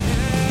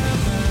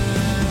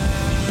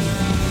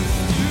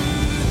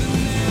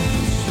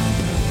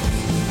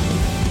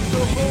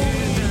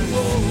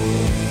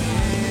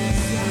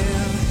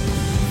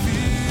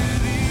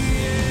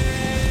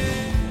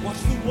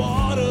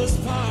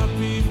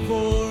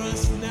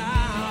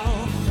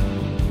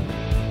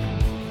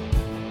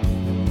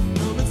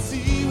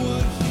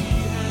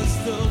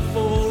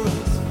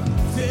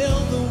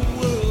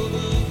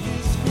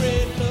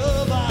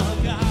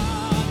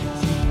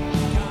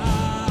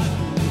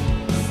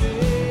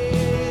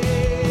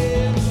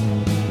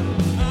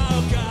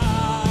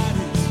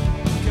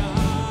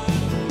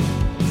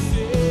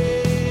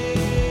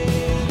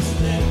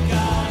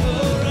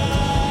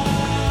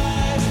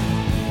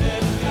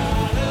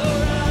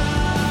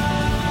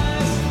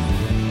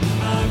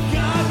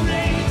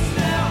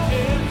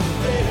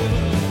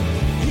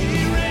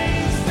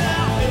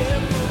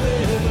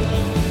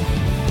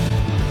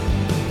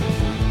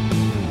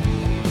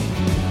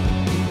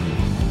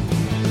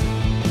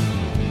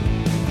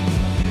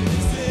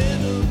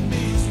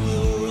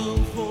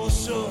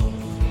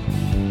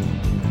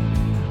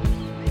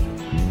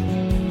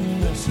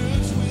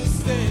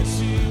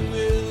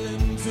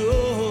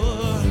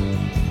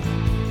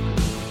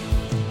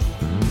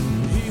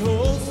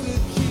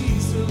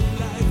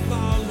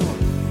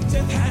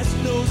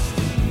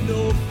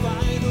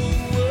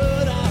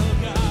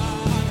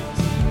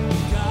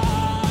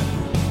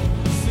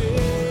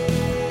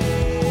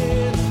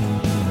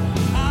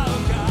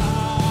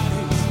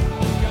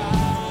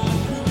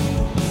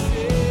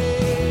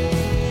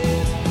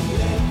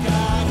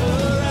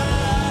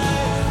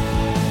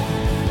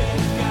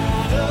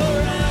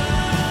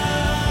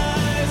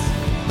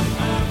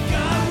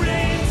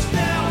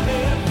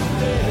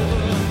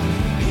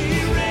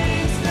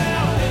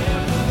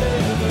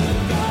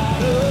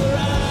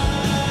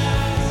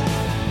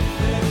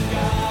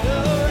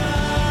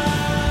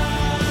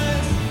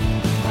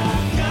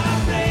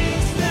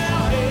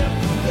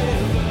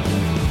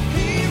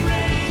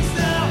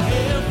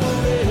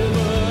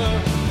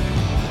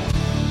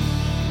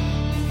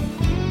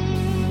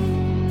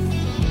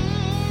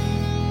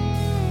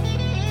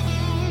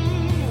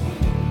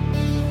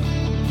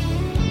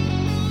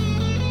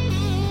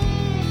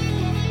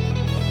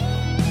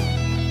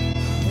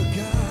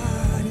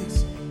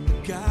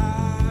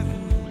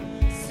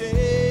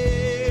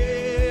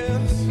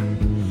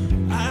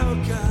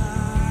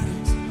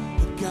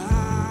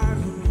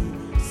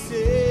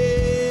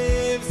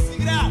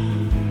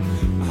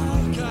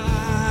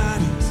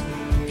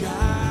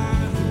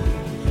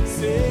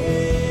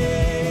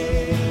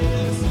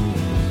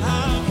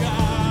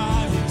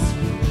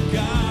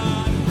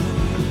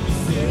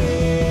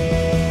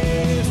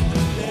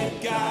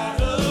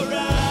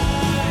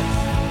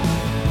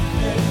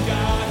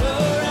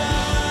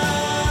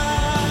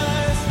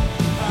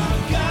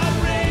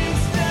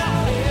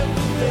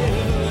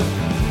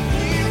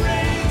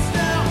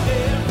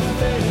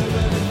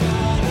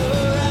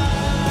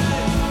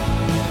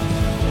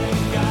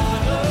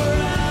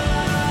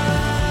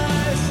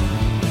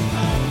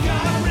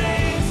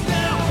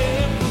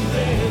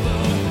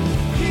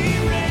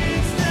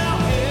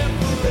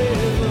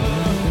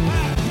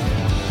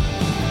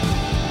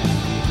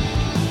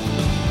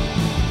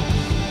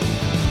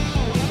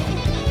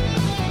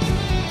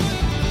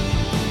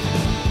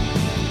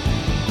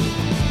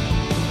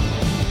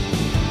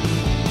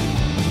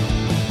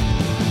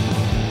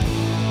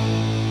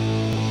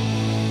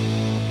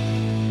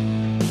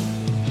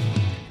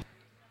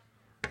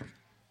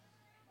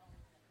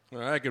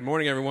right, good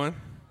morning, everyone.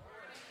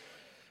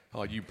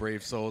 All you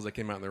brave souls that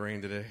came out in the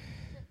rain today.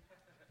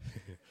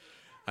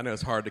 I know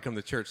it's hard to come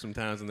to church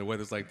sometimes when the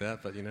weather's like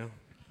that, but, you know,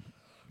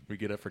 we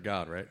get up for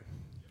God, right?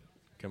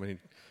 Coming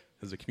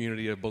as a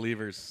community of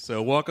believers.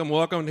 So welcome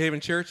to Haven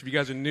Church. If you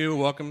guys are new,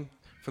 welcome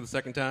for the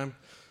second time.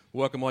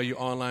 Welcome all you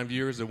online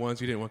viewers, the ones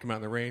who didn't want to come out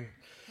in the rain.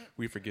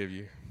 We forgive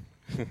you.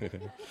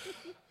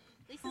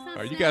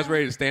 Are you guys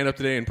ready to stand up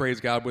today and praise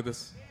God with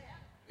us?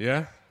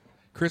 Yeah?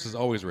 Chris is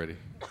always ready.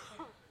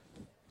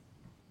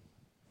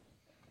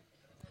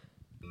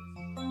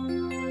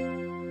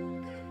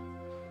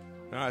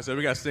 All right, so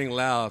we got to sing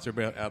loud so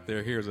everybody out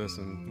there hears us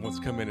and wants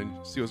to come in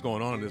and see what's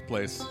going on in this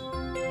place.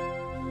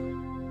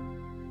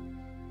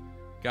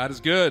 God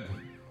is good.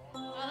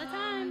 All the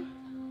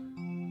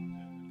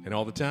time. And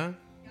all the time?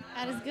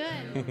 God is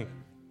good.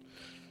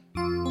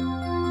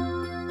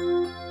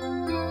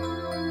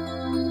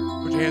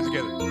 Put your hands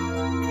together.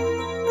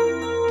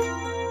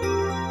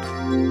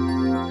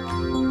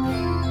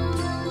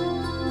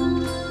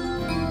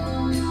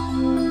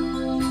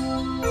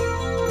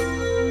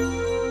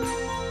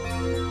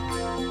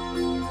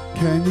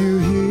 Can you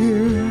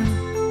hear?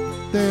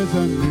 There's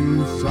a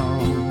new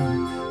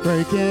song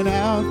breaking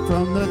out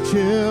from the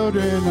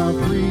children of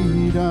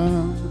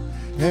freedom.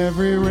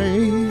 Every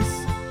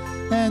race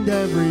and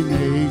every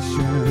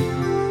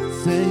nation,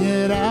 sing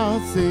it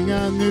out, sing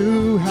a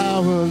new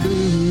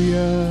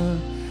hallelujah.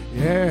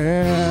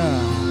 Yeah.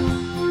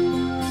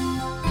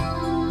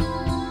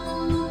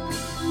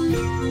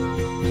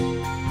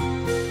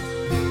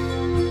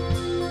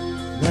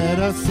 Let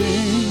us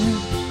sing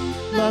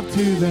love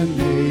to the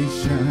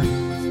nations,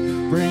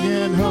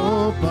 bringing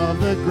hope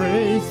of the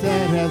grace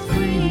that has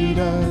freed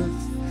us.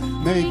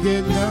 Make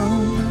it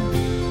known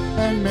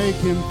and make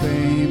him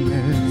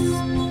famous.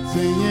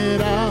 Sing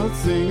it out,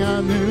 sing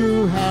a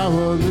new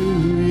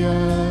hallelujah.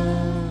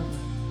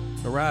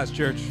 Arise,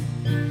 church.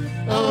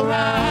 Arise,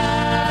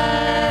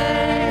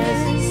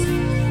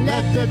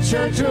 let the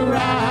church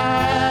arise.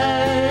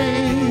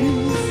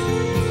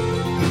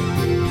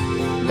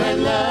 Let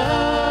love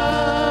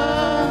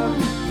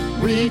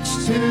reach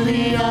to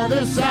the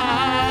other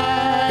side.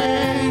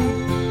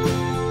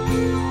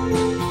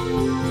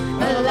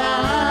 Alive,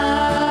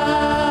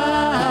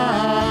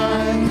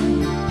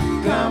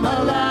 come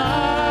alive.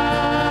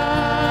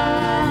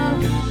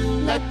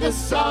 Let the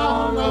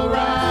song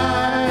arise.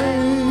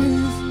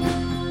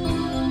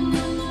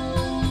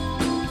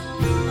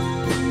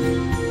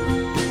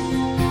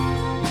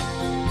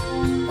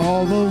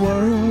 All the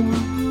world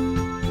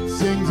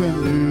sings a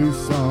new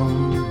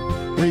song,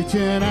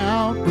 reaching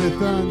out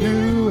with a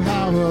new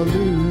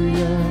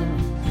hallelujah.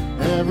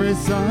 Every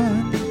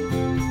son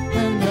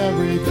and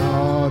every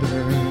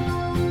daughter,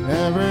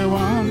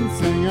 everyone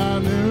sing a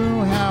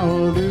new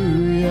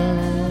hallelujah.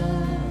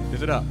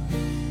 Is it up?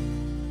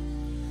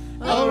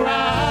 Arise,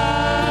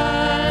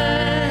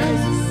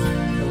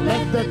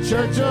 let the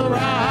church arise.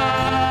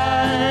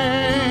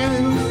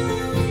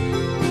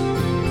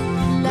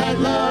 Let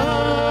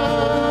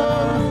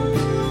love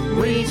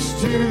reach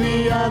to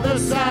the other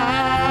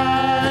side.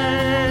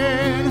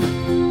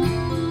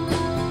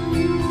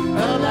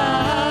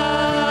 Alive,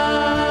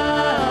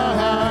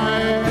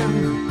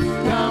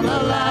 come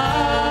alive.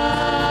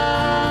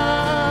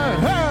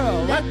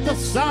 Oh, let the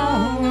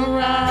song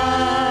arise.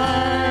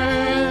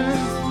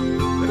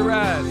 Let it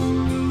rise.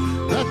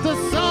 Let the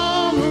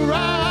song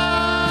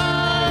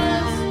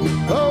arise.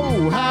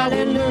 Oh,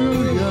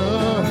 hallelujah.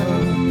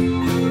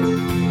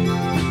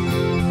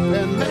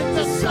 And let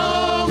the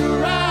song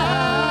arise.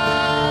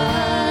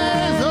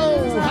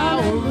 Oh,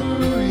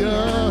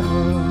 hallelujah.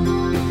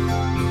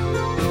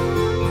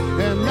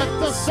 And let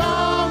the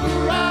song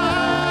arise.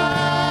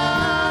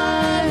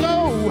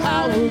 Oh,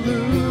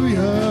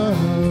 hallelujah.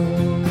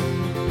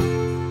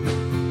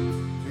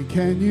 And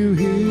can you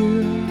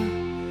hear?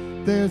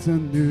 There's a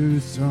new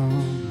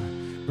song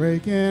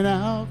breaking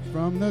out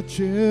from the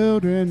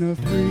children of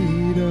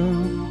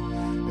freedom.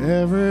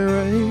 Every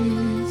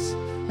race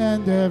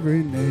and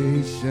every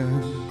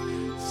nation,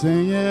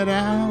 sing it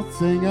out,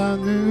 sing a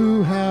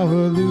new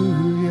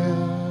hallelujah.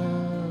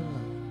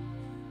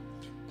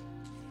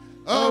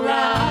 Arise,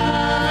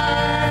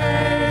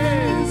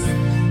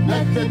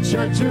 let the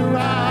church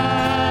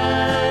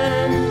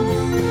arise.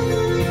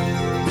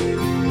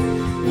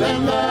 Let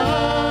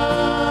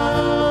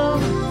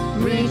love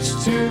reach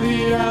to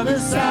the other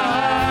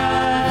side.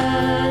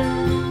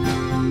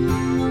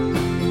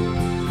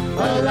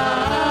 Alive,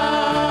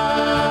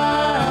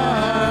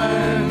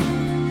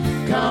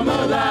 come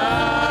alive.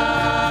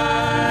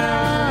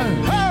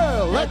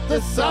 Oh, let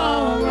the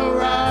song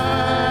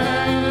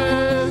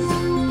arise.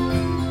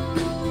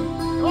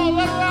 Oh,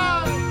 let it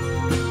rise.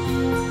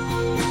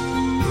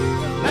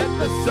 Let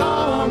the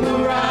song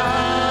arise.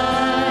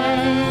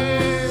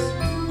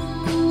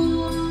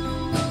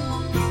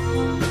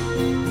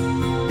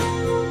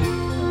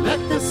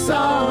 Let the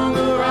song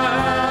arise.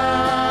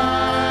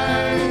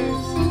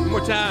 One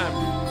more time.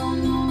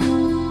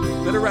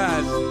 Let it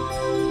rise.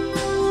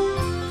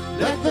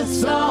 Let the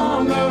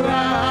song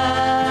arise.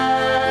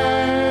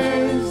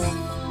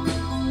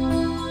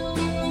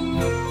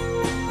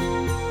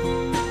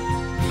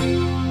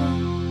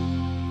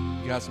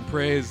 got some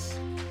praise.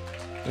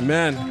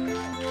 Amen.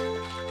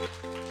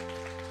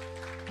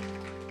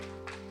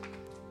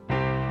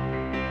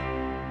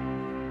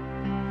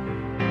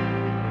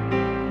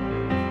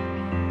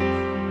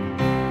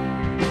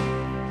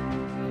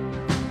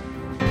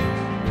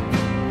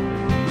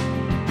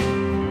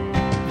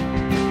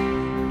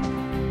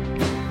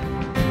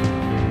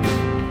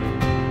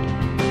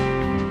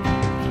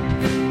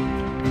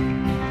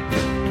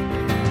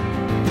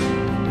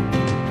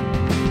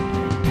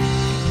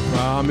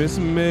 Promise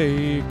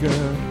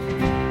maker,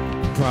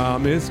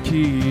 promise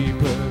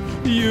keeper,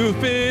 you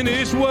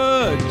finish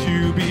what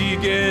you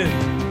begin.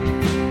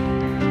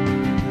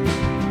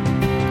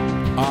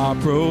 Our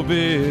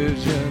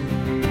provision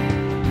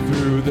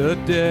through the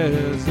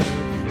desert,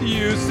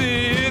 you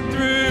see it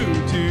through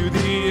to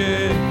the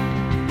end.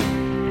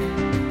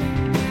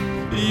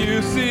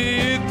 You see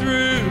it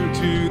through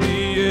to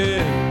the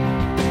end.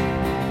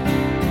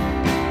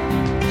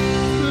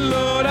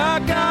 Lord, our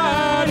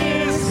God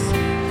is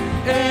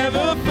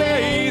ever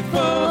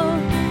faithful,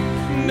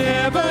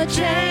 never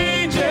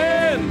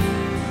changing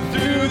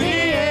through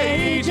the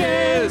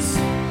ages.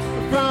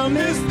 From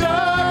this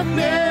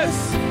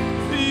darkness,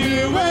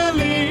 you will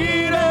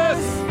lead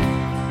us,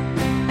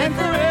 and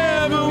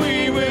forever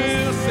we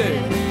will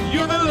say,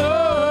 you're the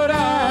Lord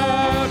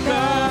our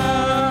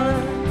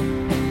God.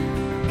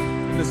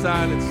 In the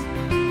silence,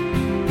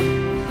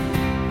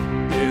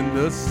 in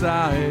the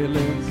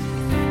silence,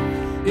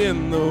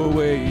 in the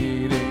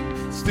waiting,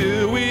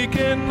 still we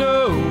can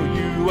know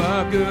you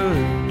are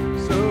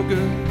good, so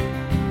good.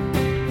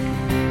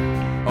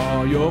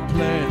 All your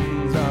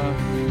plans are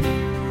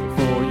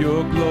for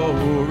your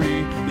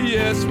glory.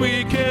 Yes,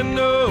 we can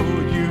know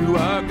you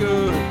are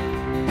good.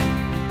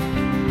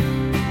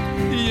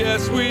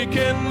 Yes, we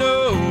can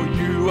know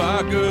you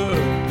are good.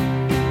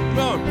 Come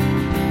on.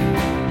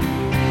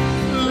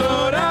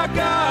 Lord, our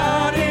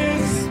God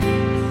is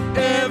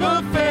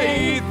ever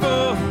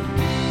faithful,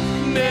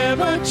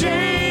 never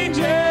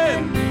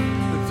changing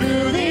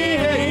through the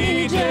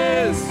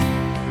ages.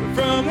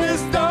 From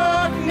this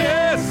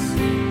darkness,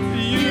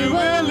 you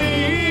will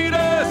lead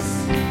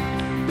us,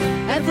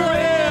 and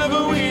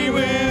forever we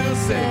will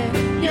say,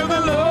 you're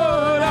the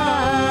Lord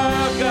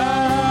our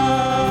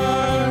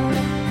God.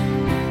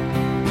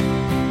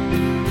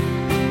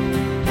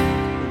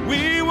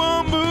 We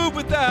won't move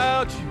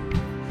without you.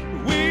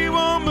 We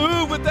won't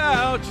move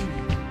without you.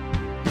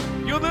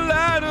 You're the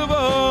light of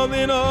all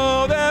in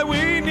all that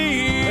we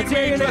need.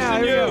 We trust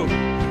in you.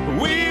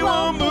 We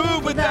won't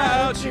move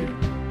without you.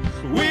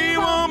 We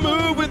won't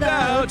move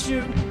without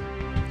you.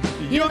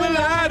 You're the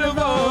light of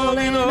all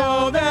in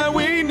all that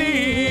we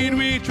need.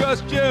 We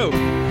trust you.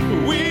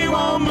 We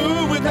won't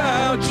move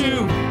without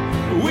you.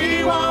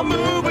 We won't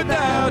move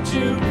without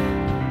you.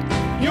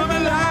 You're the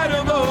light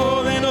of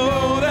all in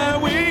all that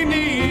we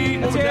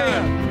need. One more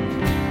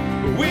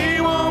time.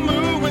 We won't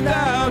move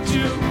without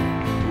you.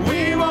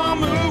 We won't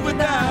move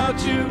without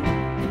you.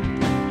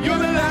 You're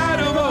the light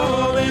of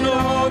all in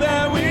all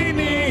that we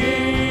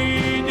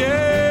need.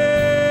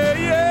 Yeah,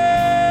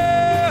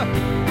 yeah.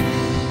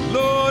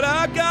 Lord,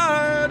 our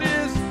God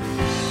is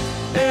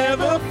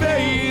ever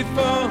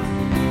faithful,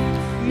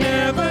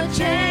 never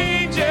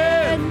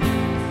changing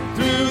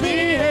through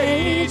the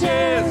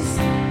ages.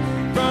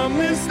 From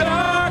this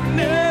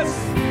darkness,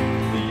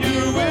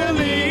 you will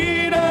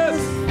lead us,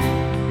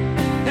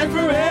 and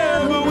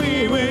forever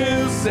we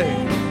will say,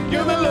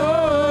 you're the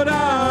Lord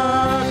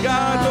our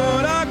God.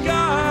 Lord, our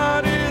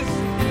God is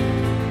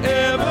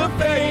ever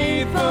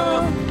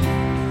faithful,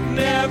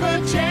 never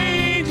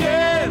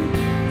changing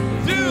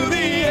through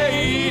the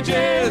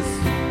ages.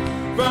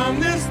 From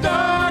this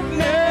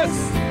darkness,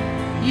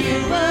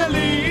 you will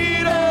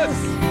lead us,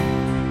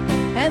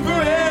 and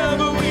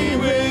forever we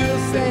will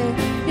say,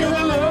 you're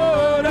the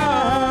Lord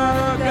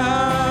our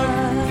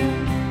God.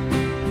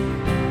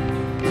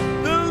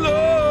 The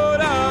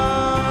Lord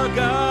our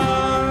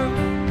God.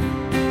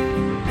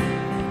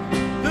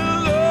 The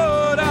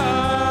Lord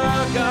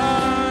our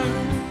God.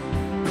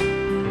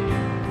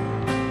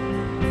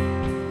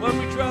 One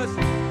we trust.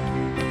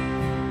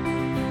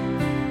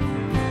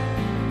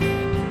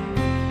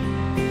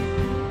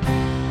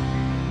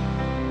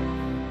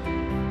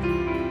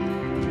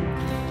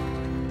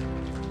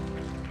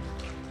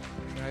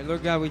 All right,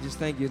 Lord God, we just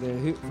thank you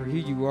for who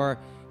you are.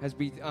 As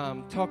we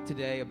talk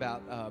today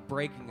about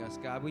breaking us,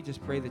 God, we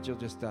just pray that you'll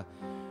just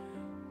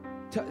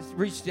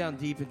reach down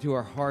deep into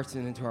our hearts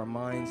and into our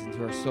minds,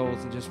 into our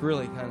souls, and just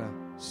really kind of,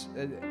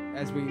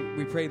 as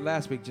we prayed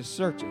last week, just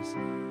search us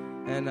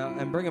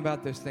and bring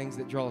about those things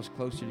that draw us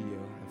closer to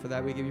you. And for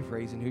that, we give you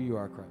praise in who you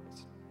are,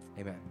 Christ.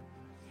 Amen.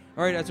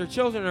 All right, as our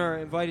children are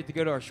invited to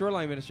go to our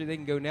Shoreline Ministry, they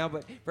can go now.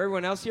 But for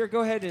everyone else here,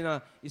 go ahead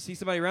and you see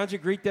somebody around you,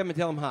 greet them and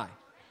tell them hi.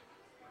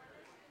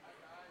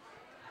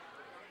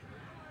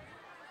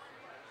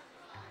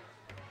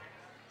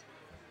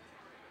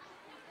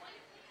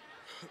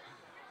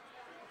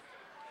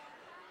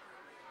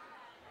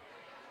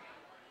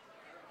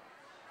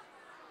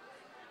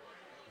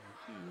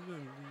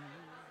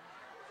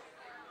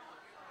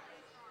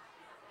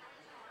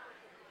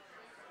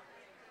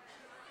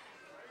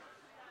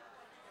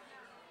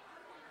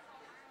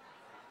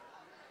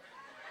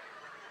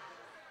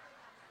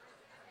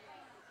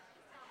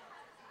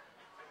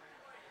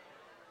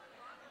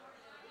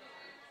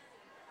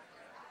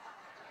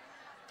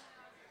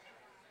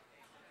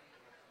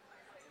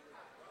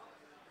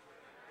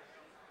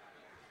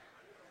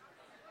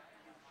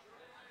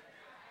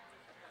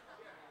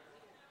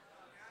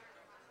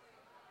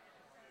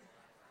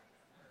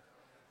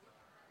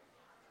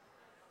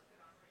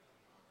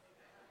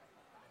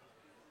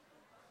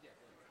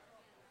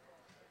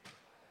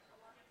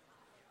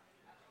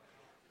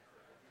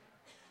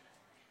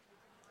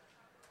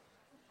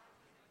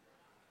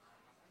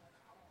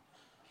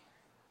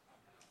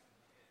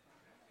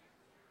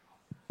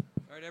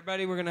 All right,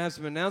 everybody, we're going to have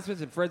some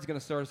announcements, and Fred's going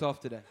to start us off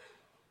today.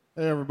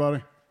 Hey,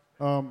 everybody.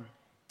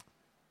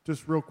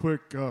 Just real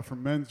quick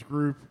from men's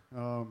group.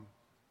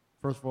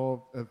 First of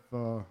all, if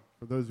for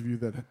those of you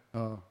that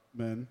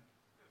men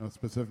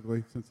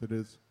specifically, since it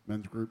is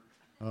men's group,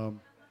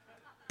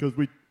 because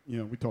we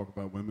talk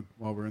about women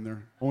while we're in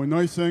there. Only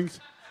nice things.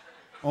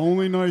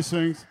 Only nice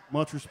things.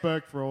 Much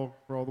respect for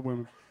all the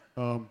women.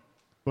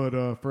 But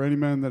for any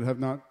men that have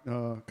not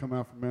come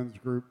out from men's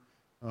group,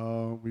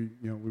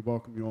 we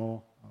welcome you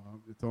all.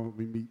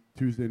 We meet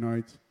Tuesday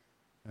nights,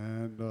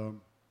 and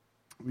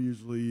we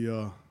usually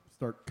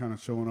start kind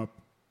of showing up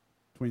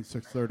between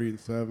 6:30 and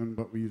 7,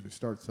 but we usually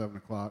start 7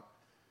 o'clock.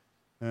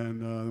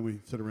 And then we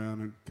sit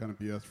around and kind of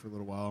BS for a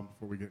little while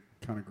before we get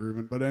kind of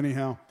grooving. But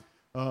anyhow,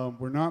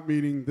 we're not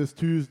meeting this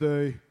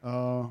Tuesday.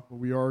 But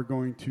we are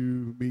going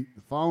to meet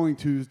the following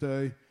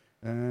Tuesday,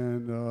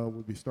 and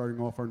we'll be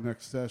starting off our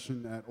next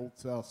session at Old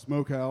South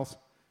Smokehouse,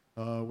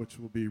 which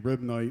will be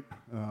rib night.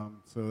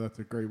 So that's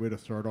a great way to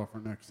start off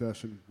our next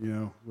session,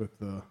 with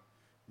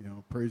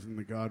praising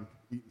the God,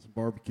 eating some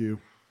barbecue.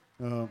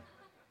 And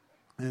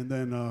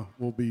then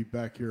we'll be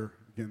back here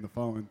again the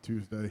following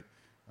Tuesday.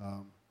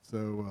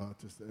 So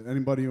just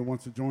anybody who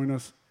wants to join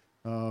us,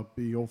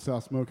 be Old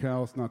South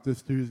Smokehouse, not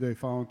this Tuesday,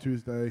 following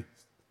Tuesday,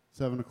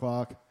 7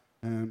 o'clock,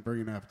 and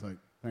bring an appetite.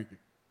 Thank you.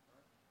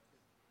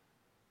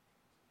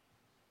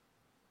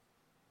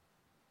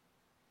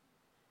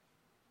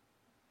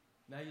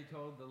 Now you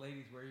told the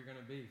ladies where you're going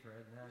to be,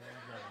 Fred.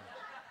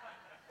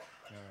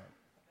 All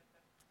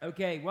right.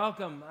 Okay,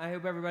 welcome. I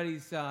hope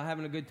everybody's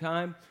having a good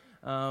time.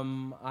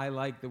 I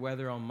like the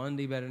weather on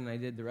Monday better than I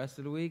did the rest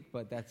of the week,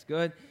 but that's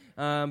good.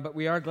 But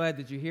we are glad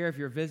that you're here. If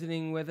you're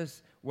visiting with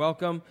us,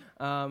 welcome.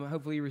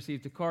 Hopefully you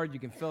received a card. You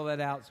can fill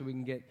that out so we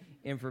can get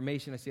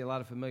information. I see a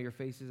lot of familiar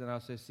faces, and I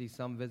also see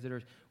some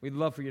visitors. We'd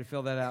love for you to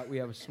fill that out. We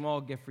have a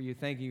small gift for you.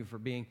 Thank you for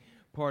being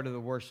part of the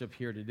worship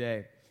here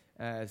today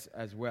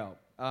as well.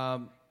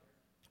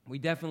 We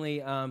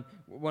definitely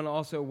want to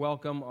also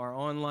welcome our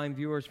online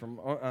viewers from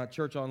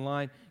Church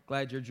Online.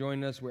 Glad you're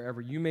joining us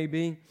wherever you may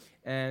be.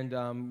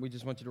 And we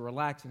just want you to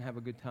relax and have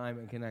a good time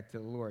and connect to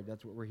the Lord.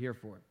 That's what we're here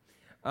for.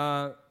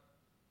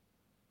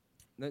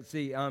 Let's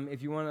see.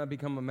 If you want to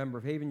become a member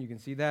of Haven, you can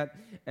see that.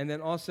 And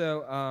then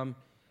also,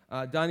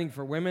 Dining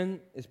for Women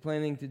is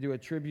planning to do a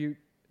tribute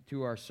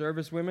to our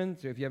service women.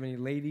 So if you have any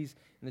ladies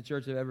in the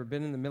church that have ever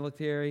been in the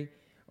military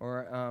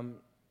or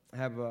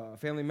have a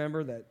family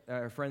member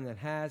a friend that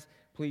has,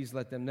 please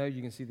let them know.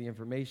 You can see the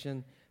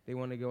information. They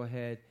want to go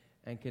ahead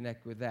and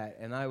connect with that.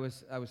 And I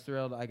was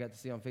thrilled. I got to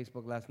see on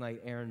Facebook last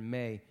night Erin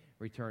May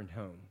returned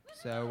home.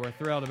 So we're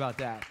thrilled about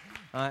that.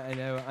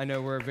 I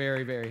know we're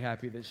very, very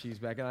happy that she's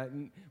back.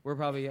 And we're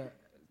probably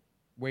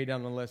way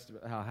down the list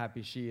of how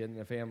happy she and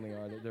the family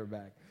are that they're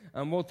back.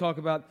 We'll talk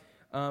about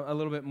a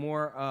little bit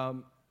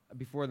more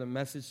before the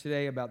message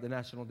today about the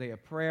National Day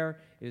of Prayer.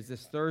 It is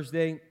this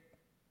Thursday.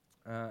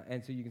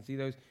 And so you can see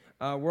those.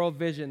 World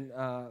Vision,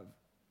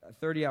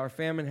 30-hour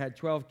famine, had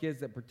 12 kids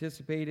that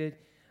participated.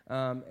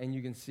 And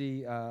you can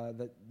see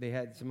that they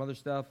had some other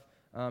stuff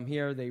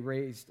here. They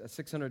raised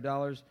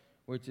 $600,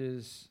 which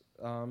is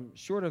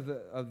short of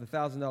the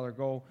 $1,000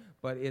 goal,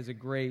 but is a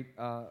great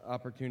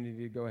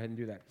opportunity to go ahead and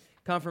do that.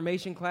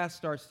 Confirmation class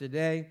starts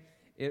today.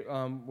 It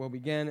will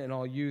begin, and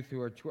all youth who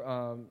are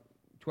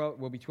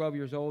 12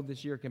 years old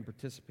this year can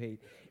participate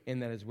in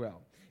that as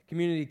well.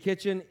 Community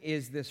Kitchen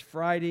is this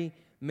Friday,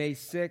 May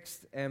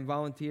 6th, and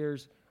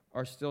volunteers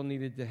are still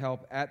needed to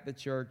help at the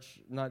church,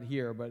 not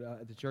here, but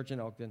at the church in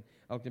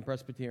Elkton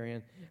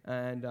Presbyterian,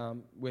 and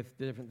with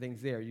different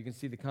things there. You can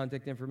see the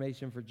contact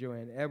information for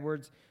Joanne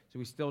Edwards, so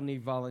we still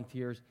need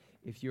volunteers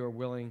if you are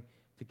willing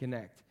to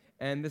connect.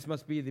 And this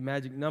must be the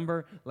magic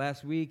number.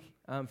 Last week,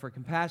 for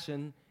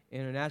Compassion,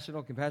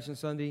 International Compassion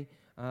Sunday,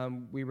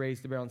 we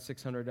raised around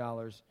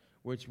 $600,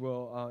 which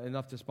will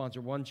enough to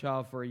sponsor one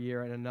child for a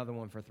year and another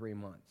one for 3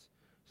 months.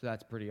 So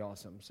that's pretty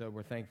awesome. So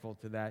we're thankful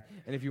to that.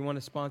 And if you want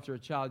to sponsor a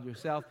child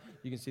yourself,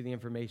 you can see the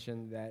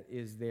information that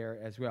is there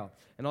as well.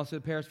 And also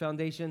the Paris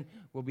Foundation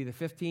will be the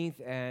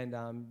 15th, and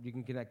you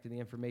can connect to the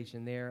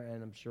information there,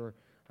 and I'm sure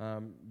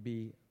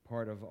be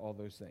part of all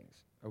those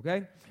things.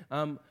 Okay?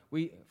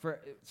 We,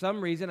 for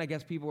some reason, I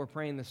guess people were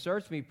praying the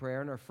Search Me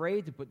prayer and are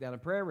afraid to put down a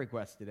prayer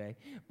request today.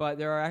 But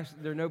there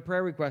are no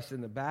prayer requests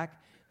in the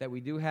back that we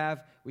do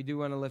have. We do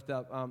want to lift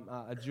up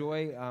a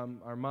Joy.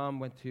 Our mom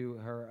went to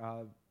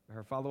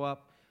her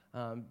follow-up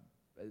on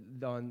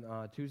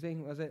Tuesday,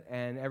 was it?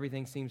 And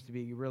everything seems to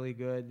be really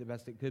good, the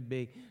best it could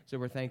be. So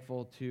we're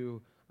thankful to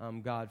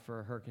God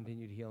for her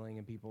continued healing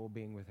and people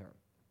being with her.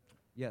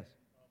 Yes?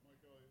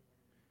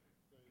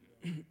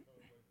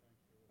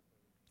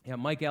 Yeah,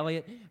 Mike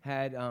Elliott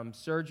had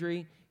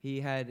surgery.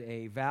 He had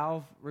a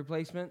valve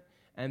replacement,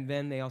 and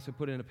then they also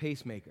put in a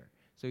pacemaker.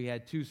 So he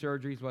had 2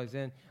 surgeries while he was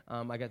in.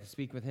 I got to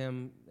speak with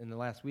him in the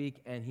last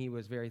week, and he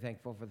was very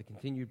thankful for the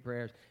continued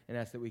prayers and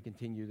asked that we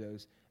continue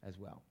those as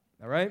well.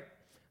 All right?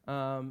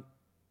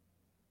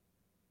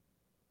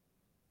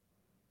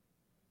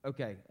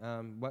 Okay.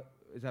 What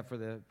is that for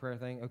the prayer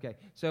thing? Okay.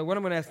 So what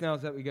I'm going to ask now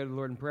is that we go to the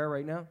Lord in prayer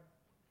right now.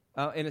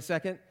 In a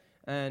second.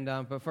 And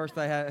but first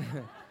I had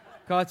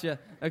caught you.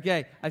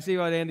 Okay, I see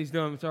what Andy's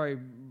doing. I'm sorry.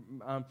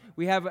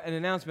 We have an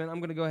announcement. I'm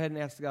going to go ahead and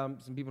ask some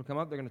people to come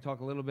up. They're going to talk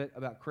a little bit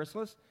about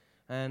Chrysalis.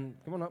 And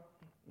come on up,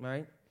 all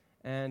right?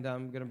 And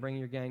I'm going to bring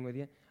your gang with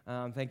you.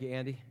 Thank you,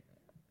 Andy.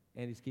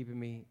 Andy's keeping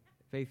me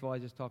faithful. I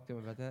just talked to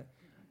him about that.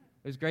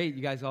 It was great.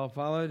 You guys all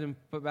followed and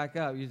put back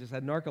up. You just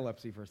had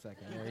narcolepsy for a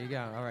second. There you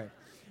go. All right.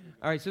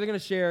 All right, so they're going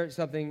to share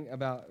something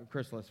about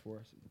Chrysalis for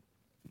us.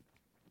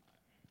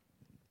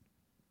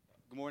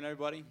 Good morning,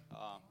 everybody.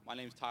 My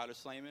name is Tyler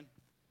Slayman.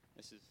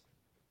 This is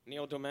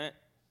Neil Domet.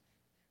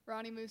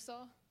 Ronnie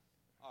Musa.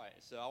 all right.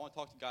 So I want to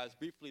talk to you guys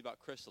briefly about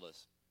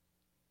Chrysalis.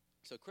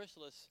 So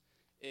Chrysalis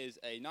is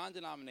a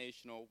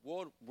non-denominational,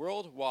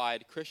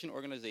 worldwide Christian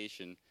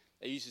organization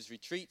that uses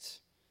retreats,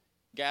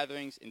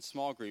 gatherings, and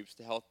small groups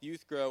to help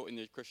youth grow in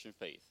their Christian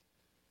faith.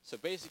 So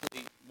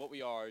basically, what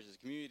we are is a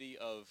community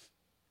of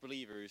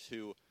believers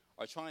who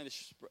are trying to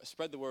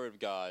spread the word of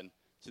God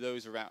to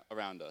those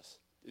around us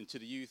and to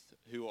the youth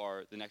who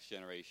are the next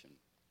generation.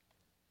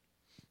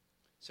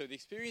 So the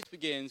experience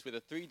begins with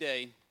a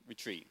 3-day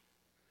retreat,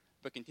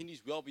 but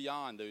continues well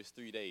beyond those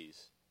 3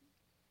 days.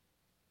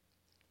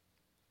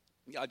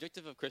 The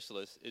objective of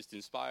Chrysalis is to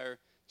inspire,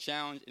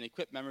 challenge, and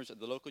equip members of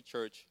the local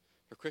church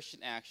for Christian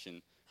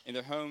action in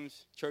their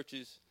homes,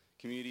 churches,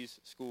 communities,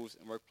 schools,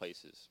 and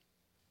workplaces.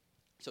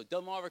 So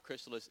Delmarva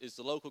Chrysalis is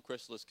the local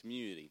Chrysalis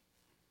community.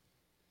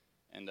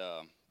 And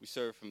we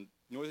serve from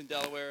northern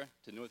Delaware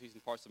to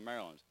northeastern parts of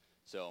Maryland.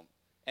 So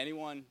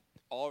anyone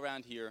all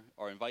around here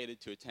are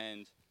invited to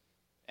attend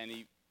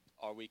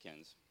our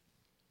weekends.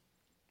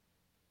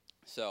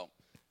 So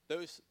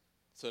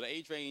the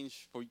age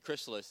range for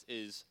Chrysalis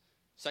is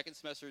second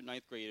semester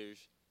 9th graders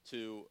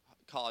to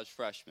college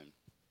freshmen.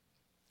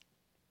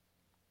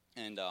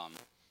 And I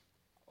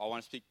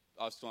want to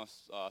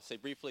say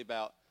briefly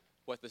about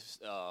what the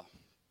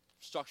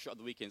structure of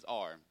the weekends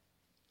are.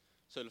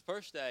 So the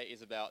first day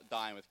is about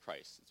dying with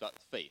Christ. It's about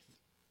faith.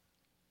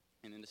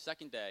 And then the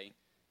second day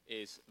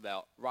is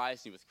about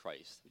rising with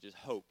Christ, which is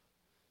hope.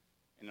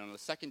 And on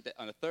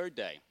the third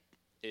day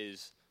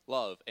is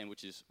love, and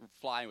which is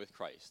flying with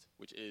Christ,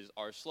 which is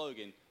our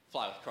slogan,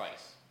 Fly with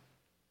Christ.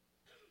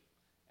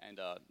 And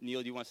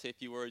Neil, do you want to say a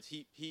few words?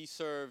 He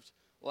served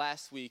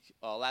last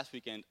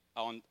weekend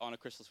on a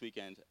Chrysalis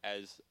weekend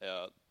as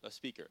a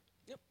speaker.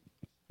 Yep,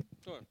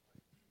 sure.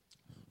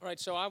 All right,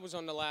 so I was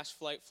on the last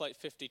flight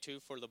 52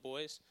 for the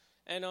boys,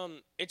 and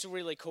it's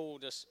really cool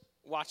just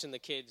watching the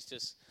kids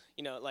just,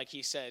 like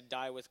he said,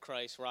 die with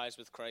Christ, rise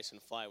with Christ,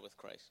 and fly with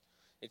Christ.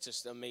 It's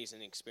just an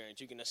amazing experience.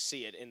 You can just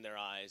see it in their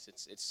eyes.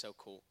 It's so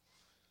cool.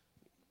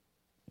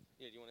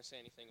 Yeah, do you want to say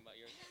anything about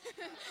yours?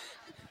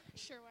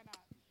 Sure, why not?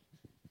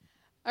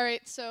 All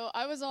right, so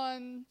I was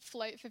on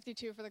Flight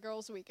 52 for the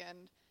girls'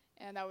 weekend,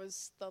 and that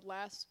was the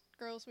last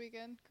girls'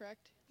 weekend,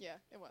 correct? Yeah,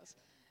 it was.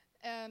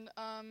 And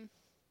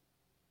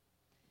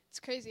it's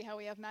crazy how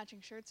we have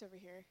matching shirts over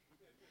here.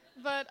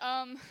 But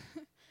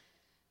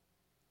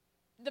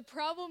the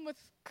problem with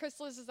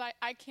Chrysalis is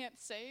I can't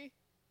say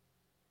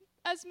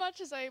as much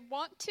as I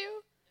want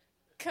to,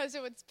 because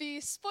it would be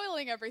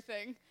spoiling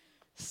everything.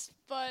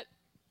 But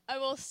I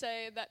will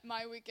say that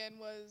my weekend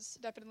was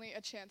definitely a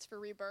chance for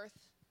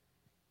rebirth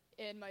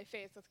in my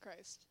faith with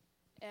Christ.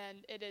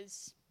 And it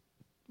is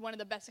one of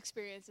the best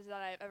experiences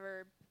that I've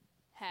ever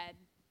had,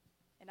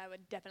 and I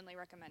would definitely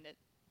recommend it.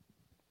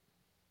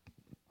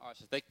 All right,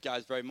 so thank you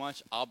guys very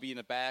much. I'll be in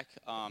the back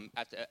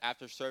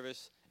after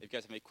service. If you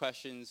guys have any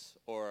questions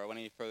or want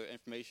any further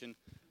information,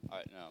 all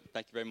right,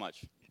 thank you very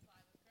much.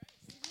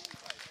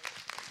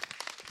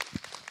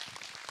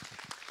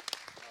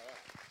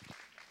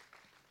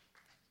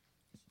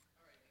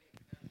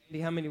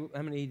 How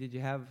many did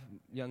you have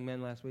young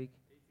men last week?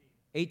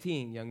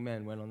 18 young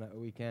men went on that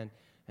weekend.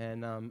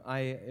 And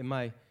in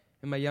my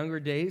younger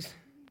days,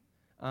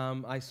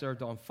 I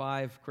served on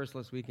 5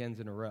 Chrysalis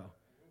weekends in a row.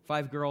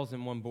 5 girls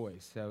and 1 boy,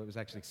 so it was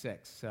actually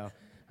 6. So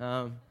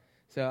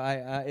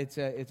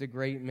it's a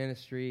great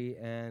ministry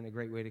and a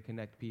great way to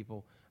connect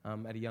people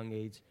at a young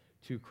age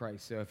to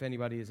Christ. So if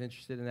anybody is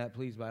interested in that,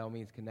 please by all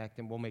means connect,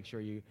 and we'll make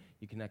sure you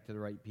connect to the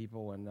right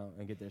people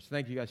and get there. So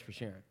thank you guys for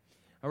sharing.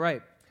 All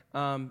right.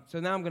 So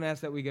now I'm going to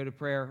ask that we go to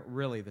prayer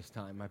really this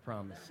time, I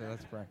promise. So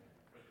let's pray.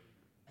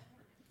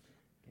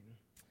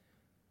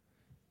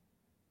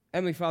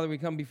 Heavenly Father, we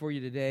come before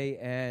you today,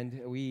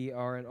 and we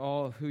are in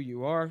awe of who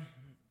you are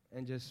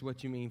and just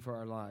what you mean for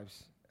our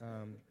lives.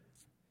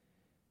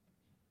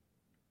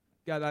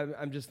 God,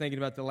 I'm just thinking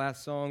about the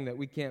last song that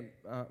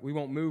we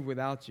won't move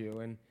without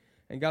you. And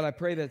God, I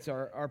pray that's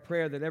our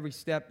prayer, that every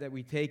step that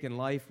we take in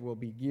life will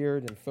be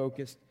geared and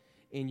focused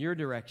in your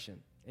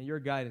direction and your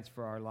guidance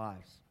for our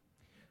lives.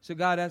 So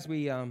God, as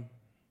we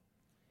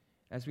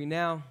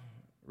now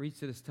reach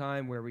to this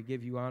time where we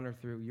give you honor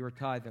through your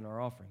tithe and our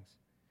offerings,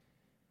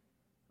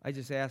 I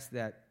just ask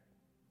that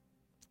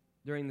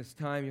during this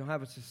time you'll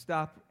have us to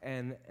stop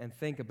and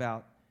think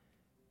about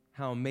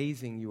how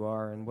amazing you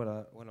are and what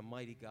a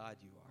mighty God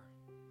you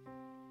are.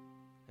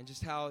 And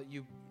just how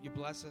you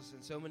bless us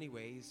in so many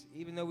ways,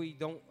 even though we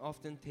don't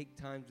often take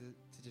time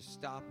to just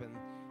stop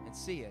and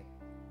see it.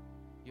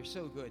 you're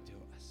so good to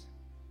us.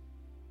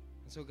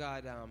 And so,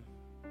 God,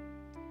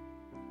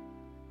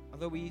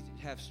 although we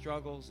have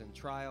struggles and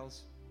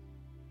trials,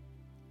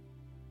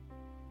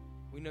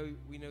 we know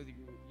that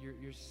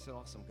you're just an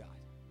awesome God.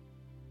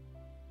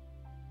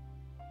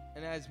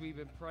 And as we've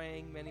been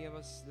praying, many of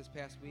us this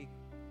past week,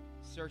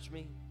 search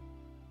me,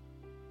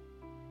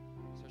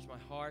 search my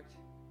heart,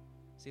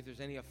 see if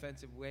there's any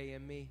offensive way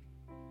in me.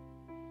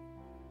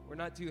 We're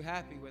not too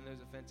happy when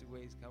those offensive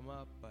ways come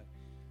up, but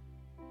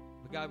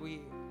God, we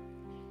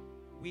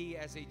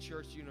as a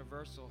church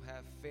universal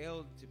have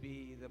failed to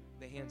be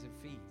the hands and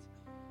feet,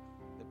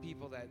 the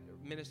people that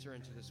minister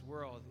into this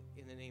world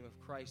in the name of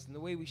Christ in the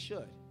way we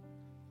should.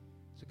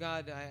 So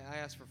God, I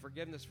ask for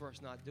forgiveness for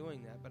us not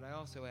doing that, but I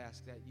also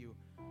ask that you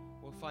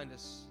will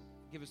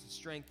give us the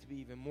strength to be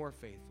even more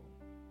faithful.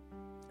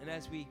 And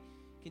as we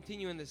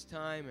continue in this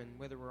time, and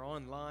whether we're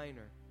online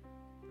or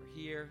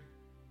here,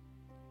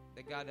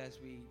 that God, as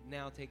we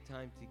now take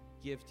time to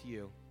give to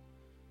you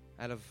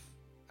out of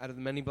the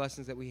many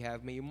blessings that we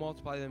have, may you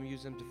multiply them and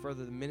use them to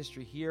further the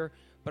ministry here,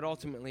 but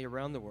ultimately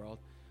around the world.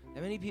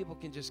 That many people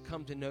can just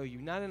come to know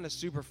you, not in a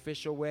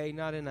superficial way,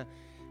 not in a,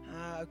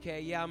 okay,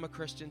 yeah, I'm a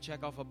Christian,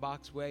 check off a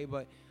box way,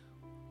 but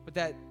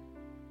that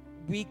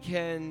we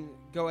can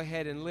go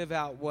ahead and live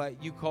out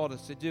what you called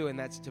us to do, and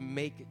that's to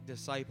make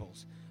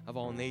disciples of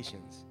all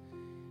nations.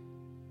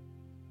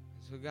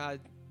 So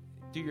God,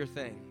 do your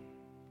thing.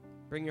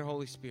 Bring your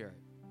Holy Spirit.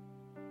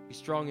 Be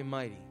strong and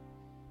mighty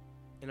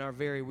in our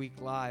very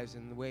weak lives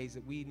and the ways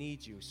that we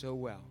need you so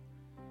well.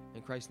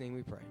 In Christ's name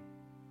we pray.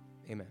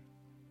 Amen.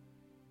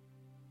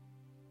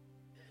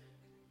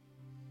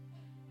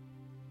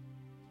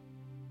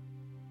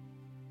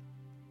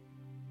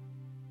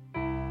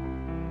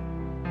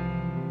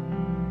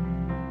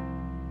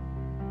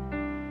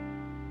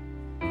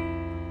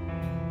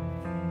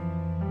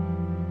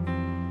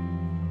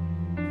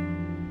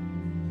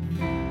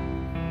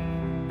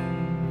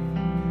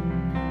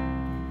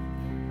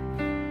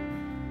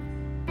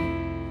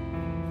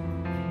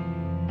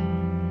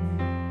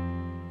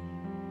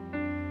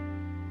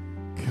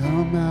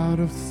 Come out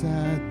of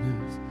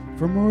sadness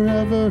from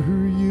wherever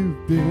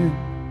you've been.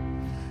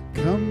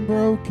 Come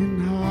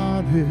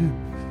broken-hearted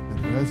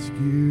and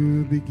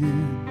rescue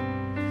begin.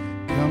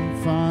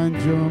 Come find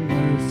your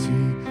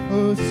mercy,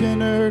 O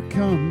sinner,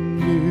 come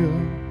near.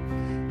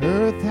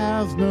 Earth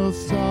has no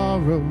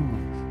sorrow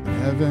that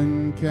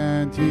heaven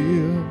can't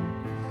heal.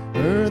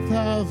 Earth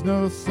has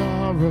no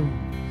sorrow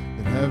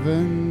that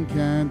heaven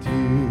can't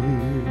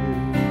heal.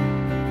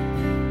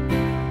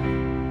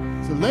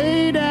 So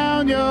lay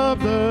down your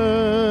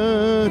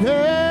burdens,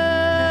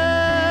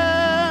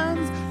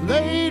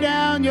 lay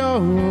down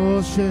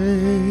your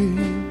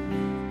shame.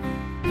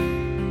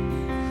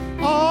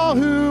 All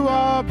who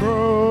are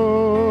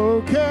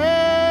broken,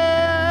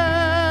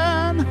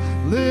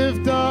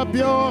 lift up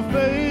your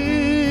face.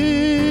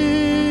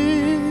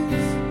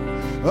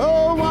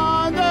 Oh,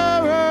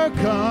 wanderer,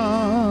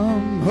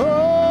 come home.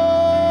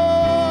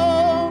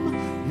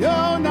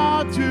 You're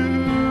not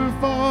too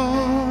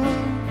far.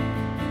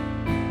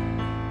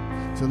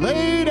 So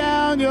lay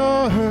down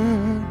your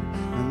hurt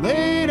and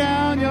lay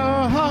down your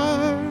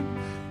heart.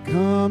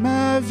 Come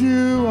as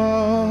you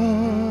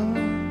are.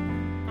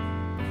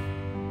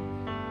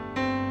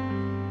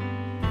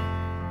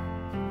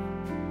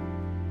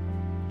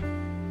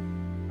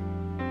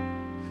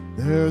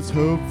 There's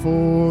hope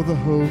for the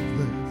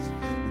hopeless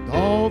and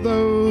all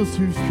those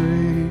who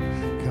stray.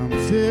 Come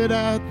sit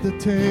at the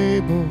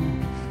table,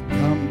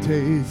 come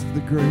taste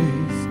the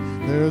grace.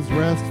 There's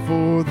rest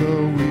for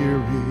the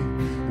weary,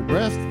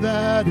 rest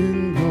that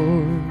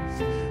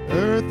endures.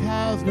 Earth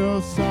has no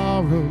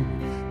sorrow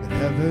that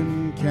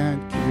heaven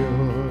can't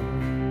cure.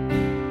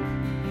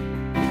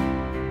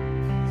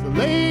 So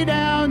lay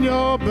down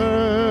your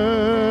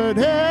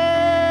burdens,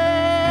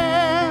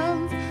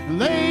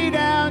 lay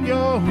down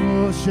your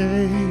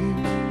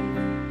shame.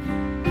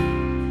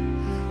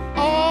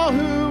 All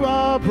who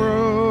are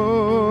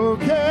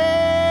broken,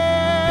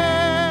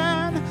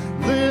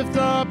 lift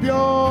up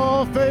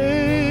your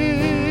face.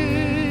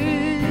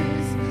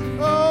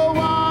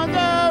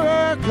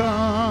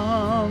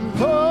 Come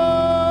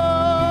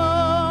home,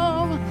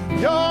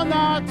 you're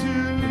not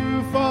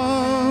too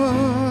far.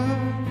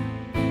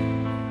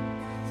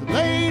 So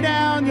lay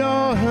down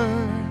your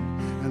hurt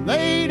and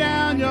lay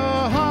down your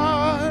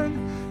heart.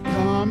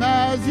 Come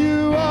as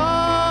you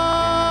are.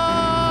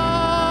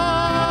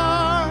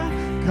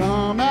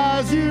 Come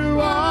as you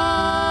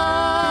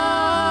are.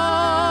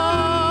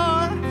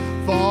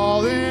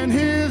 Fall in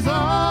his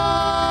arms.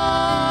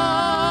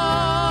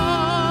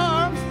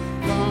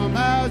 Come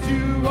as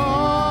you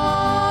are.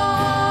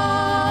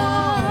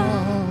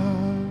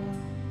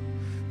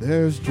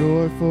 There's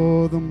joy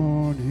for the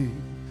morning,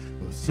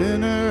 oh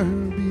sinner,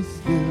 be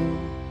still.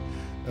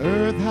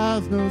 Earth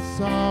has no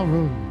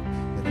sorrow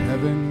that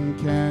heaven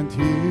can't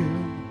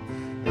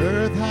heal.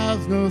 Earth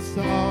has no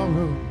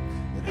sorrow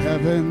that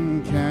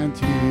heaven can't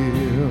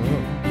heal.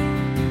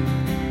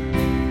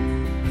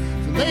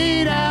 So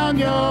lay down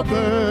your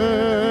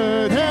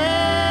burdens,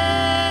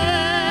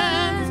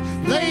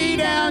 lay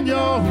down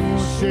your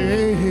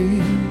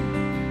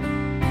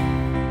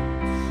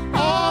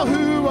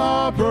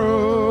are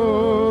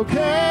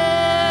broken,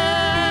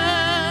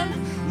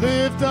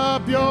 lift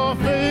up your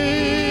face,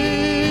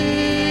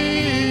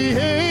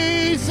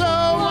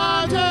 oh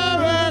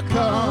wanderer,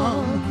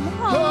 come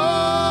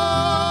home.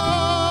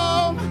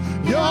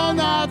 You're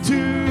not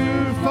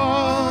too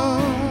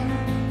far.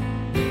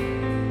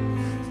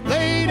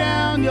 Lay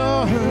down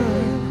your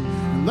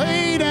hurt,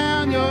 lay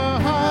down your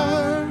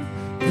heart.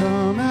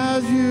 Come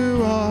as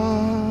you are.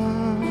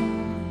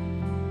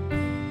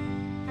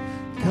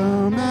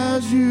 Come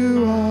as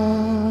you are.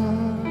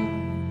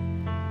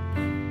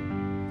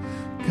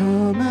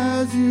 Come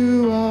as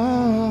you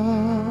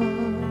are.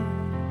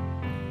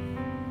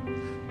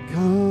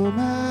 Come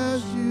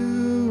as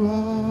you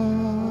are.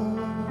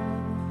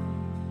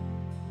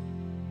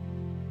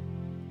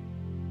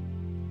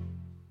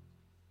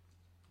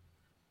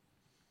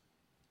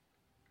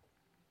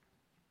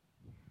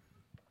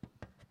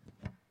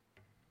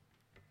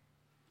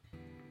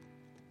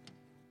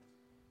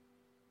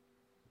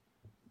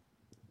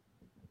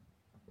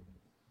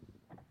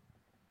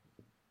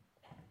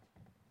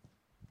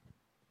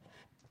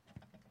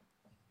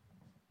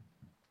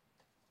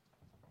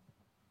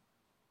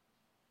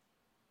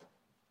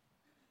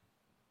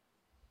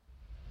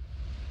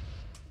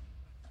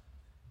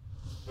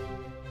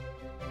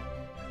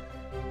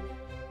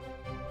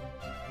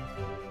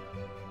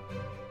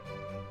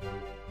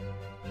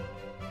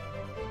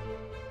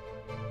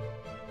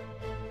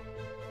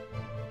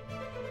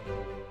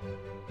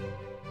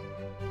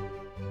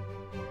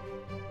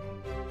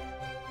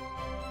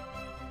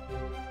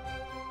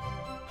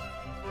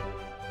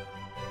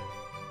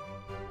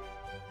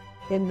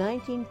 In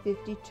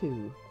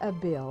 1952, a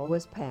bill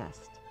was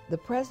passed. The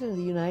President of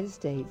the United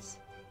States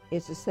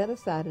is to set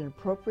aside an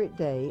appropriate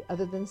day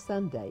other than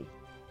Sunday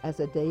as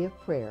a day of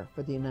prayer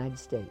for the United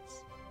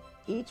States.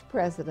 Each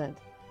president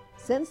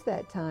since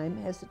that time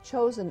has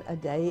chosen a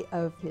day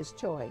of his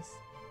choice.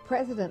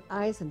 President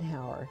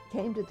Eisenhower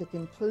came to the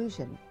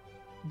conclusion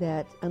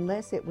that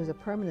unless it was a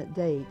permanent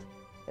date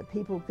that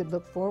people could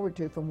look forward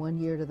to from one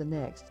year to the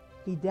next,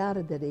 he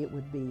doubted that it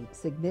would be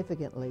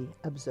significantly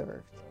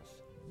observed.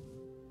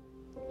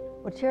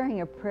 Well, chairing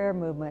a prayer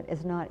movement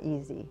is not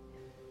easy.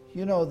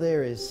 You know,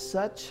 there is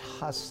such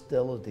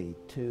hostility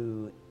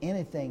to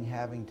anything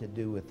having to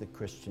do with the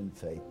Christian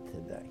faith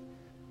today.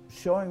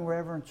 Showing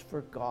reverence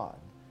for God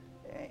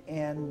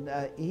and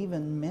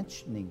even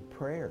mentioning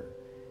prayer.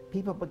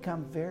 People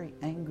become very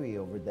angry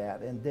over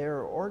that, and there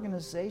are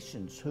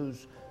organizations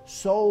whose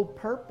sole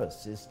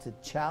purpose is to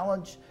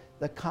challenge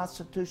the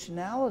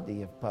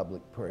constitutionality of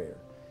public prayer.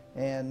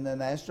 And the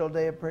National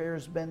Day of Prayer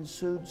has been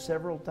sued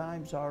several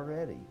times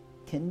already.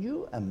 Can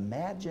you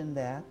imagine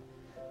that?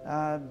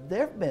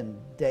 There have been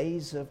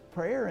days of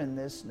prayer in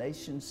this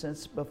nation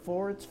since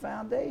before its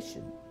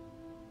foundation.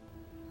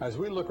 As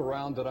we look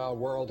around at our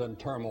world in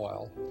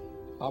turmoil,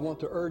 I want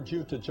to urge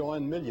you to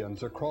join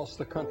millions across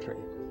the country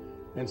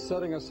in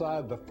setting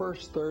aside the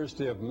first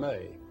Thursday of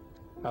May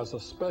as a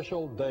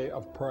special day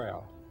of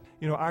prayer.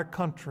 You know, our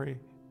country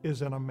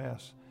is in a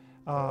mess.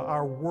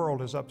 Our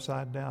world is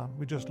upside down.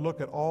 We just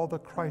look at all the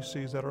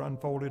crises that are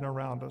unfolding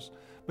around us.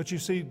 But you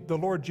see, the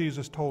Lord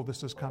Jesus told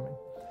this is coming.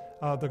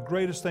 The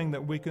greatest thing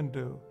that we can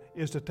do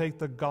is to take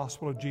the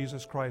gospel of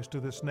Jesus Christ to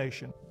this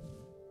nation.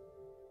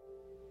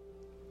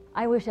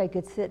 I wish I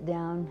could sit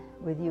down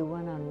with you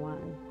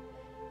one-on-one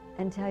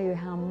and tell you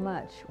how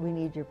much we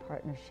need your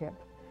partnership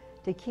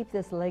to keep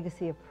this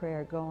legacy of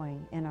prayer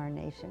going in our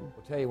nation.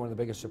 I'll tell you, one of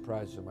the biggest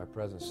surprises of my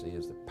presidency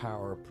is the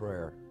power of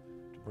prayer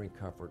to bring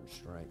comfort and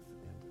strength.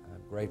 And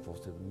I'm grateful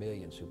to the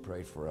millions who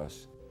prayed for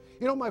us.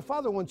 You know, my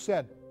father once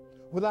said,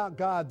 without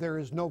God, there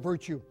is no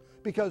virtue,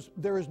 because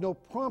there is no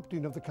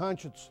prompting of the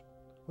conscience.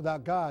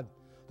 Without God,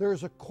 there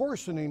is a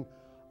coarsening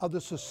of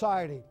the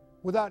society.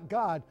 Without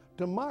God,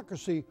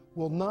 democracy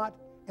will not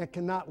and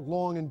cannot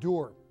long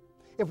endure.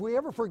 If we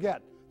ever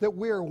forget that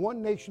we are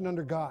one nation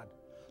under God,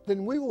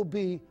 then we will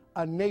be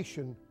a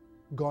nation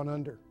gone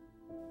under.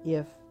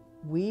 If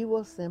we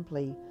will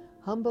simply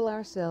humble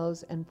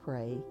ourselves and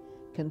pray,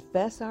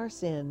 confess our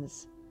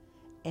sins,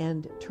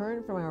 and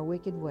turn from our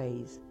wicked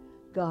ways,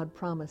 God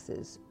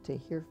promises to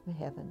hear from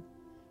heaven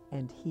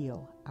and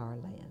heal our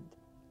land.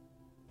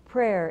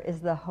 Prayer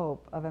is the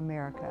hope of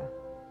America.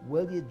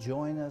 Will you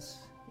join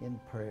us in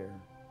prayer?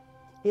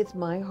 It's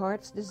my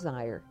heart's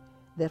desire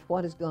that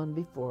what has gone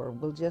before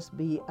will just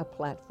be a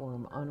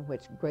platform on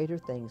which greater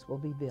things will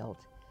be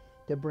built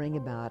to bring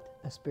about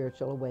a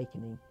spiritual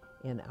awakening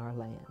in our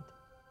land.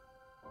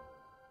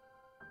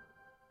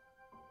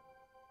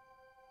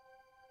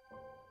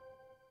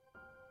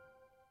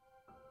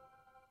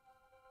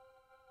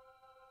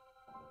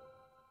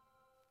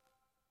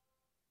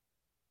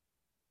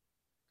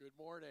 Good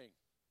morning.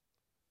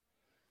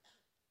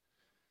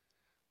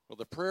 Well,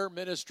 the prayer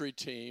ministry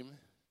team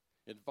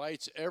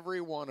invites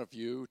every one of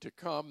you to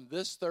come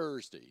this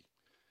Thursday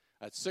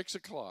at 6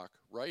 o'clock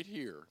right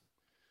here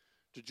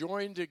to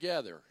join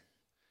together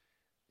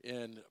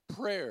in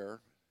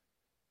prayer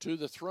to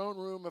the throne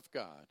room of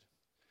God,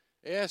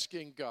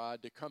 asking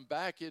God to come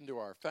back into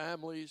our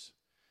families,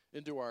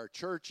 into our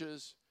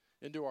churches,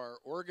 into our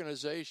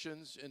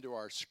organizations, into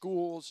our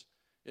schools,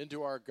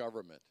 into our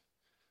government.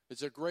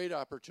 It's a great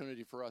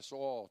opportunity for us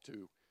all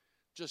to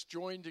just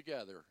join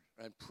together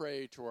and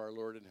pray to our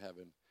Lord in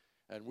heaven.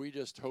 And we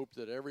just hope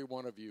that every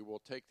one of you will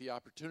take the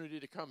opportunity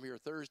to come here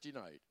Thursday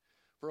night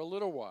for a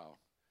little while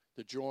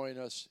to join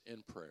us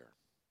in prayer.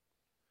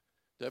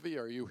 Debbie,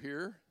 are you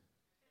here?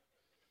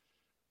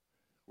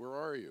 Where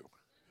are you?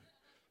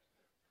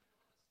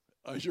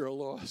 Oh, you're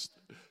lost.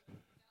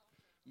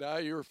 Now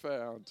you're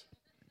found.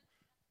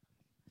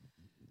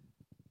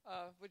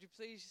 Would you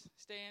please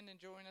stand and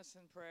join us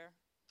in prayer?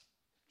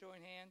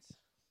 Join hands.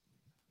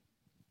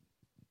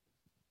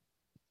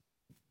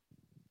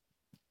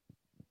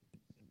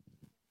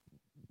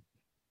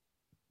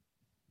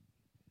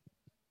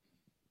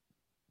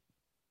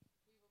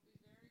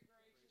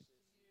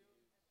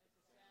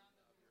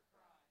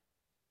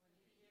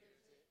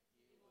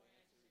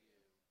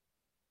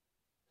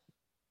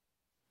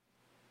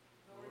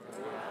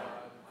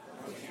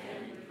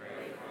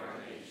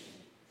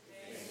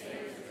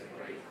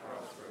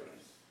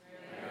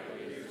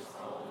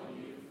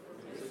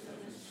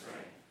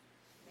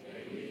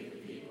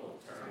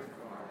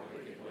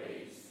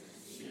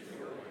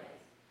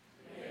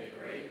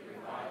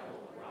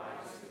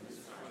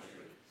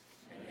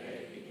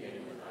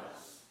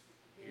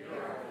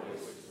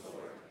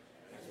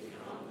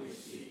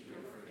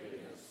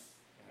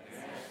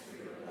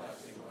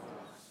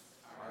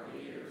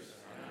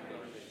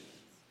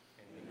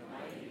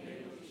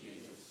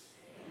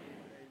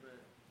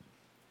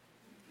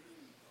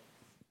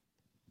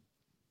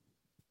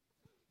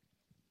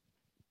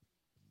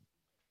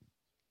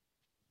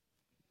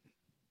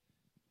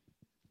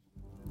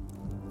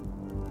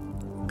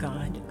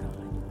 God,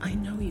 I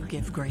know you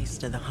give grace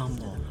to the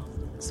humble,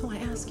 so I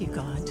ask you,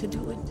 God, to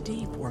do a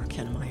deep work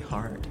in my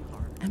heart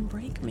and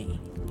break me.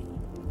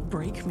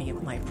 Break me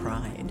of my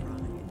pride.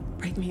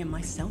 Break me of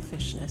my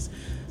selfishness.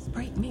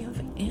 Break me of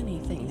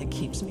anything that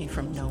keeps me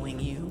from knowing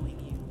you.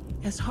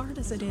 As hard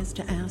as it is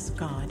to ask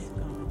God,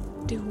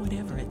 do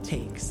whatever it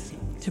takes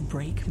to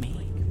break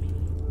me.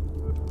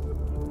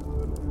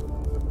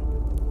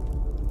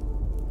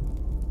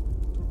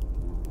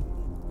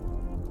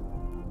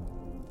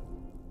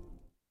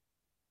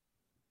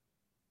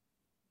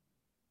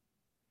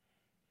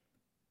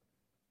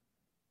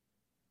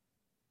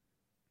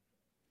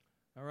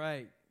 All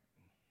right.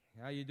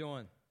 How you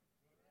doing?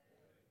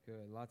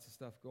 Good. Lots of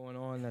stuff going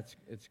on.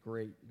 It's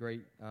great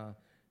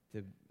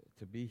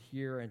to be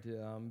here and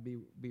to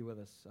be with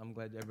us. I'm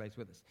glad everybody's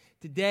with us.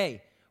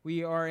 Today,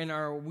 we are in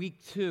our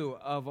week 2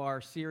 of our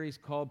series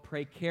called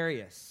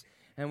Precarious.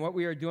 And what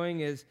we are doing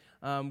is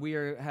we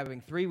are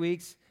having 3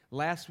 weeks.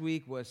 Last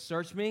week was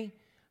Search Me.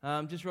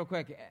 Just real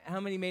quick,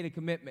 how many made a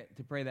commitment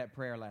to pray that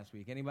prayer last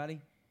week?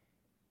 Anybody?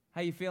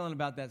 How you feeling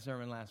about that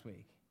sermon last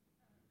week?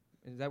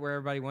 Is that where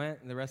everybody went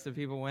and the rest of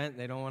the people went?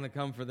 They don't want to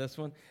come for this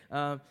one.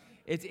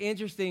 It's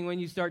interesting when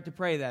you start to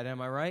pray that,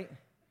 am I right?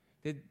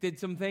 Did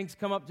some things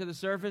come up to the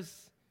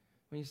surface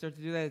when you start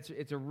to do that?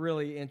 It's a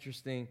really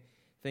interesting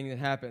thing that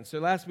happens. So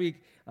last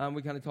week,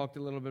 we kind of talked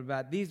a little bit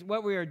about these.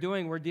 What we are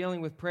doing, we're dealing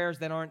with prayers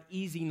that aren't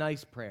easy,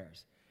 nice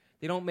prayers.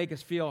 They don't make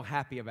us feel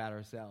happy about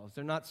ourselves.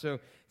 They're not so,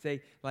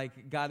 say,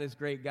 like, God is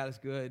great, God is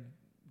good,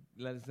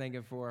 let us thank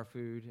Him for our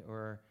food,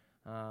 or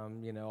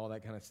all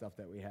that kind of stuff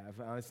that we have.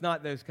 It's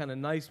not those kind of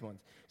nice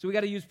ones. So we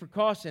got to use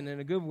precaution in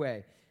a good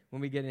way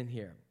when we get in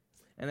here.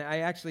 And I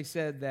actually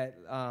said that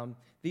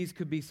these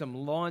could be some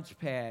launch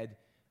pad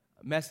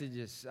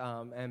messages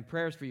and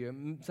prayers for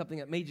you, something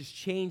that may just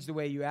change the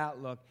way you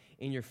outlook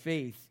in your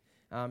faith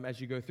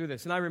as you go through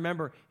this. And I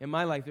remember in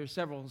my life, there's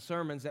several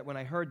sermons that when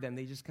I heard them,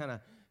 they just kind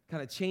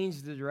of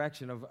changed the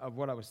direction of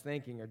what I was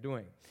thinking or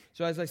doing.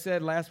 So as I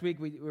said last week,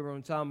 we were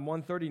in Psalm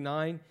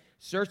 139.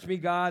 Search me,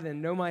 God, and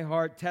know my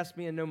heart. Test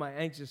me and know my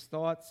anxious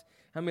thoughts.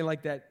 How many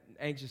like that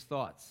anxious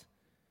thoughts?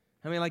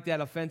 How many like that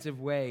offensive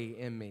way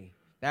in me?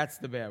 That's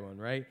the bad one,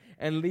 right?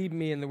 And lead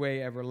me in the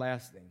way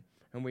everlasting.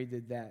 And we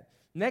did that.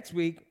 Next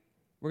week,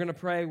 we're going to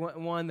pray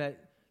one that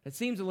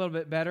seems a little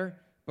bit better,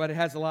 but it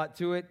has a lot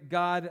to it.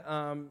 God,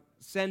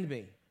 send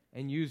me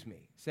and use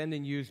me. Send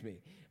and use me.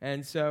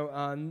 And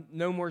so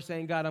no more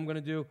saying, God, I'm going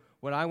to do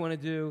what I want to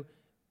do,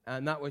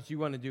 not what you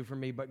want to do for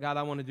me, but God,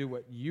 I want to do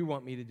what you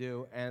want me to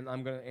do, and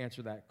I'm going to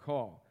answer that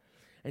call.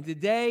 And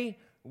today,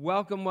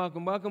 welcome,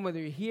 welcome, welcome. Whether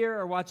you're here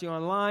or watching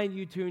online,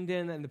 you tuned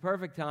in at the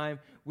perfect time.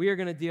 We are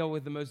going to deal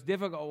with the most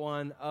difficult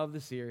one of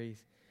the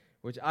series,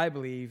 which I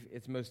believe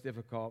it's most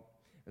difficult,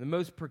 and the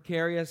most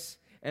precarious.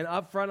 And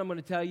up front, I'm going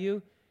to tell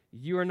you,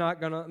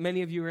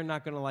 many of you are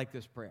not going to like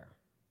this prayer.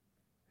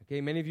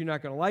 Okay, many of you are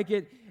not going to like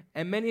it,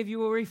 and many of you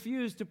will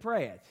refuse to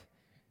pray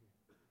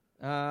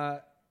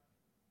it.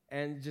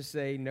 And just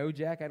say, no,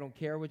 Jack, I don't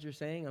care what you're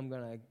saying. I'm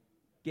going to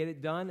get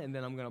it done, and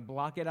then I'm going to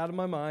block it out of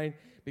my mind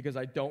because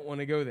I don't want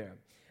to go there.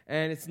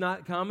 And it's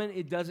not common.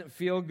 It doesn't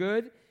feel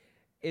good.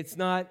 It's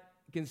not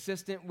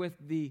consistent with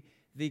the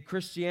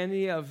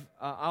Christianity of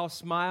I'll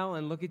smile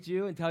and look at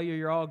you and tell you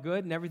you're all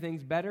good and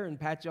everything's better and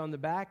pat you on the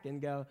back and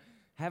go,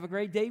 have a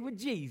great day with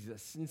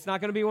Jesus. And it's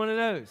not going to be one of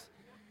those.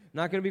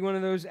 Not going to be one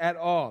of those at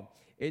all.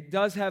 It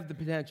does have the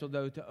potential,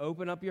 though, to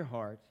open up your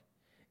heart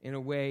in a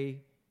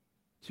way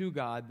to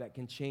God that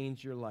can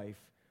change your life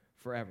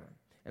forever.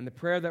 And the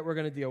prayer that we're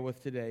going to deal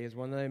with today is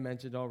one that I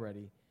mentioned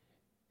already,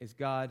 is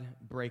God,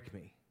 break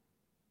me.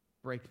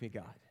 Break me,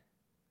 God.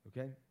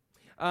 Okay?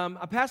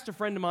 A pastor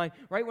friend of mine,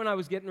 right when I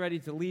was getting ready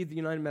to leave the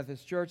United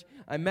Methodist Church,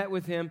 I met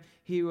with him.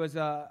 He was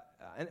an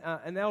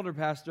elder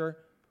pastor,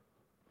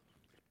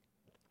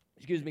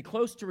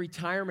 close to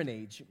retirement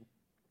age.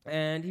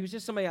 And he was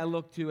just somebody I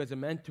looked to as a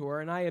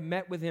mentor. And I had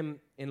met with him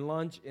in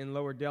lunch in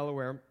Lower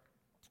Delaware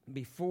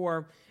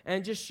before,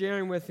 and just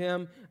sharing with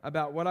him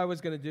about what I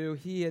was going to do.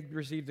 He had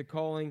received a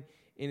calling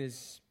in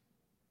his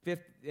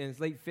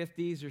late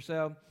 50s or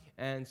so,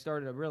 and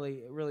started a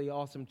really, really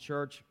awesome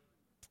church.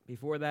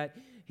 Before that,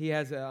 he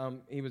was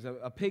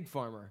a pig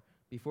farmer.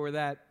 Before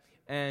that,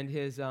 and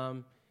he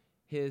said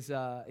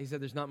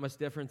there's not much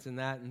difference in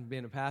that and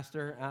being a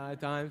pastor at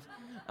times.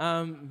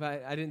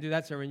 But I didn't do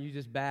that sermon. You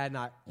just bad,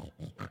 not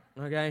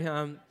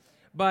okay.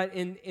 But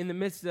in the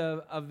midst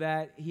of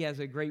that, he has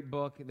a great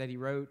book that he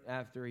wrote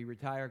after he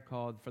retired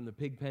called From the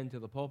Pig Pen to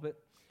the Pulpit.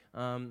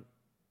 And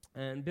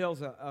Bill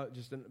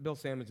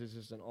Sammons is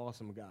just an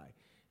awesome guy,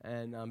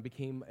 and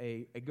became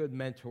a good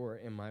mentor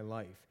in my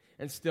life,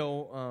 and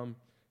still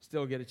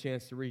get a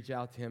chance to reach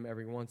out to him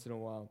every once in a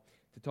while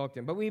to talk to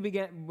him. But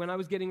when I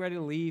was getting ready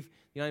to leave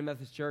the United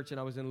Methodist Church and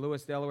I was in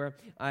Lewis, Delaware,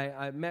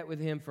 I met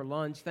with him for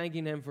lunch,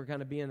 thanking him for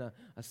kind of being a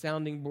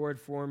sounding board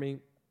for me.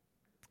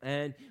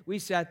 And we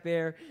sat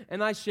there,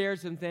 and I shared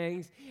some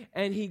things,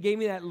 and he gave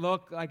me that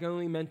look like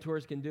only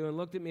mentors can do, and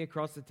looked at me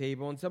across the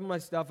table, and some of my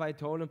stuff I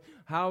told him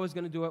how I was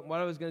going to do it, what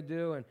I was going to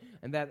do,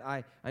 and that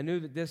I knew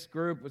that this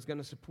group was going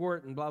to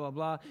support, and blah, blah,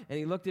 blah. And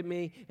he looked at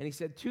me, and he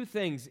said two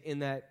things in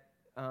that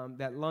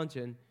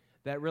luncheon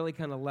that really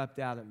kind of leapt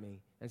out at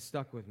me and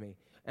stuck with me.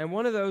 And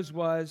one of those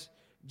was,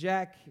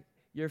 Jack,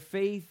 your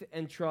faith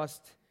and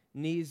trust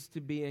needs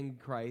to be in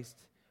Christ,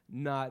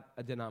 not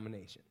a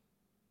denomination.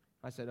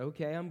 I said,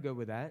 okay, I'm good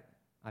with that,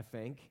 I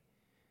think.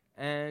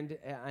 And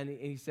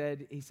he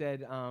said, he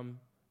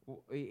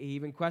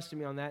even questioned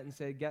me on that and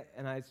said,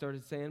 and I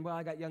started saying, well,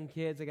 I got young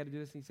kids, I got to do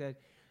this. And he said,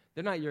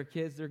 they're not your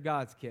kids, they're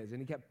God's kids. And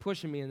he kept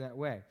pushing me in that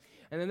way.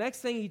 And the next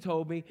thing he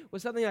told me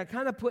was something I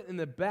kind of put in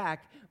the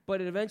back,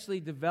 but it eventually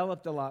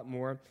developed a lot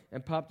more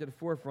and popped to the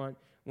forefront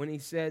when he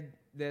said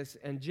this,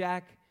 and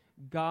Jack,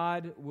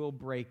 God will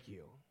break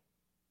you.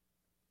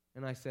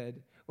 And I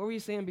said, what were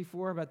you saying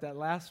before about that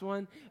last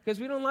one? Because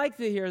we don't like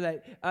to hear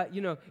that. I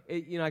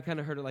kind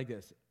of heard it like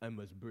this: I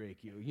must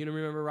break you.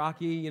 Remember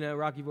Rocky?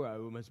 Rocky boy, I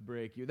must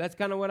break you. That's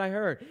kind of what I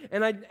heard.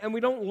 And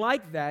we don't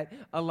like that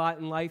a lot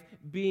in life,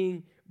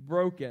 being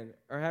broken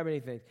or having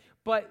anything.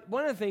 But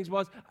one of the things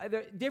was,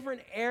 there are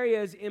different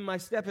areas in my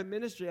step in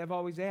ministry I've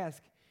always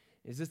asked,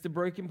 is this the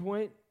breaking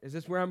point? Is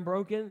this where I'm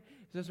broken?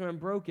 Is this where I'm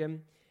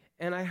broken?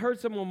 And I heard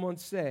someone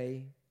once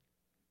say,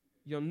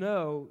 you'll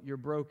know you're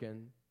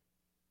broken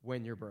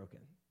when you're broken.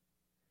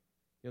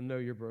 You'll know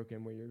you're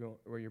broken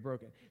where you're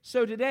broken.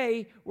 So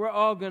today, we're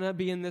all going to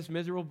be in this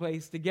miserable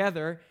place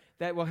together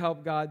that will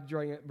help God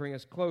bring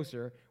us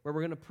closer, where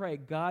we're going to pray,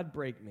 God,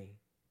 break me.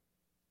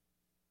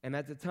 And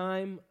at the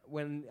time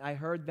when I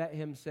heard that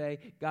hymn say,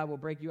 God will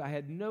break you, I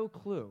had no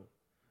clue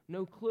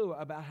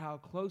about how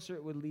closer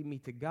it would lead me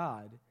to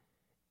God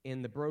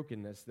in the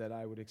brokenness that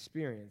I would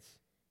experience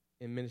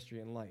in ministry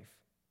and life.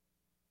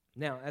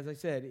 Now, as I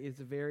said, it's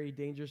a very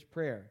dangerous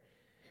prayer.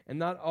 And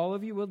not all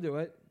of you will do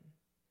it.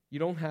 You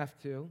don't have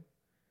to.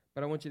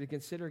 But I want you to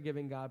consider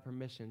giving God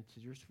permission to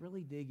just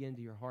really dig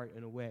into your heart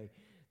in a way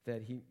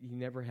that he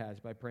never has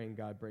by praying,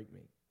 God, break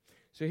me.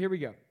 So here we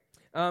go.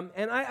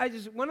 And I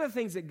just, one of the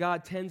things that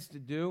God tends to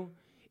do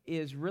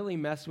is really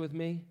mess with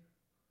me.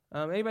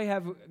 Anybody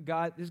have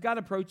God, does God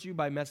approach you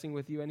by messing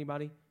with you?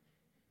 Anybody?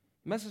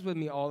 He messes with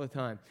me all the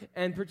time.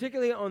 And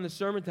particularly on the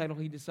sermon title,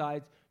 he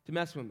decides to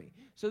mess with me.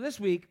 So this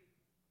week,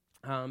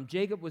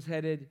 Jacob was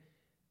headed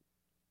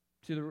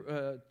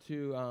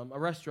to a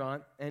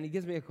restaurant, and he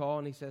gives me a call,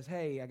 and he says,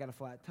 hey, I got a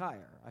flat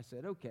tire. I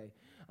said, okay,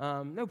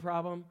 no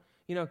problem.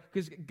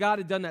 Because God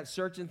had done that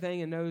searching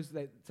thing and knows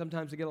that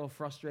sometimes I get a little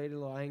frustrated, a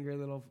little angry,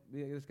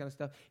 this kind of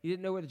stuff. He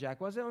didn't know where the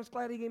jack was, and I was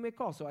glad he gave me a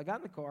call. So I got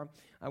in the car,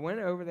 I went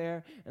over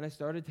there, and I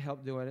started to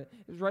help doing it.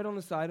 It was right on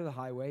the side of the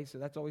highway, so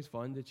that's always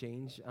fun to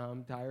change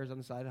tires on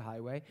the side of the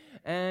highway.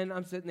 And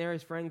I'm sitting there,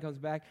 his friend comes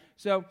back.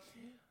 So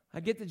I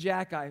get the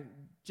jack, I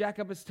jack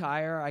up his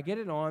tire, I get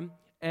it on,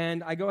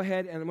 and I go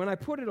ahead, and when I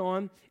put it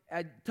on,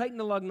 I tighten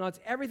the lug nuts.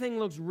 Everything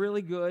looks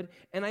really good,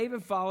 and I even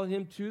followed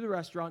him to the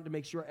restaurant to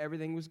make sure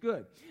everything was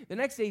good. The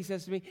next day, he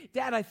says to me,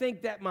 Dad, I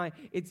think that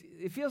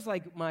it feels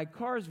like my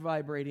car's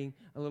vibrating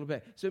a little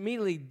bit. So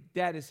immediately,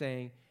 Dad is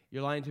saying,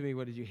 you're lying to me,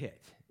 what did you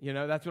hit?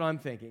 That's what I'm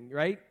thinking,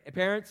 right?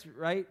 Parents,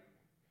 right?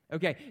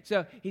 Okay,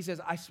 so he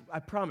says, I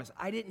promise,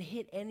 I didn't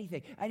hit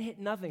anything. I hit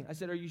nothing. I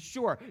said, are you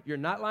sure? You're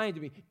not lying to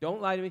me.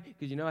 Don't lie to me,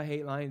 because I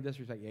hate lying and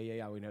disrespect.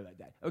 Yeah, we know that,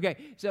 Dad. Okay,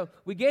 so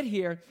we get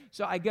here.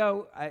 So I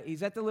go,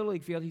 he's at the Little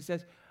League field.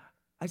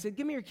 I said,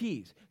 give me your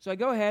keys. So I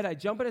go ahead, I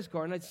jump in his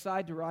car, and I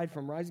decide to ride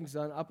from Rising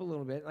Sun up a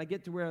little bit, and I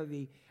get to where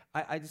the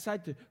I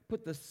decided to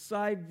put the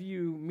side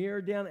view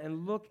mirror down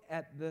and look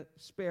at the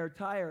spare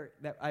tire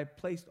that I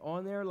placed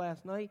on there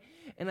last night,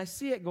 and I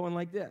see it going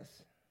like this.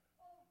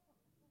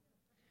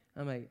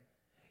 I'm like,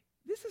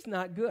 this is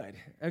not good.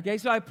 Okay,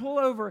 so I pull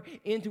over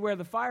into where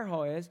the fire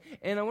hall is,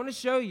 and I want to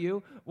show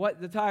you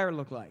what the tire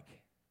looked like.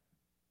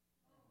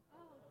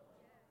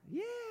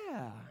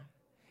 Yeah.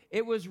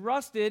 It was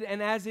rusted,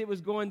 and as it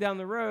was going down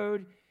the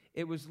road,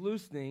 it was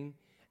loosening,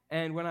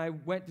 and when I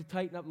went to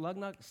tighten up the lug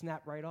nut, it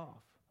snapped right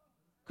off.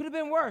 Could have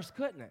been worse,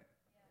 couldn't it?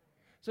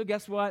 So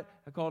guess what?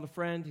 I called a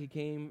friend. He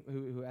came,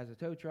 who has a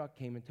tow truck,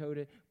 came and towed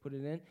it, put it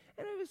in, and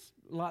it was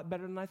a lot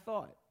better than I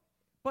thought.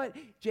 But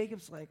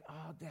Jacob's like,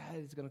 oh, Dad,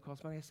 it's going to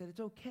cost money. I said, it's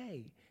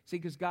okay. See,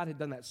 because God had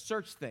done that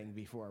search thing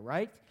before,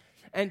 right?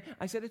 And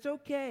I said, it's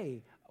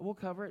okay. We'll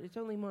cover it. It's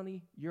only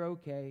money. You're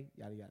okay,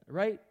 yada, yada,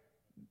 right?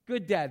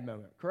 Good dad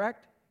moment,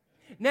 correct?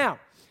 Now,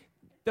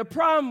 the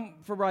prom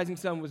for Rising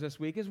Sun was this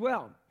week as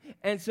well.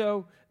 And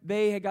so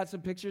they had got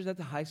some pictures at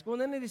the high school,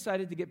 and then they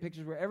decided to get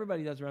pictures where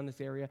everybody does around this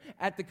area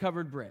at the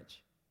covered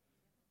bridge.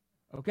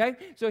 Okay?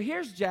 So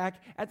here's Jack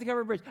at the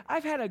covered bridge.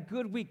 I've had a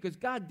good week because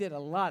God did a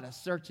lot of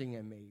searching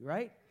in me,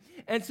 right?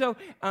 And so,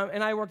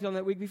 and I worked on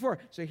that week before.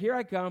 So here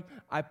I come.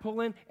 I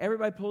pull in.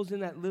 Everybody pulls in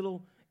that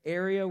little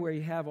area where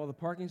you have all the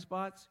parking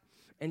spots.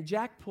 And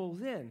Jack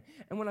pulls in.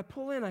 And when I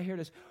pull in, I hear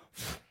this.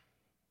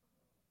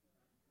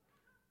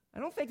 I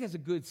don't think that's a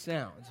good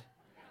sound.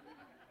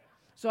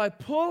 So I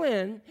pull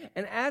in,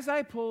 and as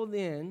I pulled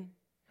in,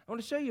 I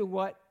want to show you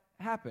what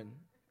happened.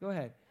 Go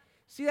ahead.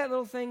 See that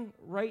little thing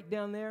right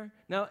down there?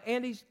 Now,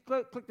 Andy,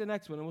 click the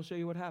next one, and we'll show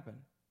you what happened.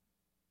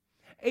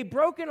 A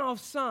broken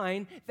off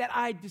sign that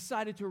I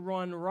decided to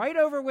run right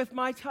over with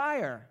my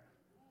tire.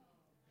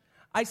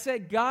 I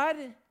said, God,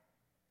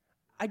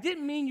 I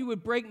didn't mean you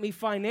would break me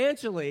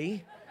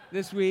financially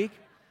this week,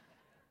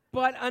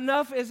 but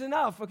enough is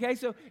enough, okay?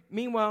 So,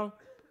 meanwhile,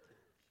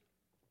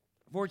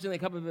 fortunately, a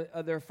couple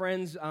of their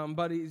friends,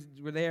 buddies,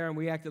 were there, and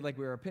we acted like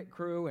we were a pit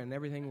crew, and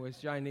everything was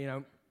trying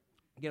to,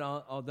 get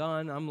all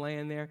done. I'm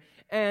laying there,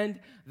 and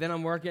then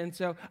I'm working.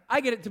 So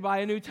I get it to buy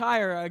a new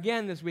tire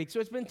again this week. So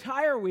it's been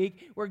tire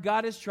week where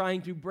God is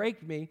trying to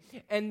break me,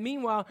 and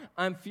meanwhile,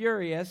 I'm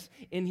furious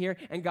in here,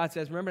 and God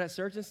says, remember that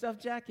search and stuff,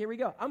 Jack? Here we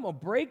go. I'm going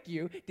to break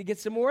you to get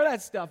some more of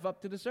that stuff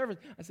up to the surface.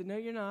 I said, no,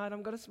 you're not.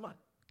 I'm going to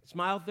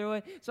smile through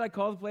it. So I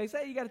call the place,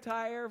 hey, you got a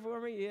tire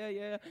for me?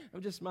 Yeah.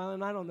 I'm just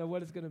smiling. I don't know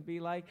what it's going to be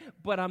like,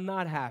 but I'm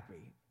not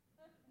happy.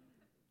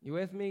 You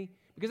with me?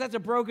 Because that's a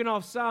broken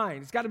off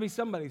sign. It's got to be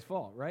somebody's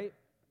fault, right?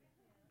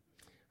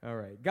 All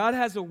right. God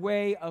has a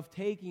way of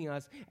taking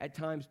us at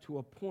times to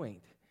a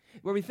point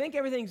where we think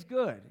everything's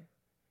good.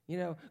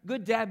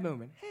 Good dad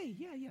moment. Hey,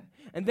 yeah.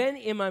 And then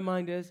in my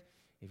mind is,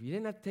 if you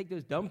didn't have to take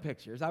those dumb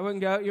pictures, I wouldn't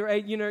go.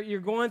 You're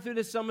going through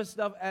this summer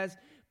stuff as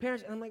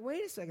parents, and I'm like,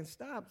 wait a second,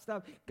 stop.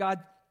 God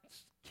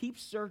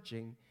keeps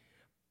searching,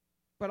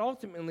 but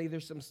ultimately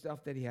there's some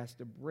stuff that he has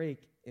to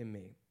break in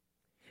me.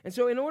 And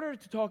so in order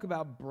to talk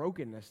about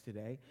brokenness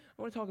today,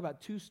 I want to talk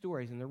about two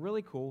stories, and they're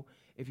really cool.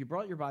 If you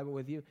brought your Bible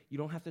with you, you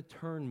don't have to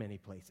turn many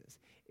places.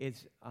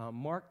 It's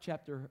Mark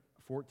chapter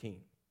 14.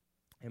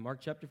 And Mark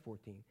chapter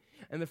 14.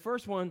 And the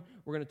first one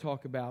we're going to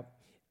talk about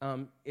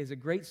is a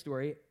great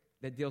story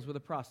that deals with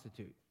a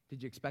prostitute.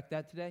 Did you expect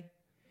that today?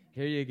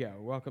 Here you go.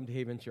 Welcome to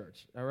Haven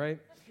Church, all right?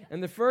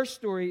 And the first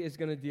story is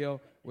going to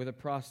deal with a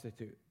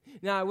prostitute.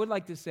 Now, I would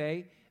like to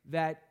say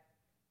that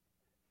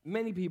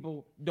many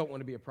people don't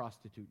want to be a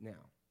prostitute now.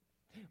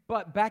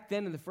 But back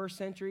then in the first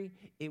century,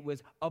 it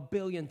was a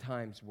billion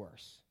times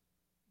worse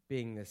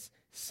being this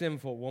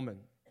sinful woman.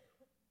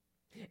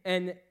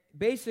 And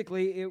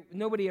basically,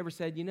 nobody ever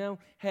said,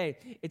 hey,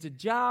 it's a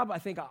job. I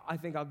think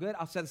I'll good.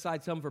 I'll set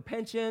aside some for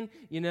pension.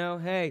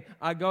 Hey,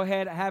 I go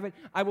ahead, I have it.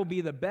 I will be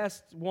the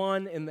best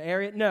one in the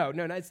area. No,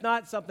 it's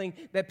not something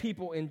that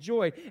people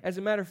enjoy. As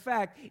a matter of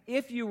fact,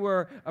 if you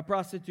were a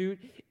prostitute,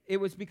 it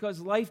was because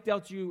life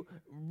dealt you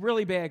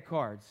really bad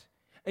cards.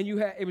 And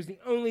it was the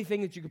only thing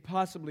that you could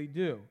possibly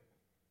do.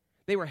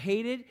 They were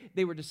hated,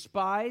 they were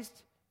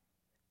despised,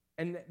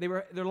 and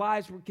their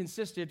lives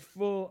consisted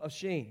full of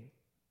shame.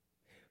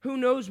 Who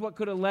knows what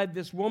could have led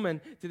this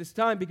woman to this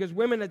time? Because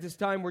women at this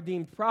time were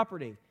deemed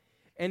property,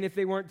 and if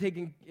there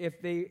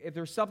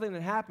was something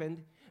that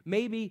happened,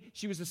 maybe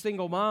she was a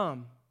single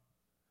mom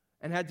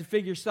and had to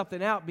figure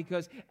something out.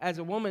 Because as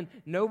a woman,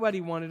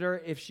 nobody wanted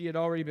her if she had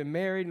already been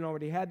married and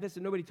already had this,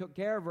 and nobody took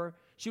care of her.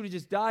 She would have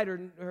just died,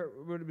 or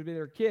would have been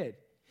her kid.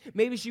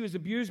 Maybe she was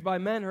abused by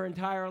men her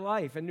entire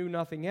life and knew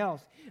nothing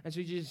else. And so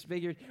she just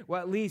figured,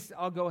 well, at least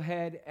I'll go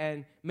ahead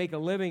and make a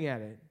living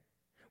at it.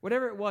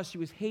 Whatever it was, she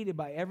was hated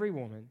by every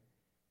woman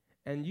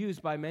and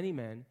used by many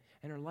men,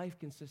 and her life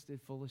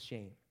consisted full of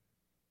shame.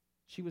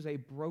 She was a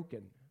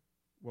broken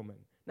woman.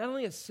 Not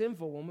only a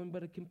sinful woman,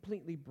 but a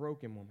completely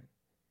broken woman.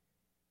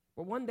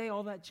 But one day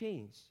all that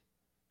changed.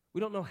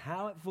 We don't know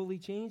how it fully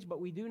changed, but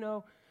we do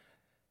know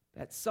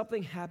that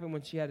something happened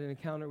when she had an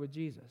encounter with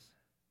Jesus.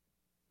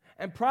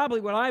 And probably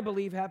what I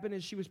believe happened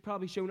is she was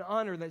probably shown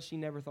honor that she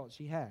never thought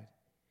she had.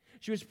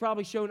 She was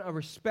probably shown a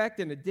respect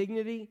and a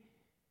dignity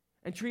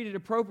and treated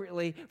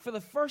appropriately for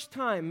the first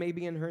time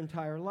maybe in her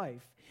entire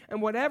life.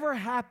 And whatever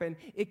happened,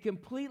 it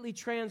completely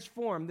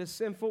transformed this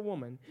sinful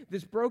woman,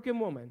 this broken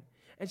woman,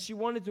 and she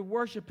wanted to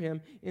worship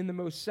him in the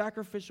most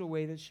sacrificial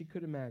way that she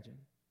could imagine.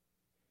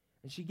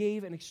 And she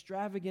gave an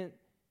extravagant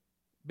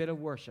bit of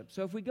worship.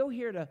 So if we go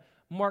here to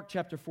Mark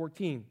chapter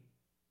 14,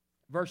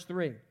 verse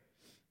 3,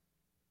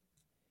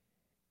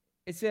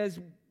 it says,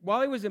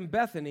 while he was in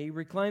Bethany,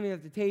 reclining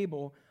at the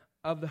table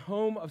of the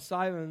home of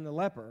Simon the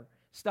leper,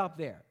 stop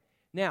there.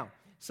 Now,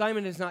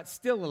 Simon is not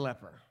still a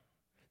leper.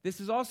 This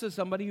is also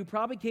somebody who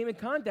probably came in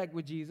contact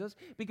with Jesus,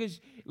 because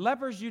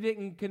lepers you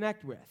didn't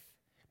connect with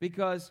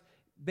because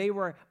they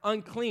were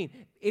unclean.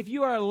 If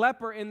you are a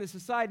leper in the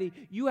society,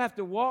 you have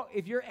to walk.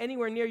 If you're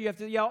anywhere near, you have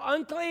to yell,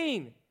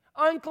 unclean,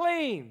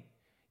 unclean.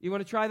 You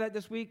want to try that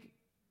this week?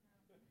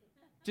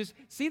 Just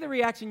see the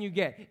reaction you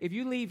get. If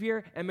you leave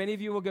here, and many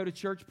of you will go to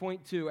Church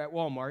Point 2 at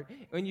Walmart,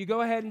 when you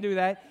go ahead and do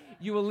that,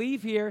 you will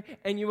leave here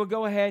and you will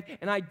go ahead,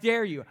 and I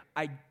dare you,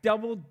 I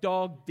double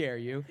dog dare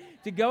you,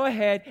 to go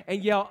ahead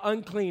and yell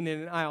unclean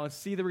in an aisle and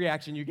see the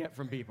reaction you get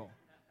from people.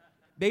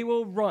 They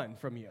will run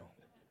from you.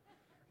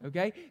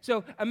 Okay?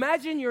 So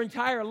imagine your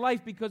entire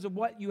life, because of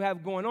what you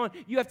have going on,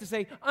 you have to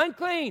say,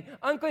 unclean,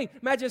 unclean.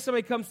 Imagine if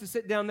somebody comes to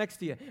sit down next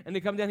to you, and they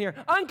come down here,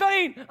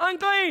 unclean,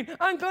 unclean,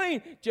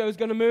 unclean. Joe's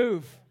going to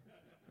move.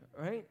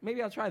 Right?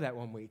 Maybe I'll try that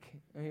one week.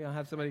 Maybe I'll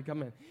have somebody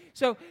come in.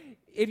 So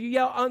if you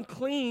yell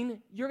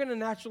unclean, you're going to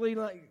naturally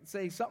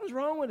say something's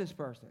wrong with this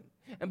person.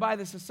 And by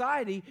the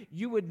society,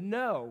 you would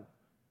know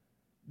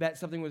that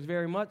something was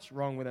very much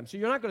wrong with them. So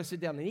you're not going to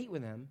sit down and eat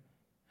with them.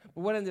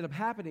 But what ended up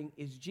happening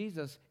is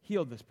Jesus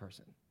healed this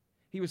person.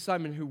 He was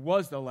Simon, who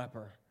was the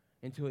leper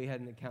until he had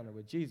an encounter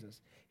with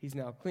Jesus. He's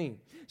now clean.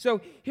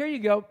 So here you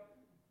go.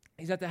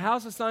 He's at the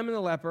house of Simon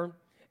the leper.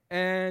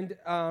 And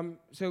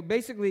so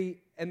basically,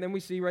 and then we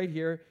see right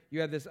here, you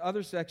have this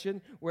other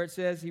section where it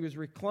says he was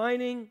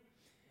reclining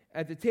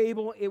at the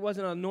table. It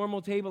wasn't a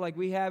normal table like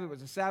we have. It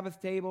was a Sabbath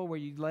table where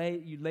you'd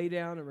lay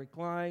down and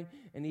recline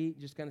and eat,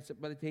 just kind of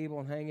sit by the table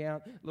and hang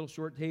out, a little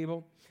short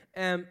table.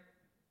 And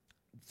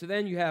so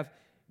then you have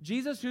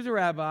Jesus, who's a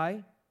rabbi.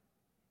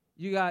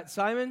 You got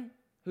Simon,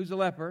 who's a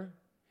leper.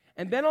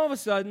 And then all of a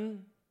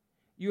sudden,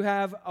 you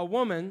have a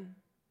woman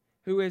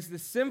who is the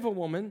sinful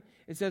woman.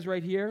 It says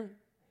right here,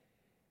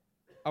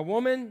 a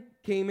woman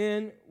came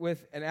in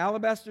with an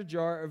alabaster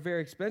jar of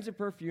very expensive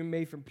perfume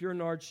made from pure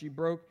nard. She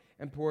broke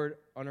and poured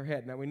on her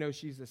head. Now we know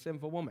she's a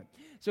sinful woman.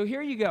 So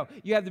here you go.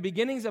 You have the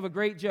beginnings of a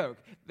great joke.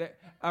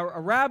 A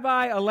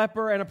rabbi, a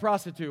leper, and a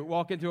prostitute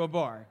walk into a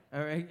bar.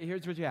 All right,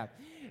 here's what you have.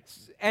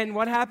 And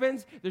what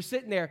happens? They're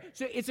sitting there.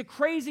 So it's a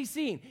crazy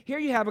scene. Here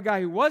you have a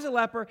guy who was a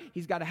leper.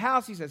 He's got a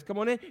house. He says, come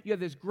on in. You have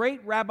this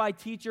great rabbi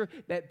teacher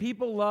that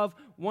people love,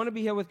 want to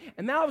be healed with.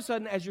 And now all of a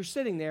sudden, as you're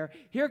sitting there,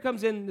 here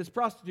comes in this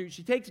prostitute.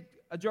 She takes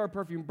a jar of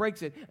perfume,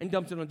 breaks it, and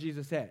dumps it on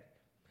Jesus' head.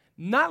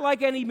 Not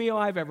like any meal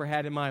I've ever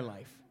had in my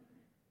life.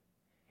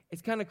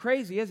 It's kind of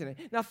crazy, isn't it?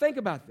 Now think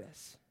about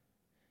this.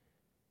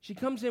 She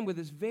comes in with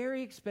this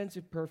very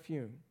expensive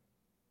perfume.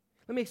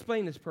 Let me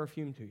explain this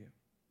perfume to you.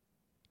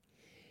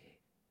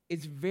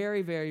 It's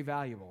very, very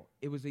valuable.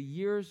 It was a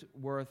year's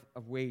worth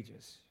of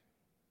wages.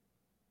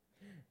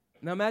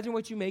 Now imagine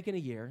what you make in a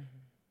year,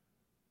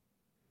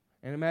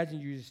 and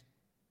imagine you just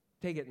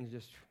take it and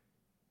just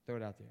throw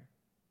it out there.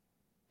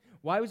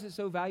 Why was it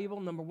so valuable?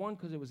 Number one,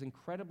 because it was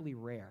incredibly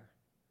rare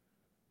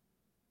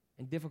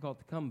and difficult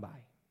to come by.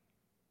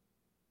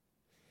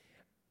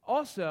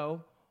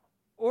 Also,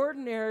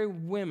 ordinary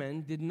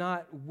women did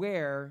not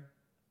wear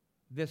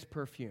this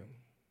perfume.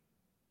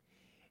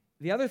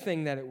 The other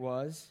thing that it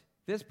was,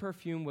 this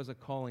perfume was a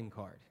calling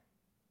card.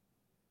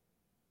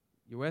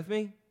 You with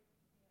me?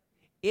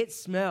 It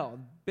smelled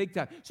big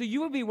time. So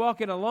you would be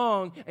walking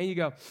along and you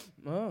go,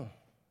 oh,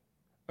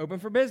 open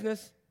for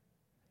business.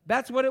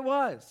 That's what it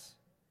was.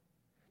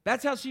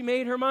 That's how she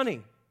made her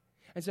money.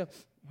 And so,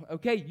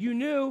 okay, you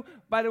knew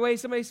by the way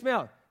somebody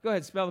smelled. Go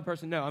ahead, smell the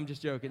person. No, I'm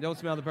just joking. Don't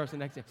smell the person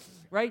next to you,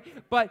 right?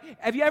 But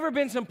have you ever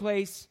been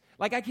someplace,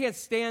 like I can't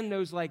stand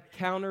those like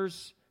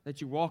counters that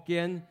you walk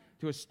in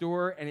to a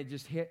store and it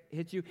just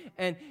hits you.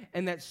 And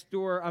that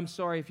store, I'm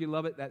sorry if you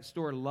love it, that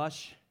store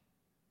Lush.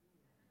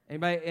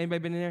 Anybody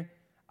been in there?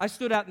 I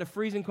stood out in the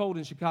freezing cold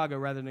in Chicago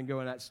rather than go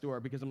in that store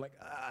because I'm like,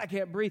 I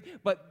can't breathe.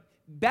 But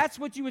that's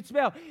what you would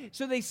smell.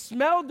 So they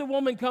smelled the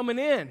woman coming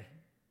in.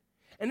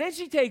 And then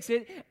she takes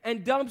it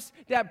and dumps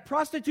that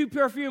prostitute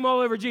perfume all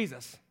over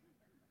Jesus.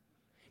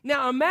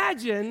 Now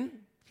imagine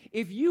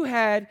if you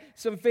had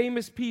some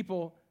famous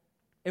people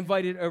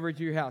invited over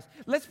to your house.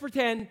 Let's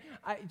pretend,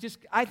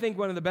 I think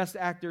one of the best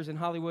actors in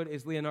Hollywood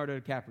is Leonardo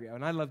DiCaprio.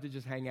 And I'd love to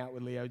just hang out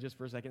with Leo just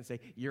for a second and say,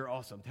 you're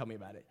awesome, tell me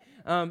about it.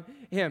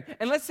 Him.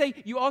 And let's say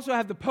you also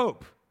have the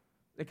Pope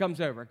that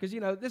comes over. Because,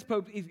 this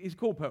Pope, he's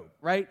cool Pope,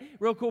 right?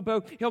 Real cool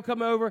Pope. He'll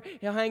come over,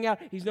 he'll hang out.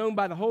 He's known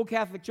by the whole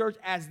Catholic Church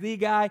as the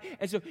guy.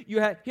 And so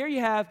you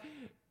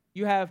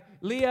have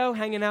Leo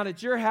hanging out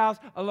at your house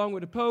along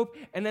with the Pope,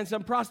 and then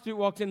some prostitute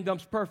walks in and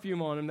dumps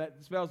perfume on him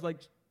that smells like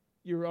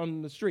you're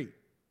on the street,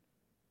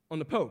 on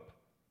the Pope.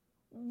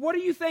 What are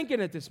you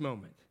thinking at this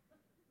moment?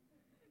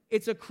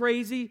 It's a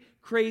crazy,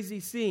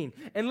 crazy scene.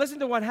 And listen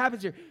to what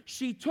happens here.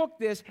 She took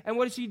this, and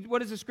what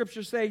does the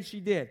scripture say she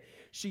did?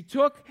 She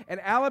took an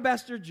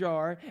alabaster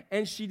jar,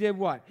 and she did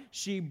what?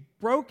 She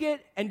broke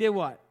it and did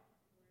what?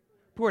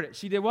 Poured it.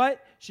 She did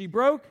what? She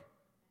broke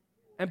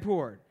and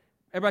poured.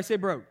 Everybody say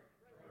broke.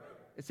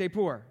 Say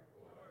pour.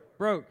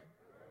 Broke.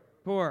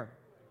 Pour.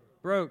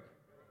 Broke.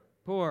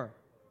 Pour.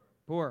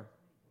 Pour.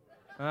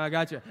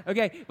 Gotcha.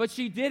 Okay, but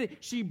she did it.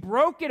 She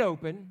broke it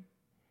open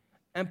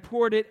and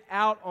poured it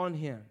out on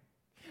him.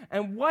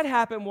 And what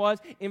happened was,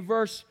 in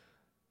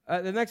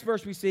the next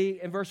verse we see,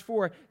 in verse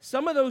 4,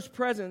 some of those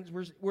present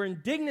were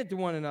indignant to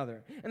one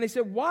another. And they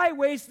said, why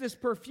waste this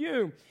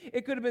perfume?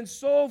 It could have been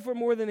sold for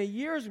more than a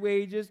year's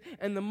wages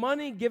and the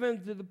money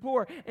given to the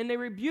poor. And they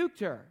rebuked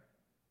her.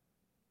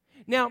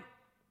 Now,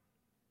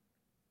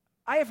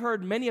 I have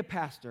heard many a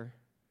pastor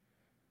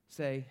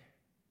say,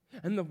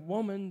 and the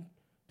woman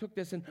took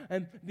this,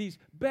 and these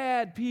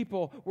bad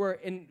people were,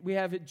 and we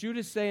have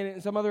Judas saying it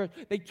and some other,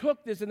 they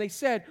took this and they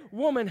said,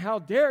 woman, how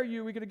dare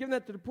you? We could have given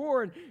that to the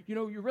poor, and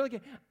you really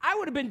can't. I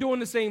would have been doing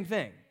the same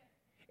thing.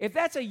 If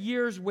that's a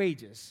year's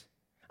wages,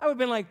 I would have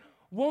been like,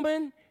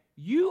 woman,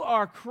 you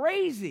are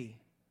crazy.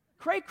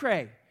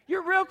 Cray.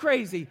 You're real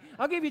crazy.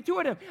 I'll give you 2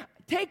 of them.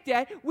 Take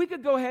that. We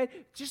could go ahead.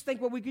 Just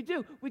think what we could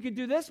do. We could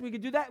do this. We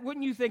could do that.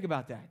 Wouldn't you think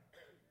about that?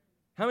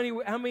 How many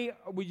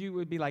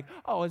would be like,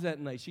 oh, is that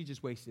nice? She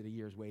just wasted a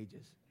year's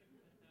wages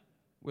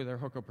with her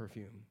hookah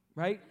perfume,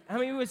 right? How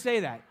many would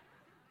say that?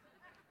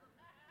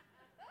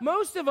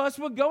 Most of us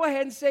would go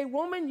ahead and say,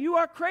 woman, you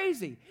are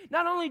crazy.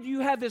 Not only do you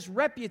have this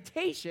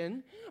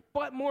reputation,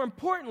 but more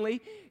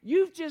importantly,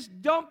 you've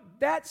just dumped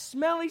that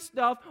smelly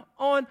stuff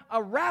on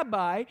a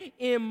rabbi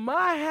in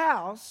my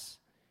house,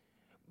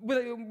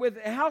 with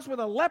a house with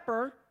a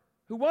leper,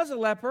 who was a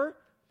leper,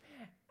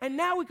 and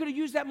now we could have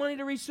used that money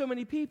to reach so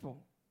many people.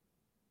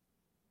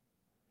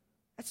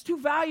 That's too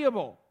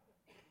valuable.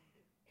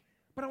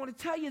 But I want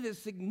to tell you the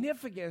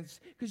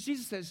significance, because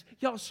Jesus says,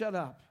 y'all shut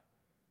up.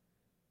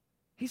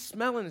 He's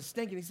smelling and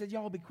stinking. He said,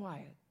 y'all be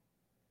quiet.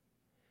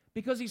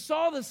 Because he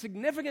saw the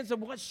significance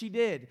of what she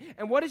did.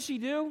 And what did she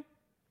do?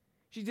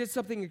 She did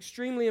something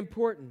extremely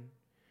important.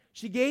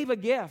 She gave a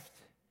gift.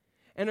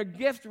 And her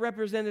gift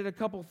represented a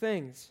couple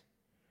things.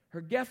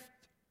 Her gift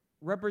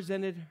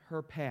represented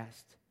her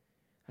past.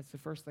 That's the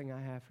first thing I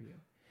have for you.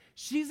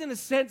 She's in a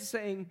sense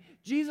saying,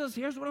 Jesus,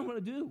 here's what I'm going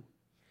to do.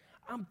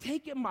 I'm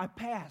taking my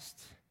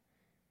past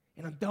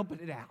and I'm dumping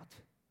it out.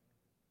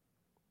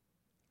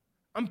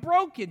 I'm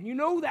broken, you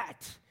know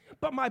that.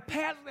 But my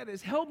past that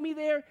has held me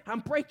there,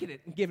 I'm breaking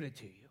it and giving it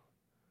to you.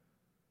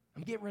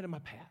 I'm getting rid of my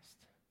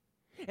past.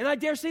 And I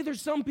dare say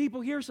there's some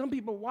people here, some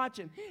people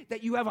watching,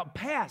 that you have a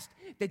past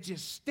that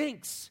just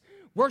stinks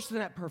worse than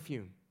that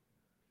perfume.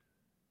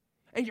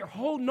 And you're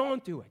holding on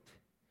to it.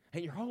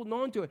 And you're holding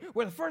on to it.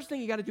 Well, the first thing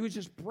you got to do is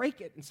just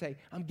break it and say,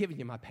 I'm giving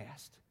you my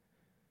past.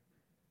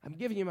 I'm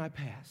giving you my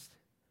past.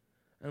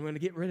 I'm going to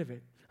get rid of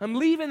it. I'm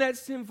leaving that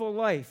sinful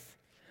life.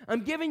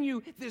 I'm giving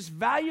you this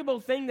valuable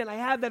thing that I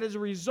have that is a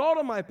result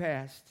of my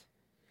past,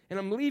 and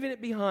I'm leaving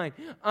it behind.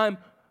 I'm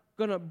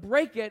going to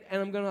break it,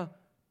 and I'm going to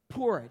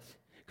pour it.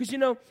 Because,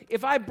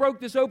 if I broke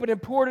this open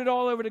and poured it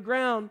all over the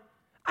ground,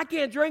 I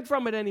can't drink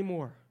from it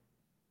anymore.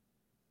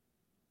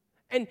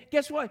 And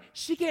guess what?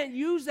 She can't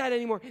use that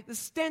anymore. The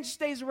stench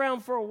stays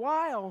around for a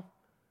while,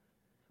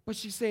 but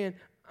she's saying,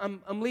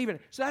 I'm leaving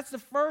it. So that's the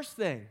first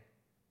thing.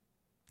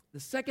 The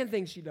second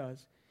thing she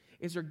does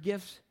is her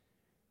gift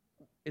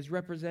is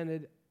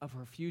represented of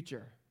her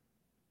future.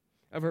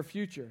 Of her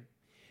future.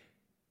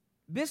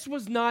 This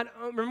was not,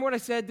 remember what I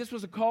said? This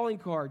was a calling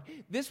card.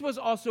 This was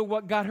also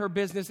what got her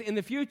business in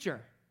the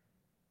future.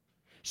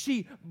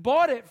 She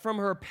bought it from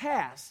her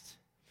past,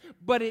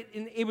 but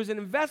it was an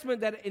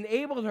investment that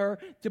enabled her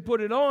to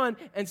put it on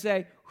and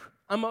say,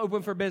 I'm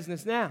open for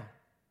business now.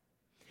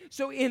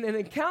 So in an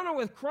encounter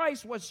with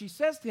Christ, what she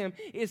says to him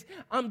is,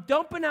 I'm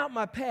dumping out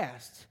my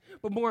past,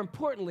 but more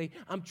importantly,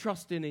 I'm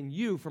trusting in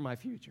you for my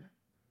future.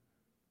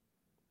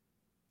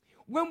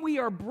 When we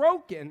are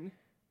broken,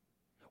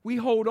 we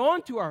hold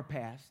on to our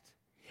past,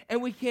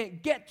 and we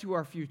can't get to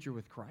our future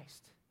with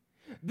Christ.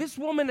 This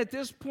woman at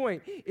this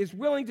point is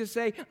willing to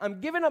say, I'm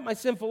giving up my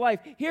sinful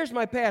life. Here's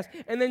my past.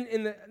 And then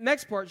in the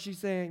next part, she's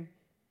saying,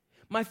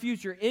 my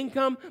future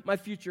income, my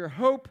future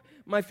hope,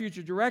 my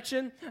future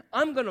direction,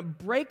 I'm going to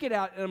break it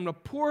out and I'm going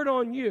to pour it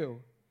on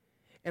you.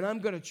 And I'm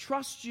going to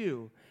trust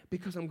you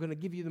because I'm going to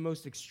give you the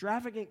most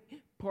extravagant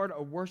part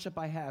of worship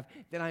I have,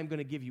 that I'm going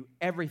to give you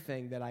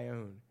everything that I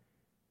own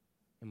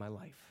in my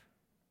life.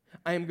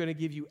 I am going to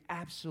give you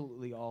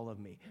absolutely all of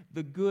me,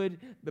 the good,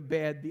 the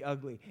bad, the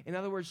ugly. In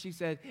other words, she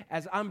said,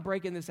 as I'm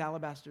breaking this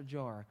alabaster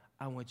jar,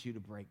 I want you to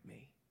break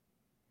me.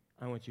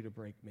 I want you to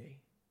break me.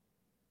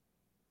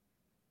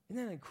 Isn't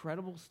that an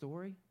incredible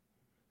story?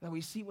 That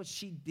we see what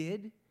she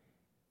did?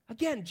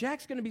 Again,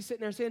 Jack's going to be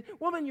sitting there saying,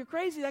 woman, you're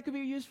crazy. That could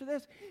be used for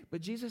this. But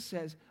Jesus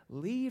says,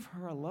 leave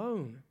her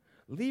alone.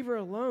 Leave her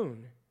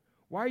alone.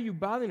 Why are you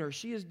bothering her?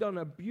 She has done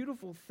a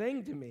beautiful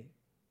thing to me.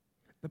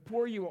 The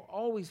poor you will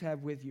always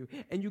have with you,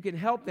 and you can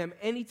help them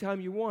anytime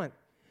you want.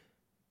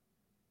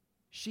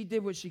 She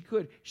did what she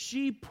could.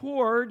 She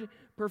poured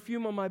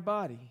perfume on my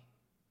body.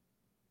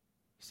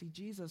 See,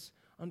 Jesus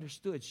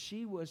understood.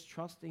 She was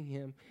trusting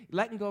him,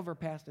 letting go of her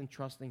past and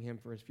trusting him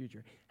for his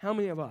future. How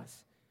many of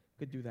us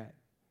could do that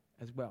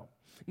as well?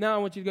 Now I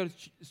want you to go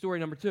to story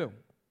number 2.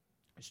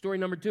 Story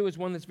number 2 is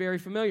one that's very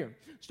familiar.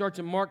 It starts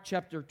in Mark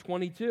chapter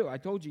 22. I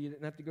told you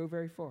didn't have to go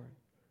very far.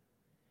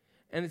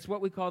 And it's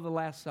what we call the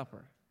Last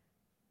Supper.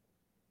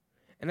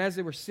 And as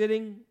they were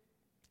sitting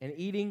and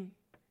eating,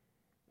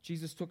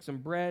 Jesus took some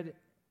bread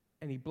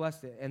and he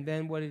blessed it. And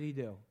then what did he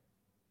do?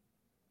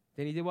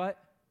 Then he did what?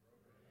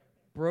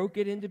 Broke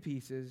it into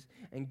pieces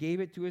and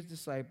gave it to his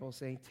disciples,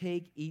 saying,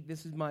 "Take, eat,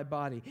 this is my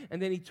body."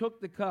 And then he took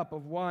the cup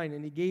of wine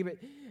and he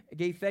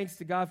gave thanks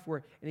to God for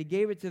it, and he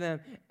gave it to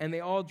them, and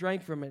they all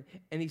drank from it.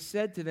 And he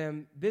said to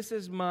them, "This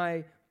is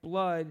my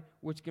blood,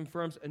 which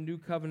confirms a new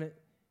covenant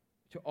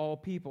to all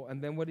people."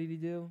 And then what did he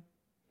do?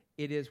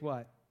 It is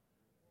what?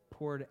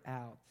 Poured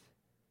out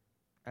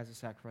as a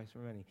sacrifice for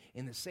many.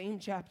 In the same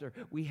chapter,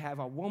 we have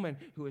a woman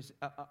who is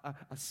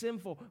a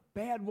sinful,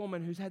 bad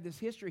woman who's had this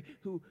history,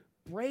 who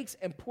breaks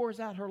and pours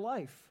out her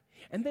life.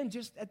 And then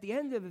just at the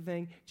end of the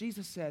thing,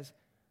 Jesus says,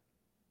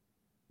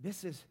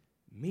 "This is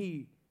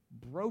me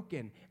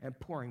broken and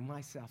pouring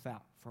myself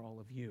out for all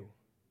of you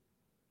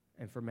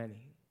and for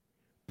many."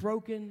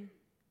 Broken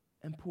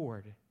and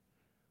poured.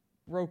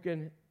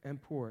 Broken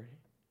and poured.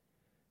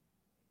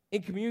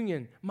 In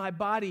communion, my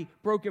body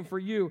broken for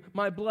you,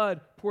 my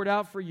blood poured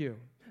out for you.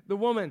 The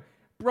woman,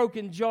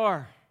 broken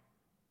jar,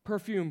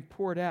 perfume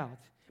poured out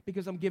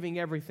because I'm giving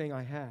everything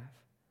I have.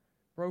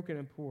 Broken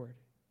and poured.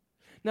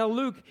 Now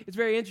Luke, it's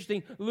very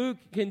interesting. Luke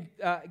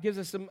gives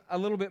us a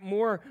little bit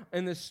more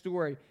in this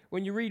story.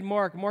 When you read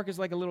Mark is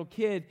like a little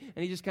kid,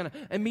 and he just kind of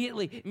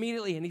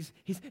immediately, and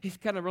he's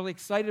kind of really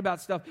excited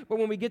about stuff. But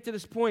when we get to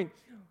this point,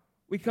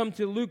 we come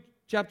to Luke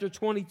chapter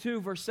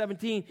 22, verse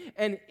 17,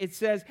 and it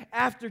says,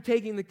 after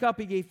taking the cup,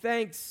 he gave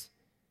thanks.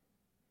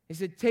 He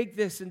said, "Take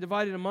this and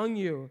divide it among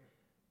you."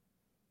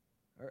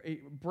 Or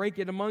break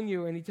it among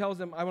you, and he tells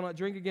them, "I will not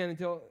drink again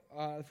until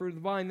the fruit of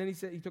the vine." Then he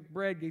said, he took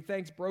bread, gave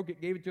thanks, broke it,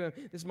 gave it to him.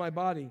 "This is my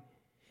body."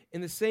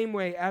 In the same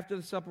way, after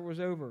the supper was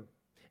over,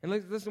 and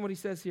listen to what he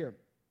says here.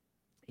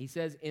 He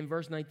says in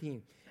verse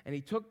 19, "And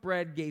he took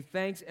bread, gave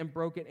thanks, and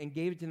broke it, and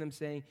gave it to them,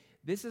 saying,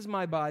 'This is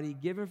my body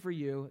given for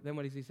you.'" Then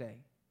what does he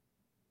say?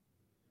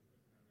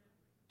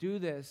 "Do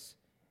this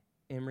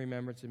in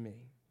remembrance of me."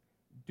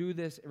 Do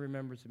this in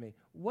remembrance of me.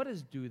 What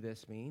does do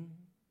this mean?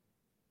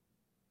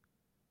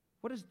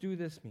 What does do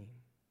this mean?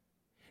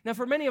 Now,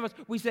 for many of us,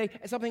 we say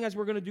something as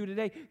we're going to do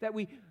today, that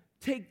we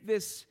take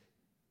this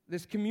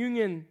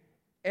communion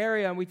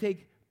area and we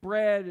take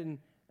bread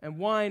and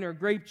wine or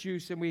grape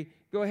juice and we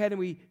go ahead and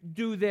we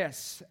do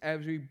this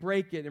as we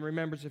break it in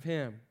remembrance of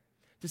him,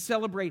 to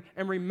celebrate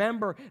and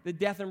remember the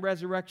death and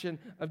resurrection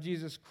of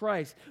Jesus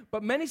Christ.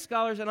 But many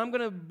scholars, and I'm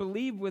going to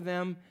believe with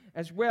them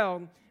as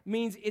well,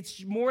 means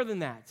it's more than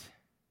that.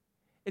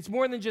 It's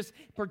more than just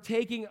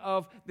partaking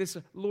of this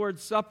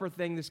Lord's Supper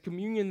thing, this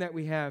communion that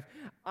we have.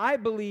 I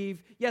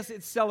believe, yes,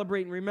 it's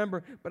celebrate and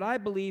remember, but I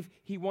believe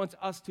he wants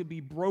us to be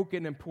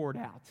broken and poured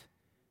out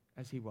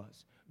as he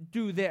was.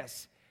 Do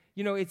this.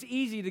 You know, it's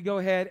easy to go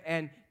ahead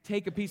and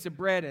take a piece of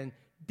bread and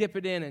dip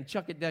it in and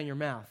chuck it down your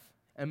mouth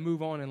and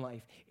move on in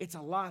life. It's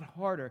a lot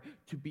harder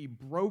to be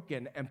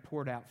broken and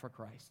poured out for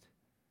Christ.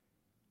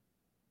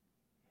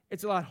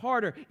 It's a lot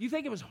harder. You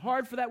think it was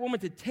hard for that woman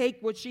to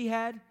take what she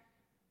had?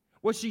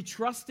 What she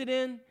trusted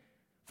in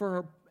for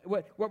her,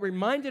 what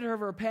reminded her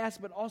of her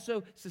past, but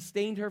also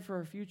sustained her for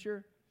her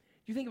future?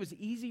 Do you think it was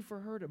easy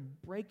for her to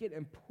break it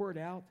and pour it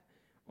out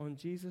on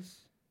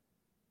Jesus?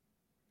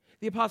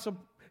 The Apostle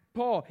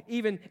Paul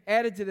even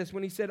added to this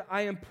when he said,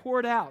 "I am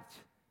poured out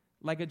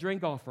like a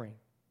drink offering.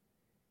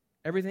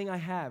 Everything I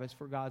have is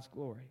for God's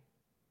glory."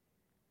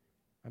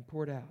 I'm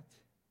poured out.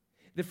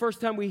 The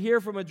first time we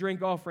hear from a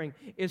drink offering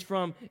is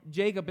from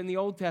Jacob in the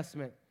Old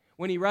Testament,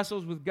 when he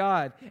wrestles with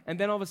God, and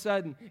then all of a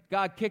sudden,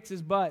 God kicks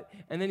his butt,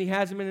 and then he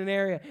has him in an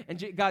area,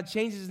 and God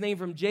changes his name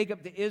from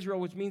Jacob to Israel,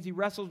 which means he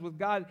wrestles with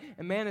God,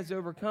 and man has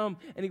overcome,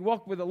 and he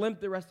walked with a limp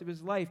the rest of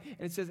his life.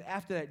 And it says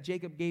after that,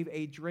 Jacob gave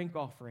a drink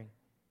offering.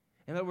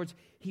 In other words,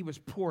 he was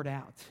poured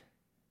out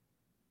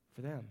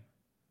for them.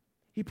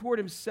 He poured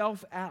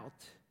himself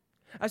out.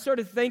 I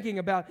started thinking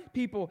about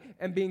people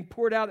and being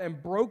poured out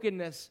and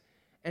brokenness,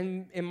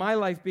 and in my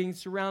life being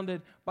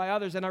surrounded by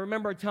others. And I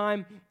remember a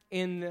time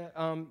in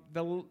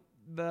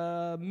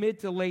the mid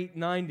to late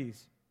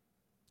 90s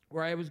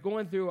where I was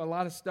going through a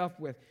lot of stuff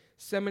with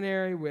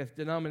seminary, with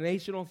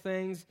denominational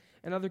things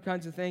and other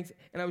kinds of things.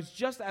 And I was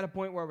just at a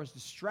point where I was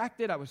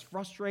distracted, I was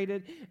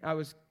frustrated, I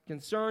was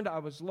concerned, I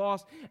was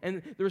lost.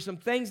 And there were some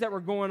things that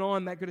were going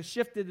on that could have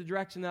shifted the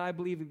direction that I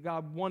believe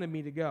God wanted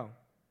me to go.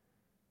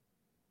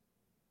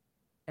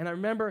 And I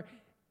remember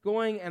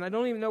going, and I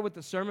don't even know what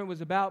the sermon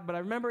was about, but I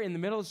remember in the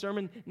middle of the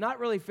sermon, not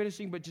really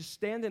finishing, but just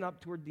standing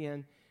up toward the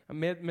end,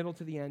 middle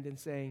to the end, and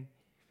saying,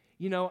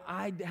 "You know,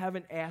 I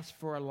haven't asked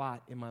for a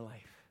lot in my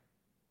life.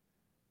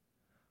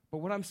 But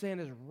what I'm saying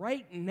is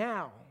right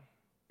now,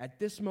 at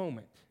this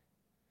moment,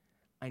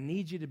 I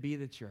need you to be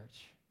the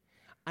church.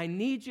 I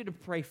need you to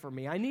pray for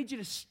me. I need you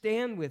to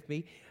stand with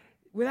me.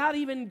 Without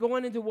even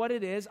going into what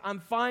it is, I'm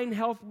fine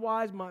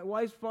health-wise, my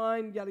wife's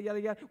fine, yada,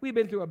 yada, yada. We've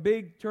been through a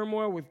big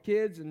turmoil with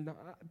kids and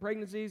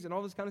pregnancies and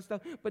all this kind of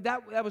stuff, but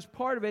that was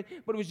part of it,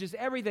 but it was just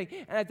everything.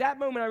 And at that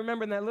moment, I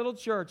remember in that little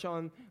church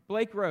on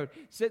Blake Road,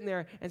 sitting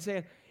there and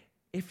saying,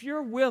 if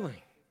you're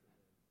willing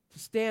to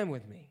stand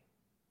with me,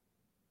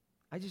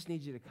 I just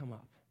need you to come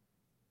up.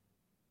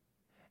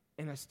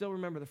 And I still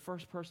remember the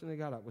first person that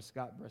got up was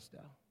Scott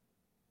Bristow.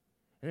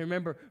 And I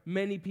remember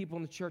many people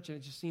in the church, and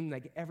it just seemed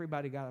like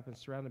everybody got up and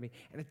surrounded me.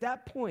 And at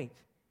that point,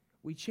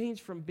 we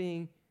changed from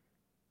being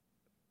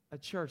a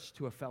church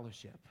to a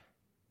fellowship.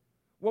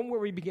 One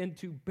where we begin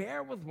to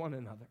bear with one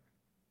another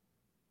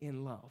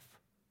in love.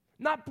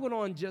 Not put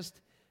on just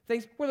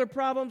things. Were there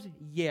problems?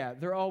 Yeah,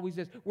 there always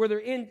is. Were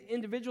there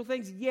individual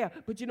things? Yeah.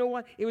 But you know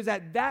what? It was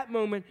at that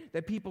moment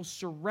that people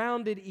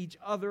surrounded each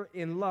other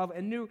in love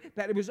and knew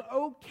that it was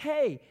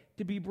okay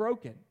to be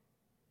broken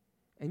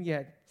and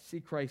yet see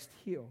Christ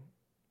heal.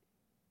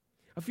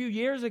 A few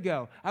years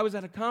ago, I was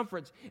at a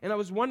conference, and I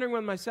was wondering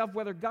with myself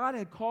whether God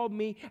had called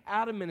me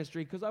out of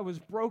ministry because I was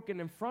broken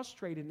and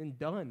frustrated and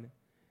done.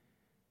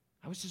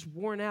 I was just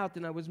worn out,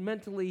 and I was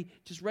mentally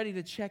just ready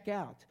to check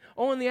out.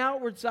 On the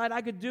outward side,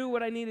 I could do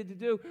what I needed to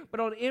do, but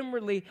on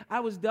inwardly,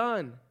 I was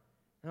done,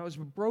 and I was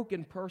a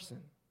broken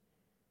person.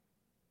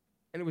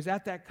 And it was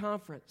at that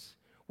conference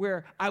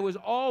where I was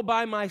all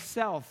by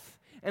myself,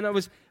 and I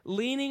was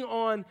leaning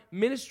on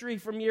ministry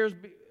from years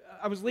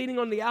I was leaning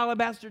on the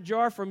alabaster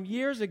jar from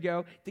years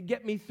ago to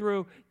get me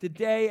through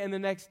today and the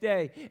next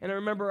day. And I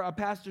remember a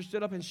pastor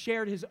stood up and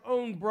shared his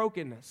own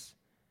brokenness.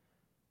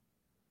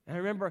 And I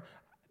remember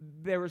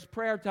there was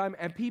prayer time,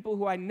 and people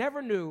who I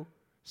never knew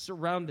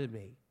surrounded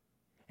me.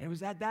 And it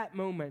was at that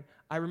moment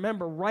I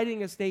remember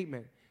writing a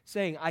statement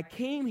saying, I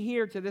came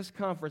here to this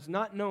conference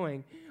not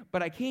knowing,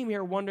 but I came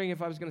here wondering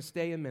if I was going to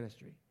stay in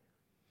ministry.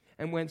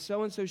 And when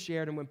so-and-so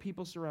shared and when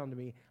people surrounded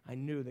me, I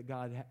knew that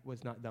God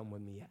was not done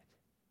with me yet.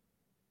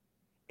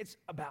 It's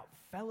about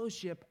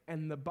fellowship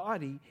and the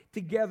body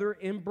together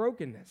in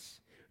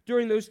brokenness.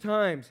 During those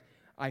times,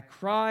 I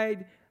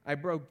cried, I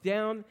broke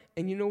down,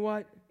 and you know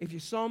what? If you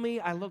saw me,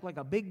 I looked like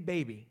a big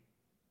baby.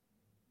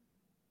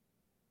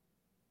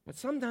 But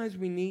sometimes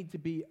we need to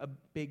be a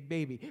big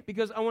baby,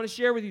 because I want to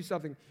share with you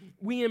something.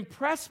 We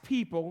impress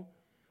people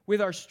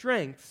with our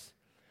strengths,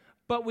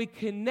 but we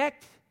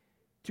connect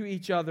to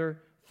each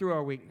other through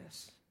our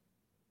weakness.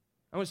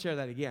 I want to share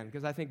that again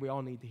because I think we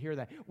all need to hear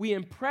that. We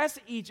impress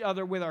each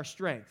other with our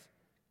strength,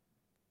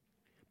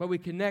 but we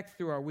connect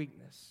through our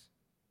weakness.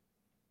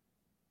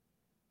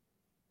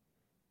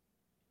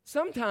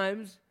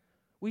 Sometimes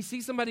we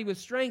see somebody with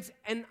strengths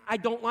and I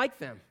don't like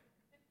them.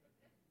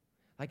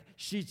 Like,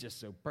 she's just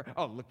so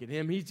oh, look at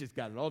him. He's just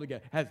got it all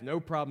together. Has no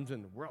problems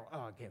in the world.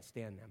 Oh, I can't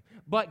stand them.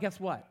 But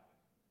guess what?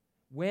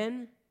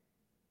 When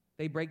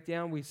they break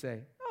down, we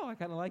say, oh, I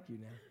kind of like you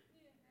now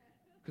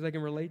because I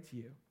can relate to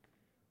you.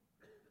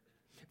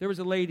 There was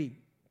a lady,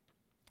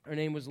 her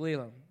name was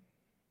Leila.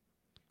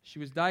 She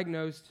was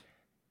diagnosed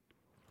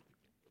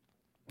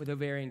with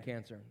ovarian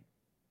cancer.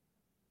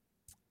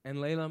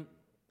 And Leila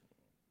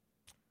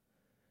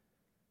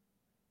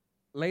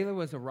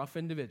was a rough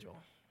individual.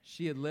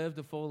 She had lived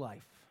a full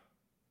life,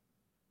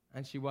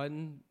 and she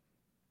wasn't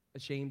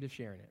ashamed of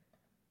sharing it.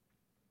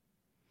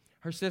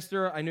 Her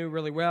sister I knew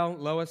really well,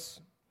 Lois,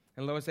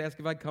 and Lois asked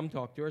if I'd come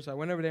talk to her, so I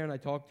went over there and I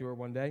talked to her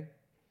one day.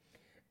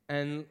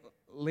 And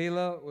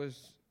Leila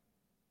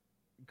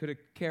could have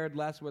cared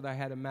less whether I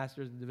had a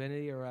master's in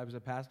divinity or I was a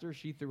pastor.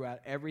 She threw out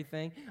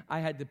everything. I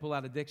had to pull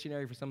out a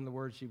dictionary for some of the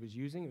words she was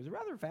using. It was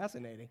rather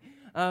fascinating.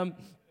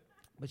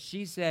 But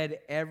she said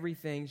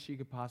everything she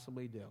could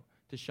possibly do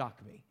to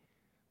shock me.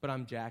 But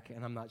I'm Jack,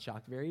 and I'm not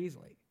shocked very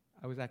easily.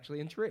 I was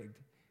actually intrigued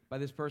by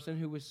this person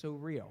who was so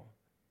real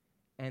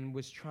and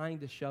was trying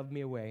to shove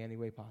me away any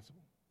way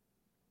possible.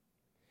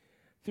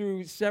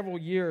 Through several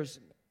years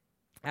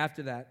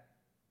after that,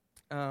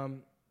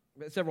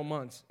 several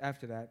months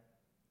after that,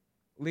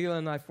 Leila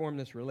and I formed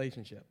this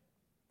relationship.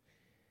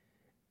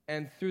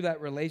 And through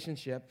that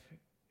relationship,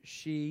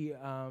 she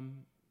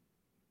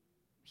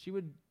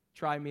would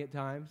try me at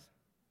times,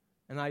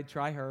 and I'd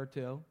try her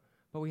too,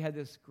 but we had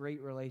this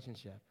great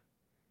relationship.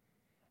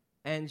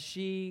 And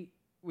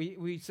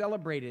we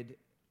celebrated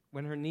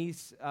when her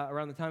niece,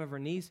 around the time of her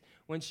niece,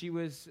 when she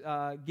was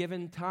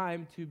given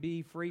time to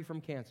be free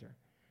from cancer.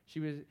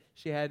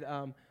 She had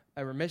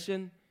a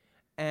remission,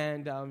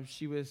 and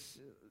she was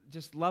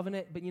just loving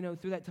it. But,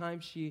 through that time,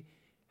 she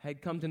had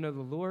come to know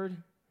the Lord.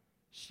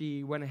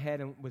 She went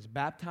ahead and was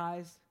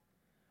baptized.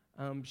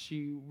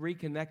 She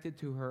reconnected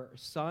to her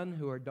son,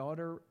 who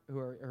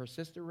her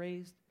sister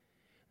raised,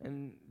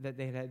 and that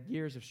they had had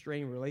years of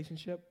strained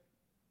relationship.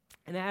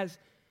 And as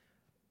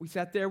we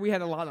sat there, we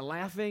had a lot of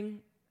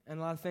laughing and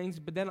a lot of things.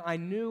 But then I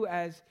knew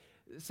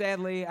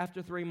sadly,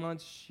 after 3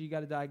 months, she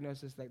got a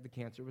diagnosis that the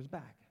cancer was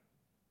back.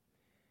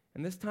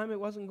 And this time it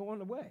wasn't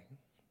going away.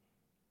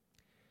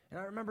 And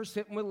I remember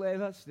sitting with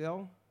Leila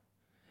still,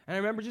 And I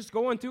remember just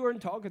going to her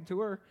and talking to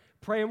her,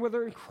 praying with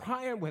her and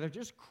crying with her,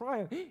 just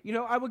crying. You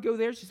know, I would go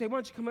there. She'd say, why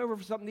don't you come over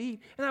for something to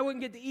eat? And I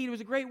wouldn't get to eat. It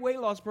was a great weight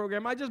loss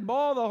program. I just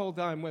bawled the whole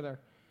time with her.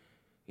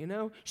 You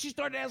know, she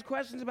started to ask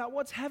questions about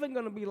what's heaven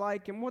going to be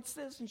like and what's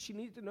this, and she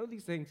needed to know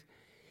these things.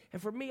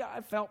 And for me,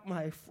 I felt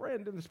my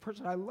friend and this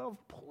person I love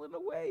pulling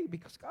away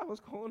because God was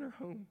calling her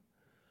home.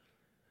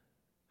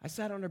 I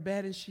sat on her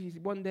bed, and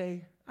one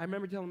day, I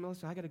remember telling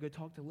Melissa, I got to go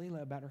talk to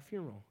Layla about her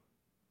funeral.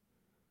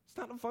 It's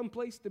not a fun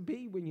place to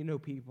be when you know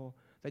people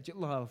that you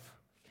love.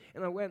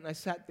 And I went and I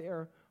sat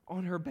there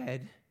on her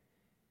bed,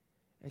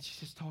 and she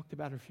just talked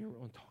about her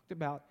funeral and talked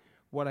about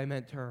what I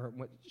meant to her and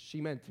what she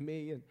meant to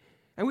me.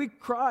 And we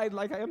cried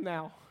like I am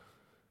now.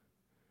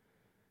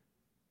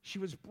 She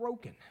was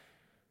broken,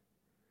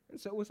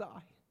 and so was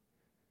I,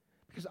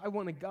 because I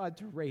wanted God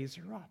to raise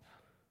her up.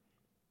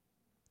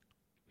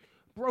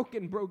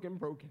 Broken, broken,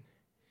 broken.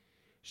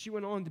 She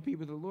went on to be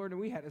with the Lord, and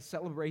we had a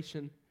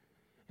celebration.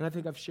 And I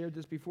think I've shared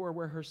this before,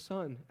 where her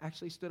son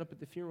actually stood up at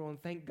the funeral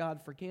and thanked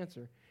God for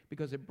cancer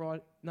because it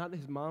brought not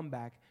his mom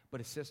back,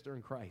 but his sister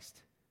in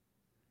Christ.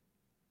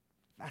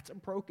 That's a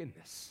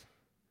brokenness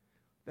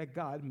that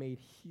God made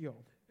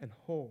healed and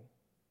whole.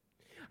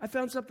 I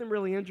found something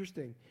really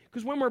interesting,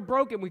 because when we're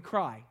broken, we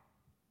cry.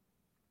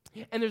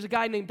 And there's a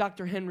guy named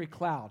Dr. Henry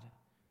Cloud.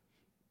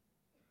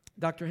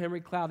 Dr.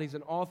 Henry Cloud, he's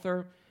an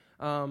author.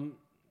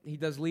 He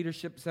does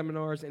leadership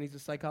seminars, and he's a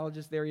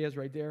psychologist. There he is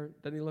right there.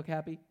 Doesn't he look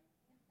happy?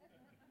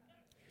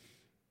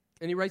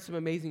 And he writes some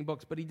amazing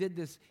books, but he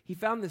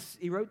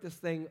wrote this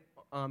thing,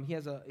 he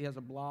has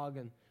a blog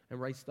and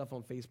writes stuff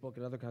on Facebook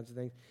and other kinds of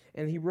things,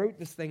 and he wrote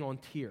this thing on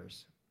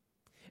tears.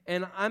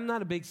 And I'm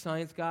not a big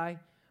science guy,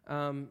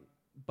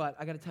 but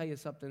I got to tell you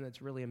something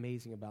that's really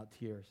amazing about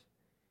tears.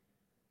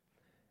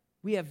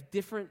 We have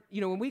different,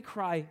 when we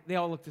cry, they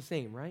all look the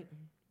same, right?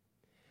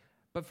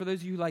 But for those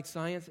of you who like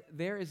science,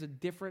 there is a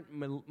different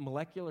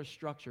molecular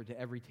structure to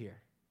every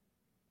tear,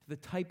 to the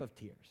type of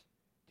tears.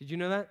 Did you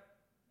know that?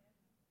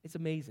 It's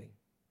amazing.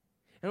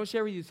 And I'll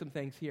share with you some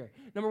things here.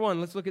 Number one,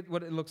 let's look at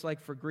what it looks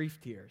like for grief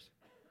tears.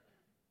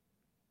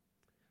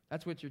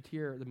 That's what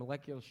the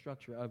molecular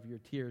structure of your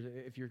tears,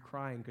 if you're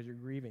crying because you're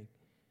grieving.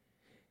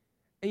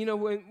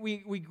 And when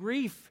we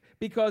grieve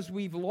because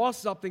we've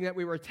lost something that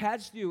we were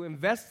attached to,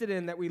 invested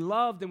in, that we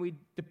loved and we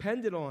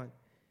depended on.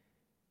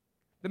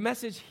 The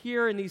message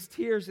here in these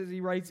tears, as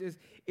he writes, is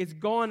it's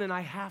gone and I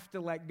have to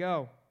let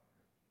go.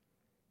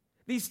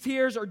 These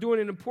tears are doing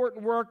an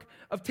important work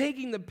of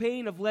taking the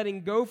pain of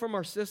letting go from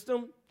our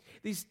system.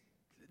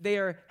 They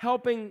are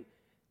helping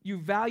you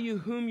value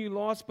whom you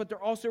lost, but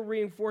they're also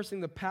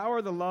reinforcing the power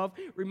of the love,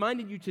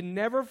 reminding you to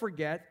never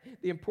forget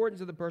the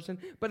importance of the person,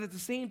 but at the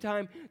same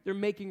time, they're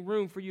making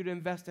room for you to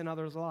invest in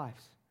others'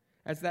 lives,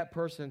 as that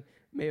person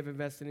may have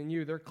invested in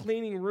you. They're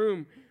cleaning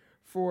room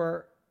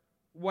for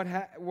what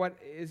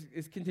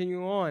is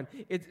continuing on.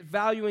 It's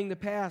valuing the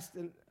past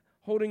and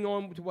holding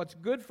on to what's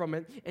good from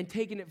it and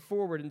taking it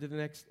forward into the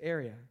next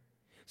area.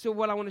 So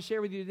what I want to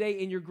share with you today,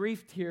 in your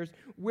grief tears,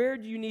 where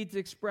do you need to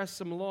express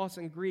some loss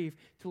and grief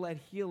to let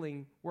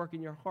healing work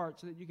in your heart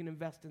so that you can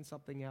invest in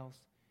something else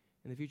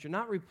in the future?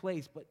 Not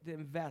replace, but to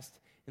invest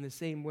in the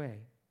same way.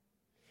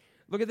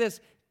 Look at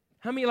this.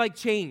 How many like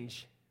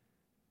change?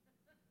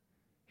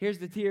 Here's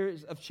the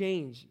tears of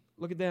change.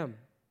 Look at them.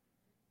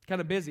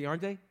 Kind of busy,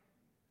 aren't they?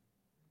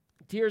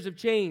 Tears of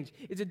change.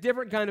 It's a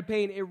different kind of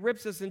pain. It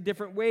rips us in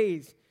different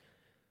ways.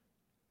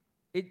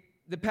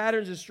 The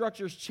patterns and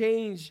structures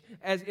change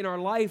as in our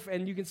life,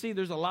 and you can see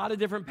there's a lot of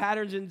different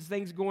patterns and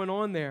things going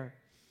on there.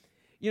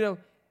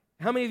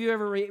 How many of you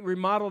ever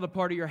remodeled a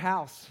part of your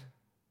house?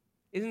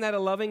 Isn't that a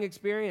loving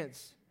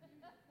experience?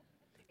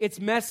 It's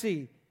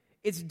messy.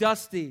 It's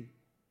dusty.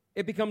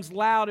 It becomes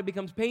loud. It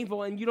becomes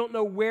painful, and you don't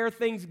know where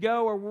things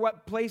go or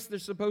what place they're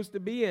supposed to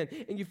be in,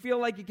 and you feel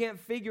like you can't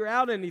figure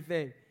out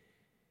anything.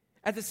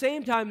 At the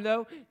same time,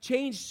 though,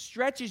 change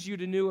stretches you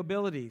to new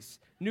abilities,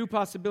 new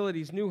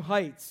possibilities, new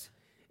heights.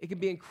 It can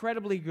be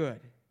incredibly good,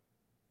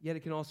 yet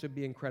it can also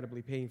be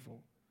incredibly painful.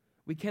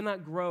 We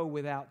cannot grow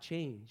without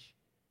change.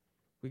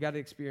 We got to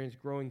experience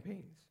growing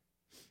pains.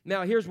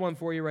 Now, here's one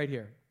for you right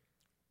here.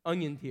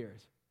 Onion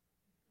tears.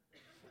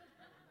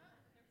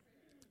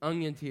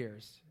 Onion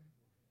tears.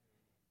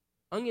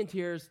 Onion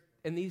tears,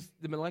 and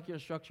the molecular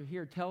structure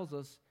here tells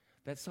us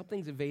that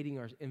something's invading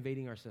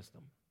our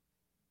system.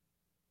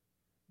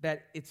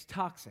 That it's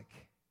toxic.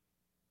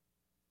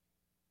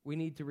 We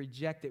need to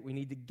reject it. We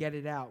need to get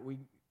it out.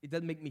 It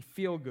doesn't make me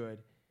feel good.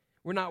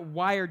 We're not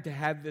wired to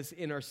have this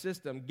in our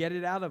system. Get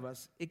it out of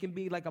us. It can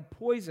be like a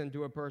poison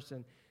to a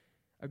person,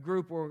 a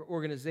group, or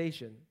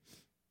organization.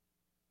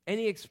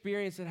 Any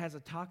experience that has a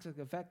toxic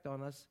effect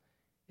on us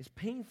is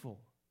painful.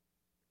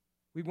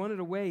 We want it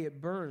away. It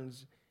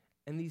burns.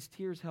 And these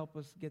tears help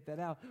us get that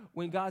out.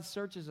 When God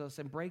searches us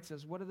and breaks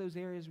us, what are those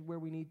areas where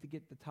we need to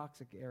get the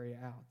toxic area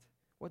out?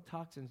 What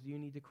toxins do you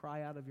need to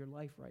cry out of your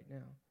life right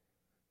now?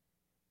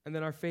 And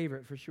then our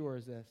favorite for sure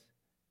is this.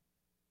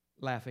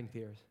 Laughing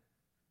tears.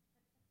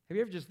 Have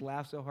you ever just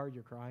laughed so hard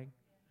you're crying?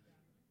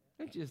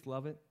 Don't you just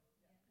love it?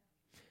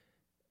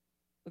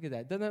 Look at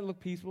that. Doesn't that look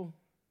peaceful?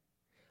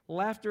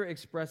 Laughter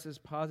expresses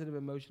positive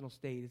emotional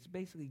state. It's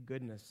basically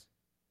goodness.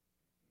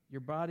 Your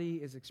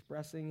body is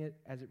expressing it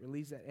as it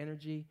releases that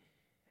energy.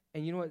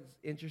 And you know what's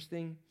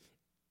interesting?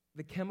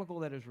 The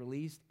chemical that is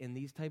released in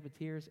these type of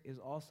tears is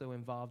also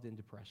involved in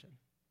depression.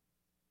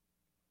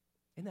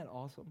 Isn't that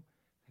awesome?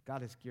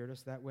 God has geared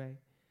us that way.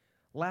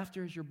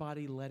 Laughter is your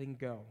body letting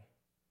go.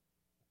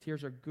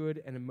 Tears are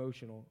good and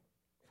emotional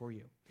for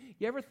you.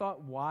 You ever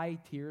thought why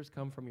tears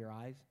come from your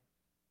eyes?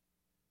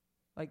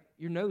 Like,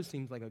 your nose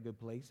seems like a good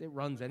place. It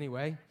runs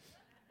anyway.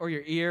 Or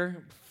your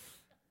ear.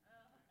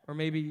 Or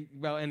maybe,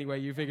 well, anyway,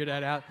 you figured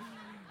that out.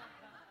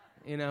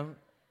 You know.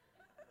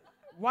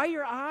 Why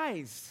your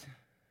eyes?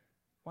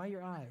 Why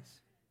your eyes?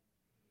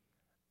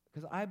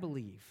 Because I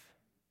believe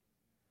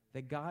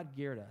that God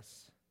geared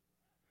us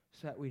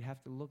so that we'd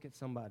have to look at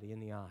somebody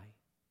in the eye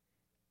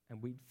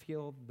and we'd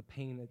feel the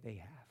pain that they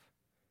have.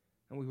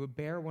 And we would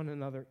bear one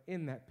another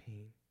in that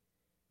pain.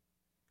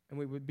 And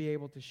we would be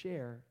able to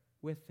share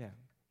with them.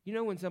 You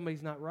know when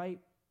somebody's not right?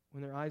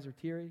 When their eyes are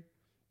teary?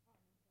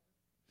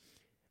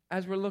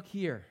 As we look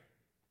here,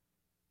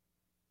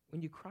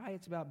 when you cry,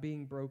 it's about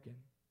being broken.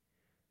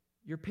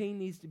 Your pain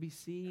needs to be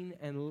seen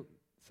and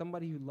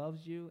somebody who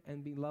loves you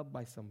and be loved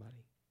by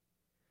somebody.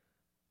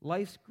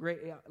 Life's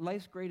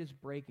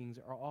greatest breakings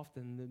are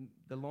often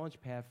the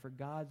launch pad for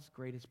God's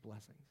greatest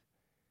blessings.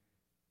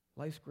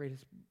 Life's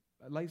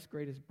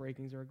greatest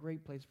breakings are a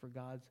great place for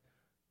God's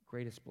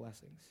greatest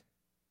blessings.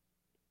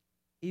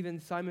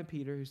 Even Simon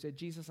Peter, who said,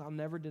 Jesus, I'll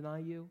never deny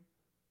you,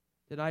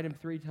 denied him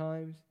 3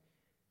 times.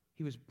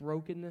 He was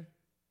broken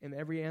in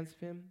every ounce of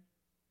him.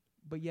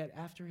 But yet,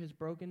 after his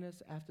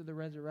brokenness, after the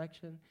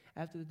resurrection,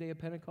 after the day of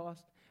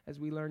Pentecost, as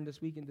we learned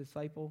this week in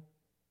Disciple,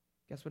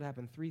 guess what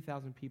happened?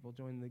 3,000 people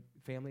joined the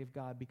family of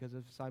God because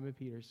of Simon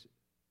Peter's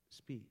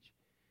speech,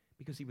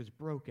 because he was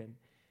broken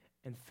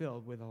and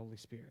filled with the Holy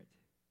Spirit.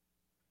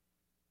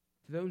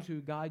 To those who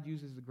God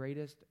uses the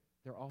greatest,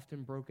 they're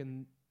often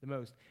broken the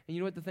most. And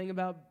you know what the thing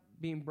about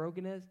being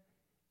broken is?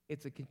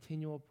 It's a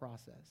continual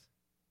process.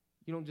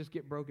 You don't just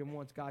get broken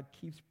once. God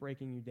keeps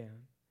breaking you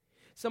down.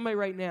 Somebody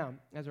right now,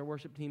 as our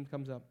worship team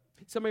comes up,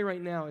 somebody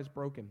right now is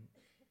broken.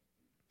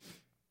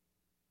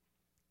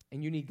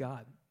 And you need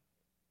God.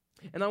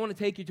 And I want to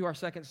take you to our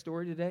second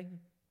story today. And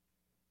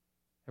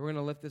we're going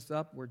to lift this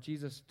up where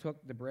Jesus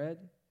took the bread.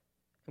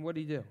 And what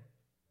did he do?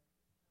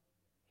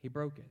 He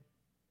broke it.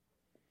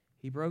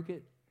 He broke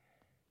it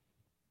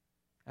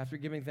after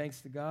giving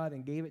thanks to God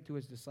and gave it to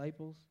his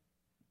disciples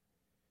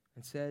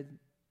and said,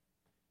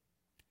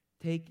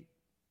 take,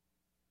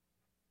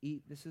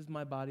 eat, this is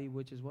my body,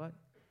 which is what?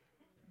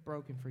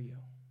 Broken for you.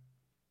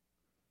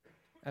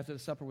 After the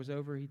supper was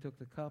over, he took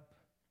the cup.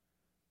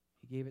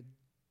 He gave it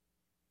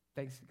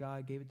thanks to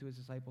God, gave it to his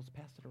disciples,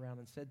 passed it around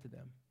and said to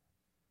them,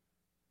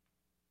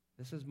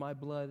 this is my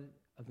blood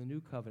of the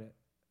new covenant.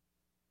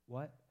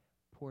 What?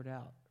 Poured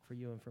out for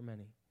you and for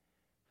many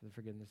for the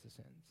forgiveness of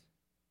sins.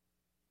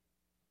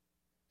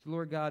 So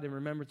Lord God, in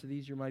remembrance of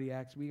these your mighty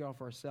acts, we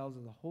offer ourselves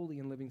as a holy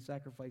and living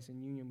sacrifice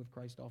in union with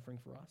Christ offering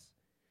for us.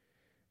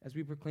 As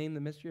we proclaim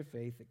the mystery of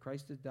faith, that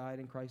Christ has died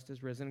and Christ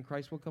has risen and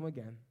Christ will come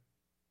again,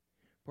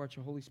 pour out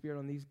your Holy Spirit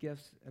on these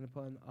gifts and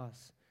upon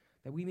us,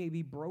 that we may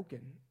be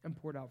broken and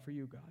poured out for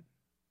you, God.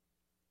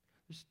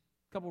 There's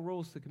a couple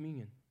rules to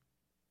communion.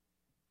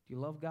 Do you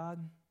love God?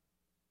 Do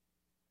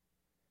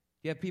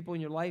you have people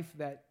in your life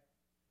that,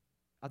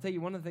 I'll tell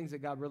you one of the things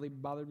that God really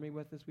bothered me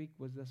with this week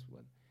was this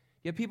one.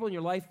 You have people in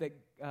your life that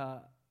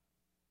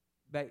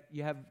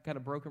you have kind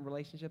of broken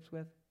relationships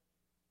with.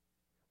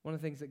 One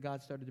of the things that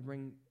God started to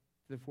bring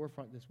to the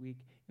forefront this week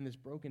in this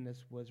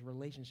brokenness was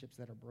relationships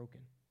that are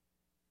broken.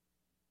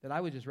 That I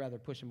would just rather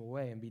push them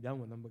away and be done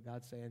with them, but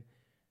God's saying,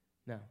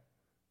 no,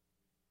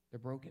 they're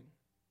broken.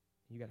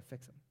 You got to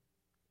fix them.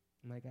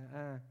 I'm like,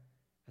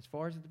 as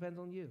far as it depends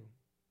on you,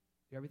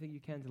 do everything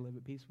you can to live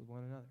at peace with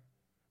one another.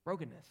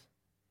 Brokenness.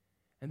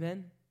 And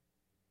then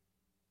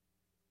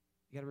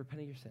you got to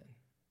repent of your sin.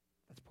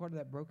 That's part of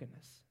that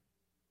brokenness.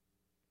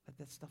 Let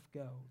that stuff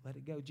go. Let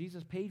it go.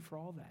 Jesus paid for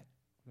all that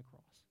on the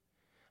cross.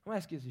 I'm going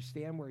to ask you as you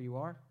stand where you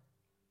are.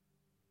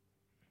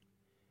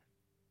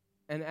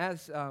 And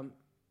as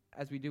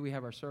we do, we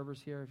have our servers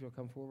here, if you'll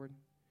come forward.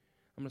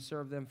 I'm going to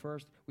serve them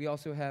first. We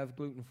also have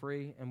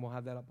gluten-free, and we'll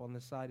have that up on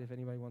this side if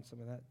anybody wants some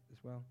of that as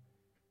well.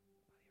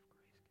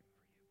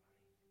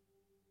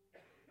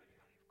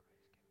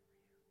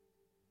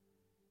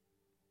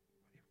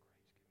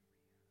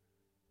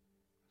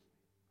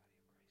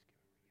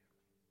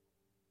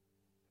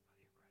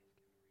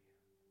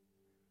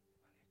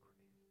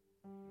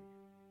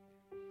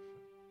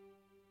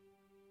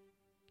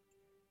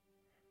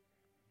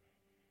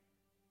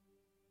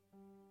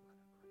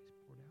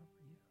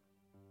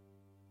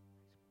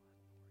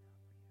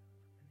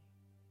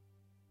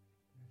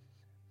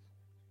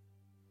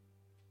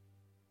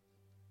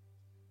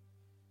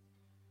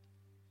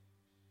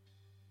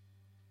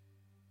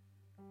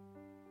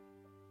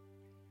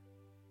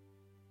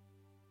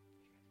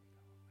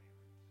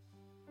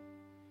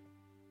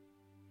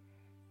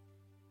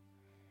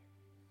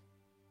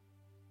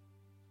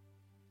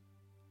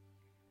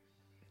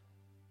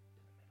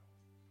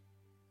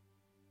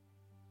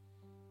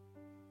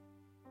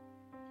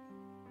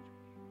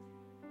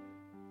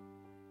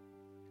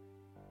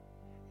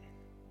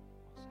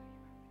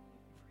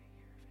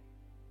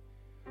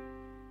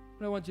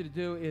 what I want you to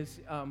do is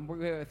we're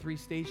going to have 3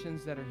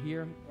 stations that are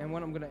here, and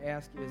what I'm going to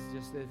ask is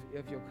just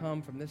if you'll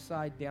come from this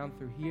side down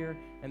through here,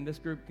 and this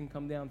group can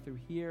come down through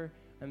here,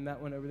 and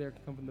that one over there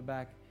can come from the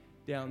back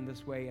down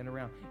this way and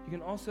around. You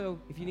can also,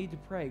 if you need to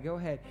pray, go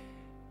ahead.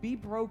 Be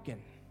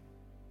broken.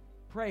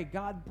 Pray,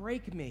 God,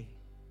 break me.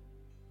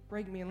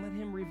 Break me, and let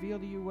him reveal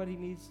to you what he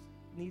needs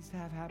to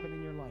have happen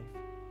in your life.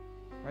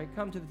 Right?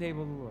 Come to the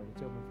table of the Lord.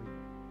 It's open for you.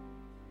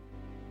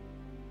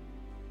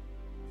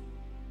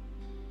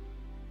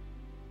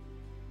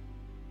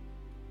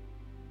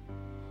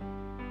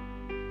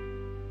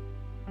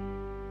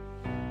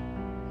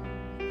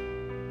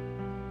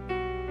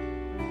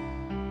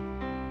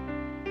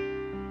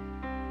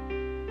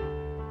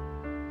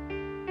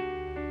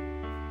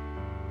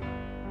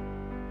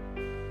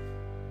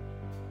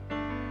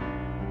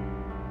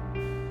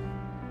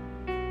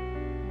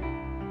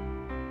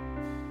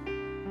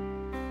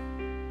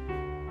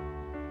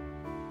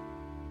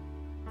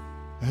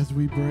 As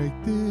we break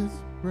this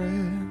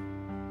bread,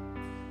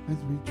 as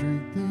we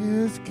drink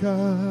this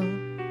cup,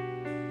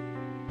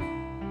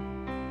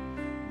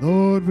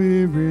 Lord,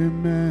 we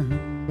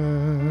remember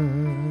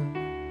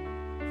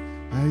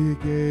how you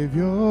gave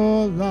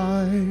your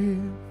life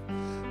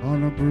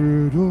on a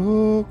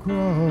brutal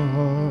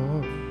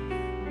cross.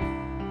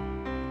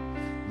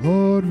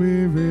 Lord,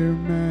 we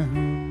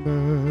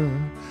remember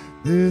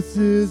this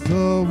is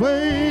the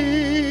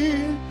way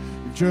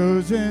you've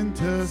chosen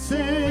to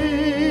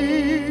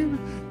save.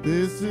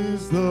 This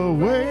is the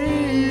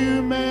way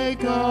you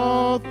make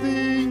all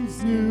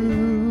things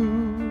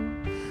new.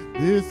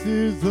 This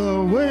is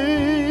the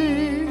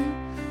way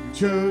you've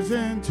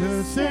chosen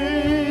to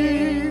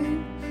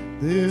save.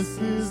 This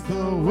is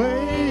the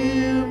way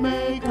you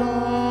make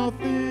all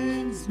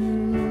things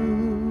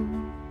new.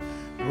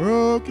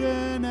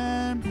 Broken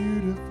and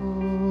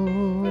beautiful.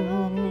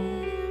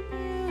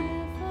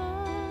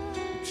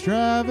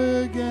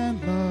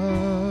 Extravagant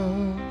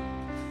love.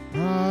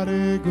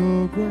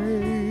 Prodigal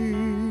grace.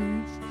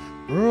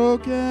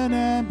 Broken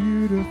and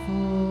beautiful.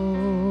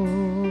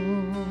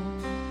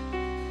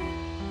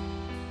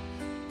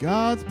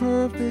 God's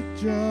perfect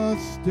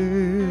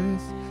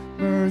justice,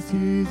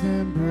 mercy's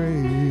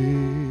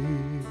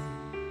embrace.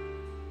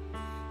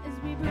 As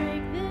we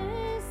break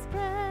this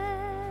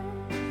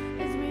bread,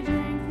 as we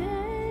drink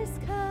this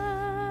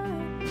cup,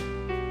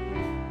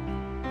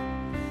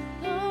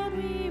 Lord,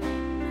 we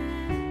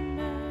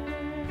remember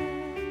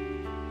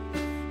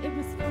it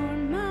was for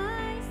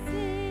my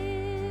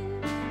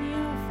sin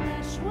your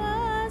flesh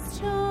was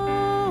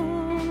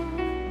torn.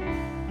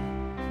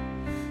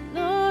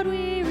 Lord,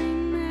 we remember.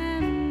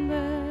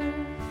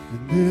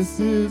 And this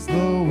is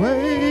the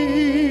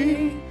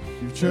way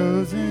you've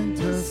chosen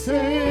to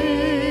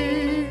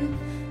save.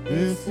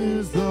 This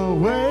is the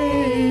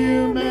way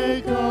you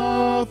make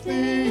all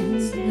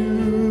things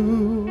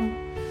new.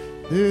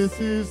 This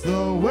is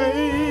the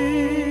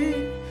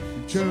way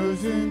you've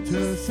chosen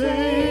to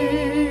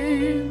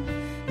save.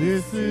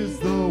 This is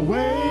the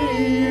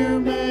way you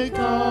make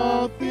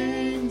all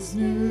things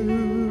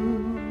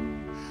new.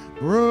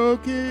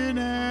 Broken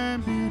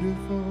and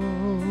beautiful.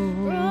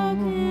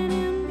 Broken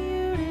and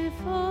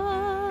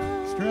beautiful.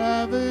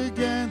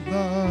 Extravagant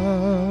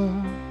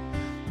love.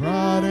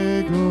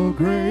 Prodigal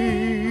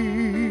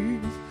grace.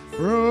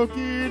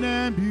 Broken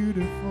and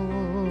beautiful.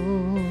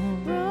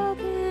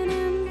 Broken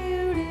and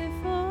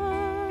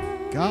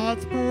beautiful.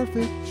 God's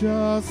perfect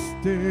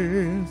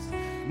justice,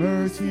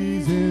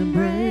 mercy's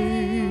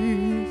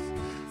embrace.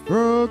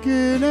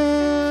 Broken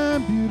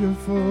and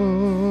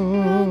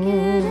beautiful.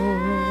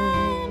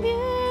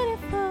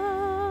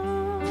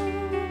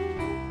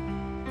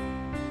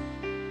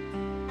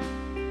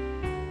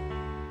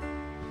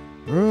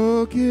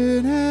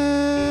 Broken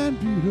and beautiful. Broken and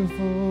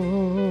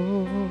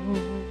beautiful.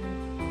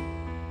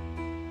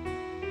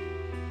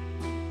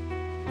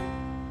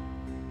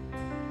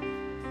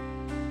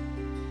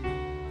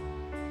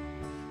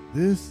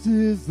 This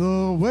is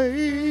the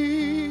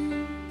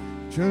way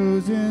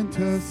chosen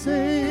to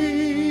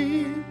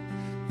save.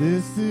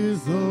 This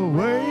is the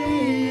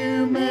way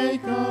you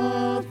make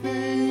all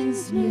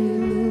things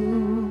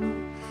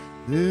new.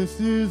 This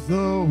is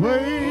the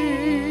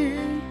way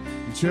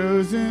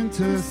chosen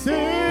to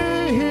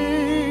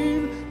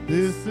save.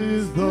 This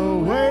is the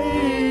way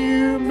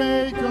you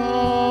make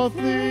all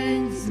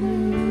things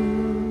new.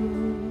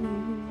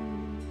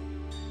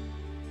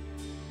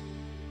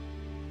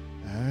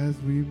 As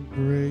we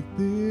break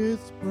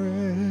this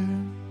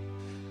bread,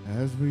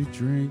 as we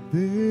drink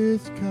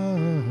this cup,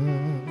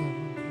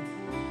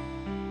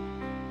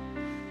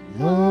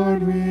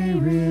 Lord, we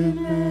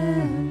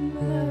remember.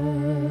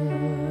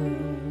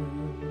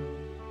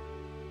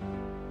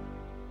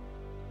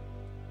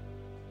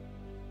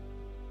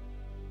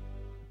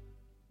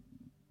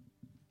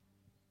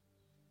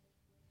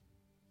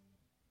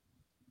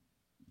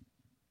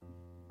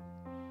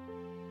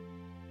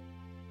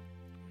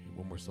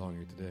 One more song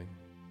here today.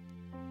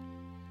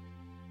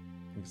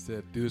 Like I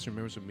said, do this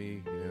remembers of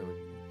me, you know,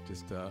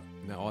 just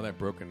now all that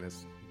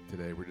brokenness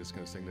today, we're just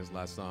going to sing this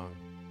last song.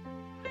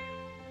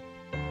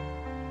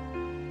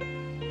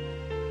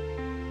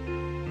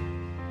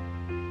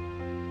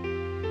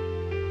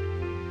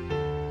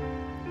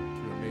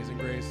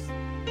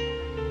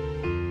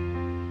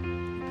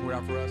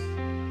 heart for us?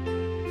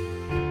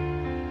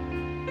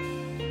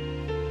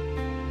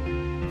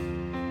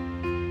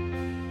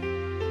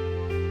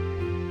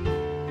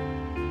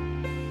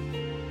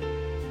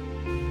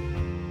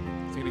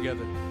 Sing it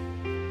together.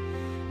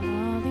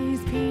 All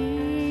these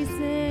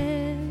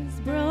pieces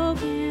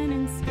broken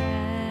and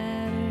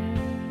scattered,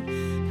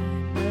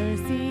 by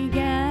mercy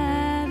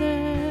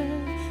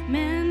gathered,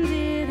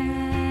 mended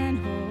and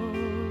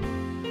whole,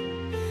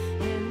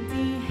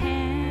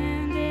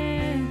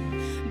 empty-handed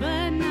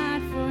but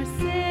not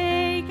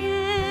forsaken.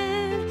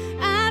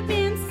 I've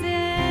been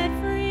set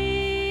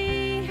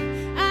free.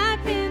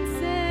 I've been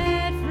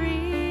set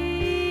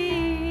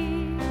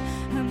free.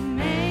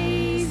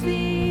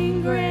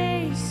 Amazing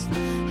grace,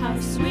 how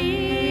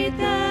sweet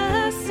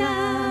the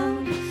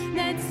sound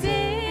that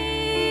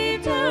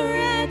saved a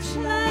wretch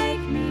like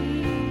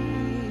me.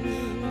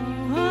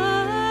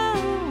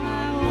 Oh,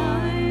 I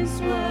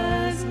once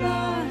was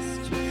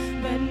lost,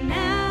 but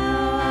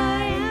now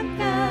I am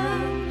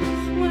found.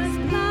 Was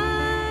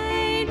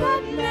blind,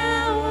 but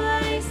now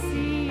I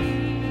see.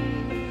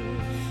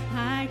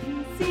 I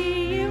can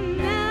see you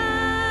now.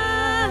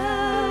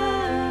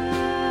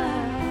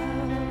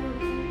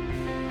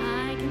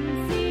 I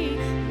can see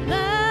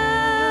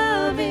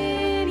love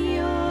in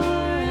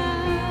your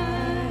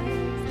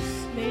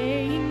eyes,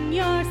 laying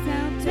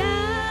yourself down,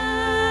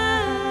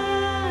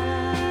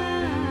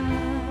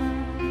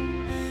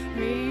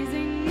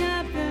 raising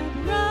up the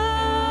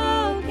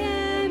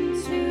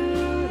broken to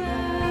life.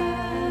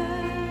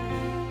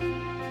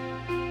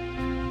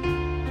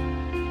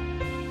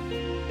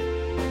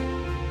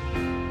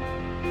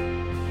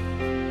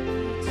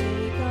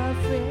 Take our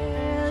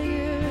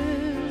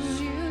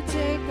failures, you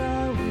take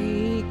our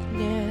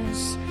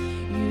weakness,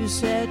 you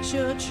set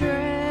your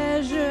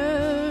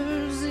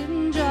treasures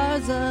in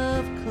jars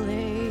of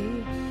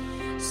clay.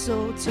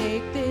 So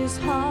take this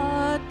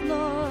heart,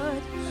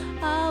 Lord,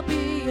 I'll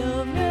be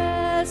a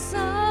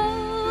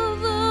vessel,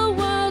 the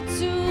world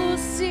to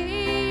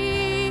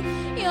see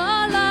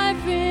your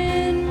life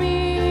in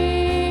me.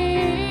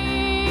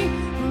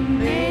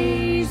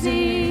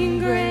 Amazing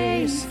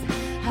grace,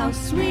 how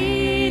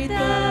sweet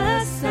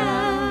the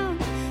sound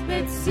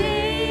that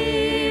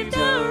saved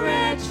a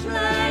wretch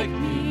like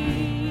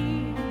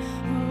me.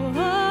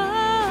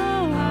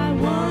 Oh, I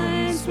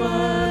once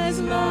was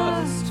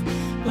lost,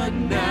 but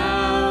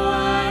now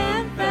I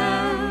am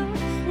found.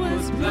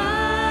 Was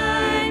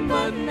blind,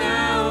 but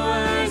now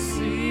I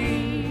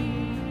see.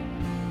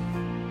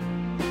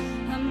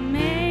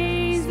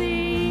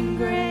 Amazing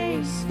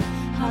grace,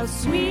 how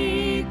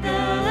sweet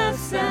the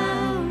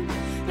sound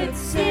that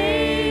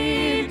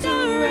saved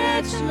a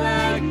wretch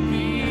like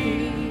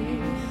me.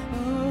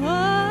 Oh,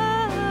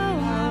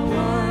 I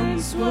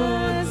once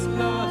was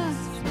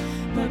lost,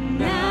 but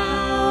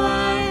now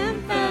I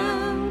am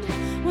found.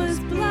 Was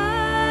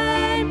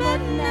blind,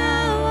 but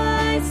now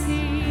I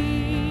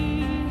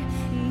see.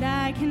 And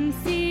I can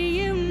see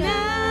you now.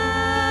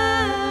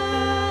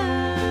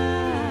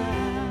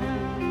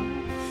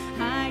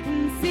 I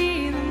can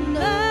see the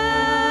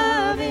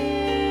love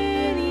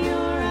in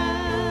your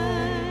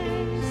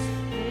eyes,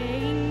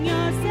 laying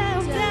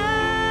yourself down,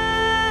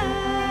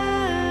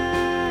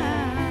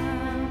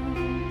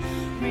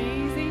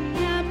 raising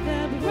up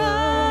the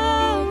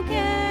broken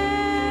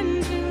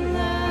to life.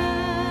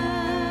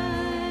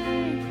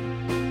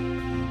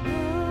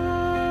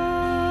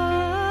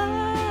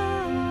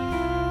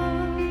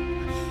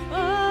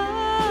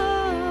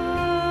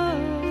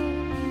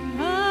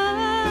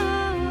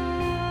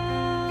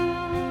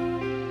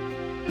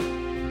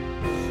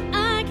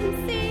 I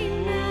can see you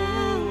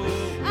now.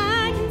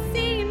 I can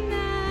see you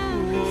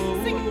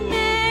now. Sing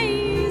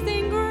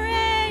amazing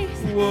grace.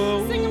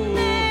 Sing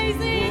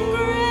amazing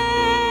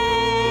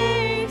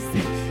grace.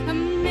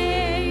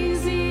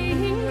 Amazing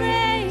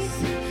grace.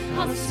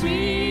 How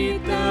sweet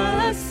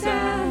the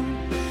sound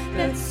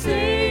that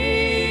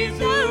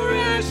saved a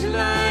wretch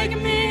like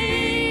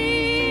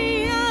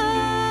me.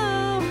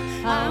 Oh,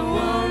 I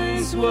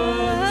once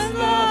was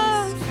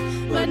lost,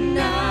 but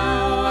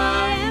now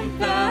I am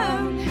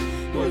found.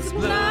 Was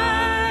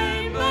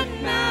blind, but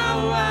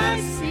now I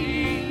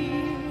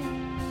see.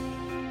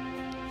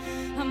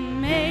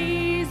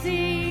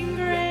 Amazing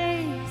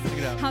grace,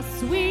 how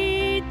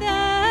sweet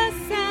the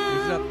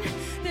sound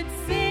that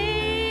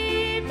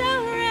saved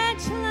a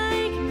wretch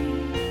like me.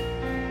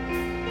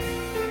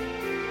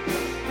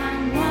 I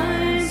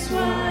once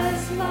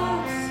was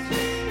lost,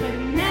 but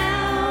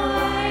now I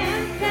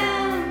am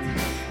found.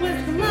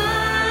 Was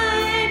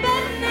blind,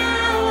 but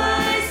now I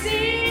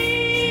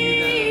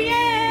see.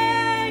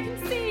 Yeah, I can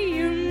see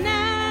you now.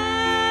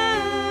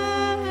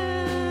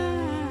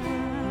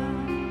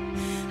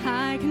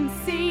 I can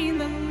see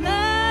the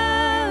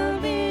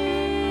love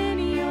in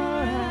your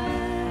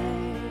eyes.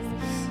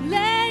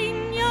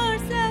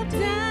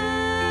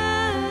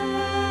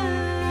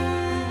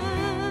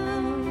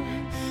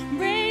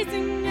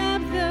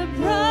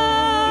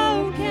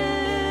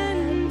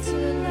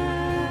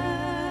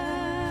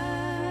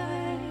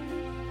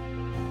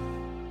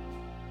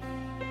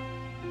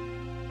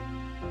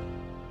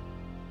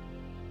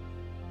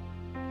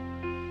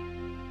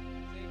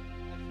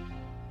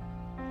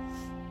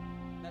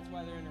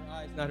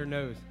 That's not her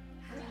nose.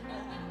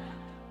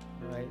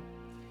 Right?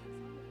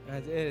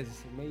 It is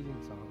an amazing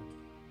song.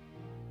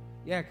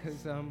 Yeah,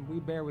 because we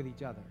bear with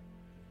each other.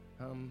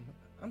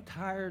 I'm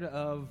tired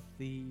of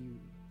the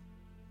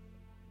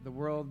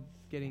world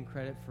getting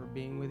credit for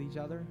being with each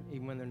other,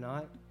 even when they're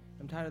not.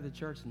 I'm tired of the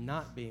church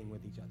not being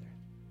with each other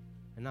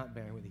and not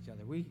bearing with each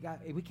other. We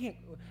can't.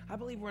 I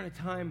believe we're in a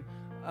time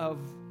of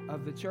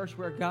the church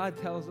where God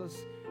tells us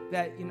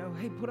that,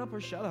 hey, put up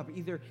or shut up.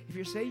 Either if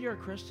you say you're a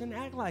Christian,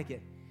 act like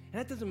it. And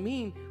that doesn't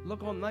mean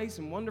look all nice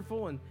and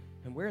wonderful and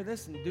wear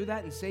this and do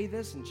that and say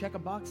this and check a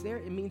box there.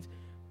 It means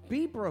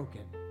be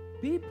broken,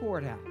 be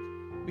poured out,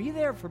 be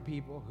there for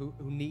people who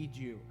need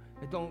you,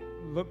 that don't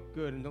look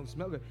good and don't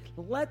smell good.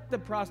 Let the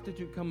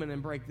prostitute come in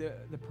and break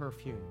the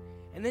perfume.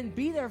 And then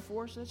be there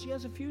for her so that she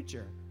has a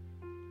future.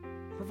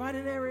 Provide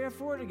an area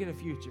for her to get a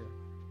future.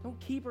 Don't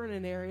keep her in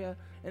an area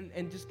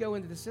and just go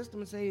into the system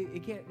and say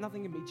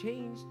nothing can be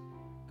changed.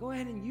 Go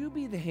ahead and you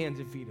be the hands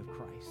and feet of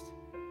Christ.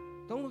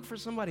 Don't look for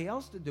somebody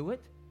else to do it.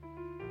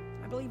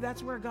 I believe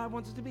that's where God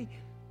wants us to be.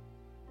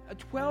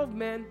 12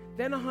 men,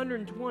 then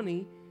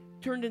 120,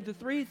 turned into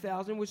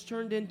 3,000, which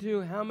turned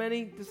into how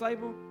many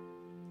disciples?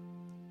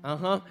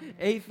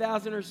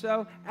 8,000 or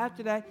so.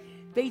 After that,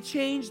 they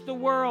changed the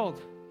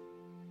world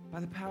by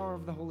the power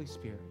of the Holy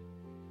Spirit.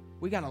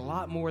 We got a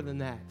lot more than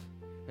that.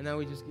 And now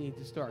we just need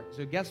to start.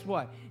 So guess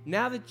what?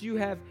 Now that you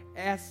have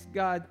asked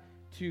God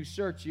to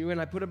search you, and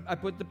I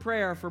put the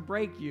prayer for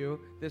break you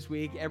this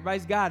week.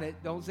 Everybody's got it.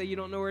 Don't say you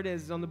don't know where it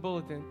is. It's on the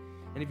bulletin.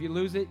 And if you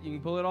lose it, you can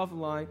pull it off the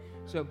line.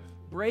 So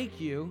break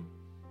you.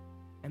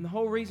 And the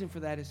whole reason for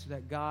that is so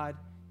that God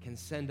can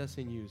send us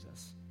and use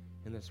us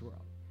in this world.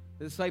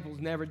 The disciples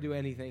never do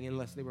anything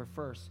unless they were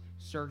first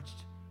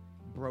searched,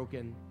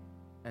 broken,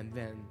 and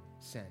then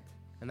sent.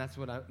 And that's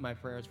what my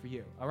prayer is for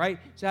you. All right?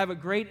 So have a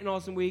great and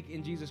awesome week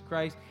in Jesus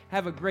Christ.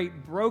 Have a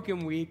great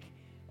broken week.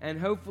 And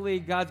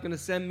hopefully God's going to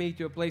send me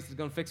to a place that's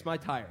going to fix my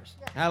tires.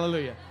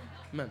 Hallelujah.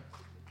 Amen.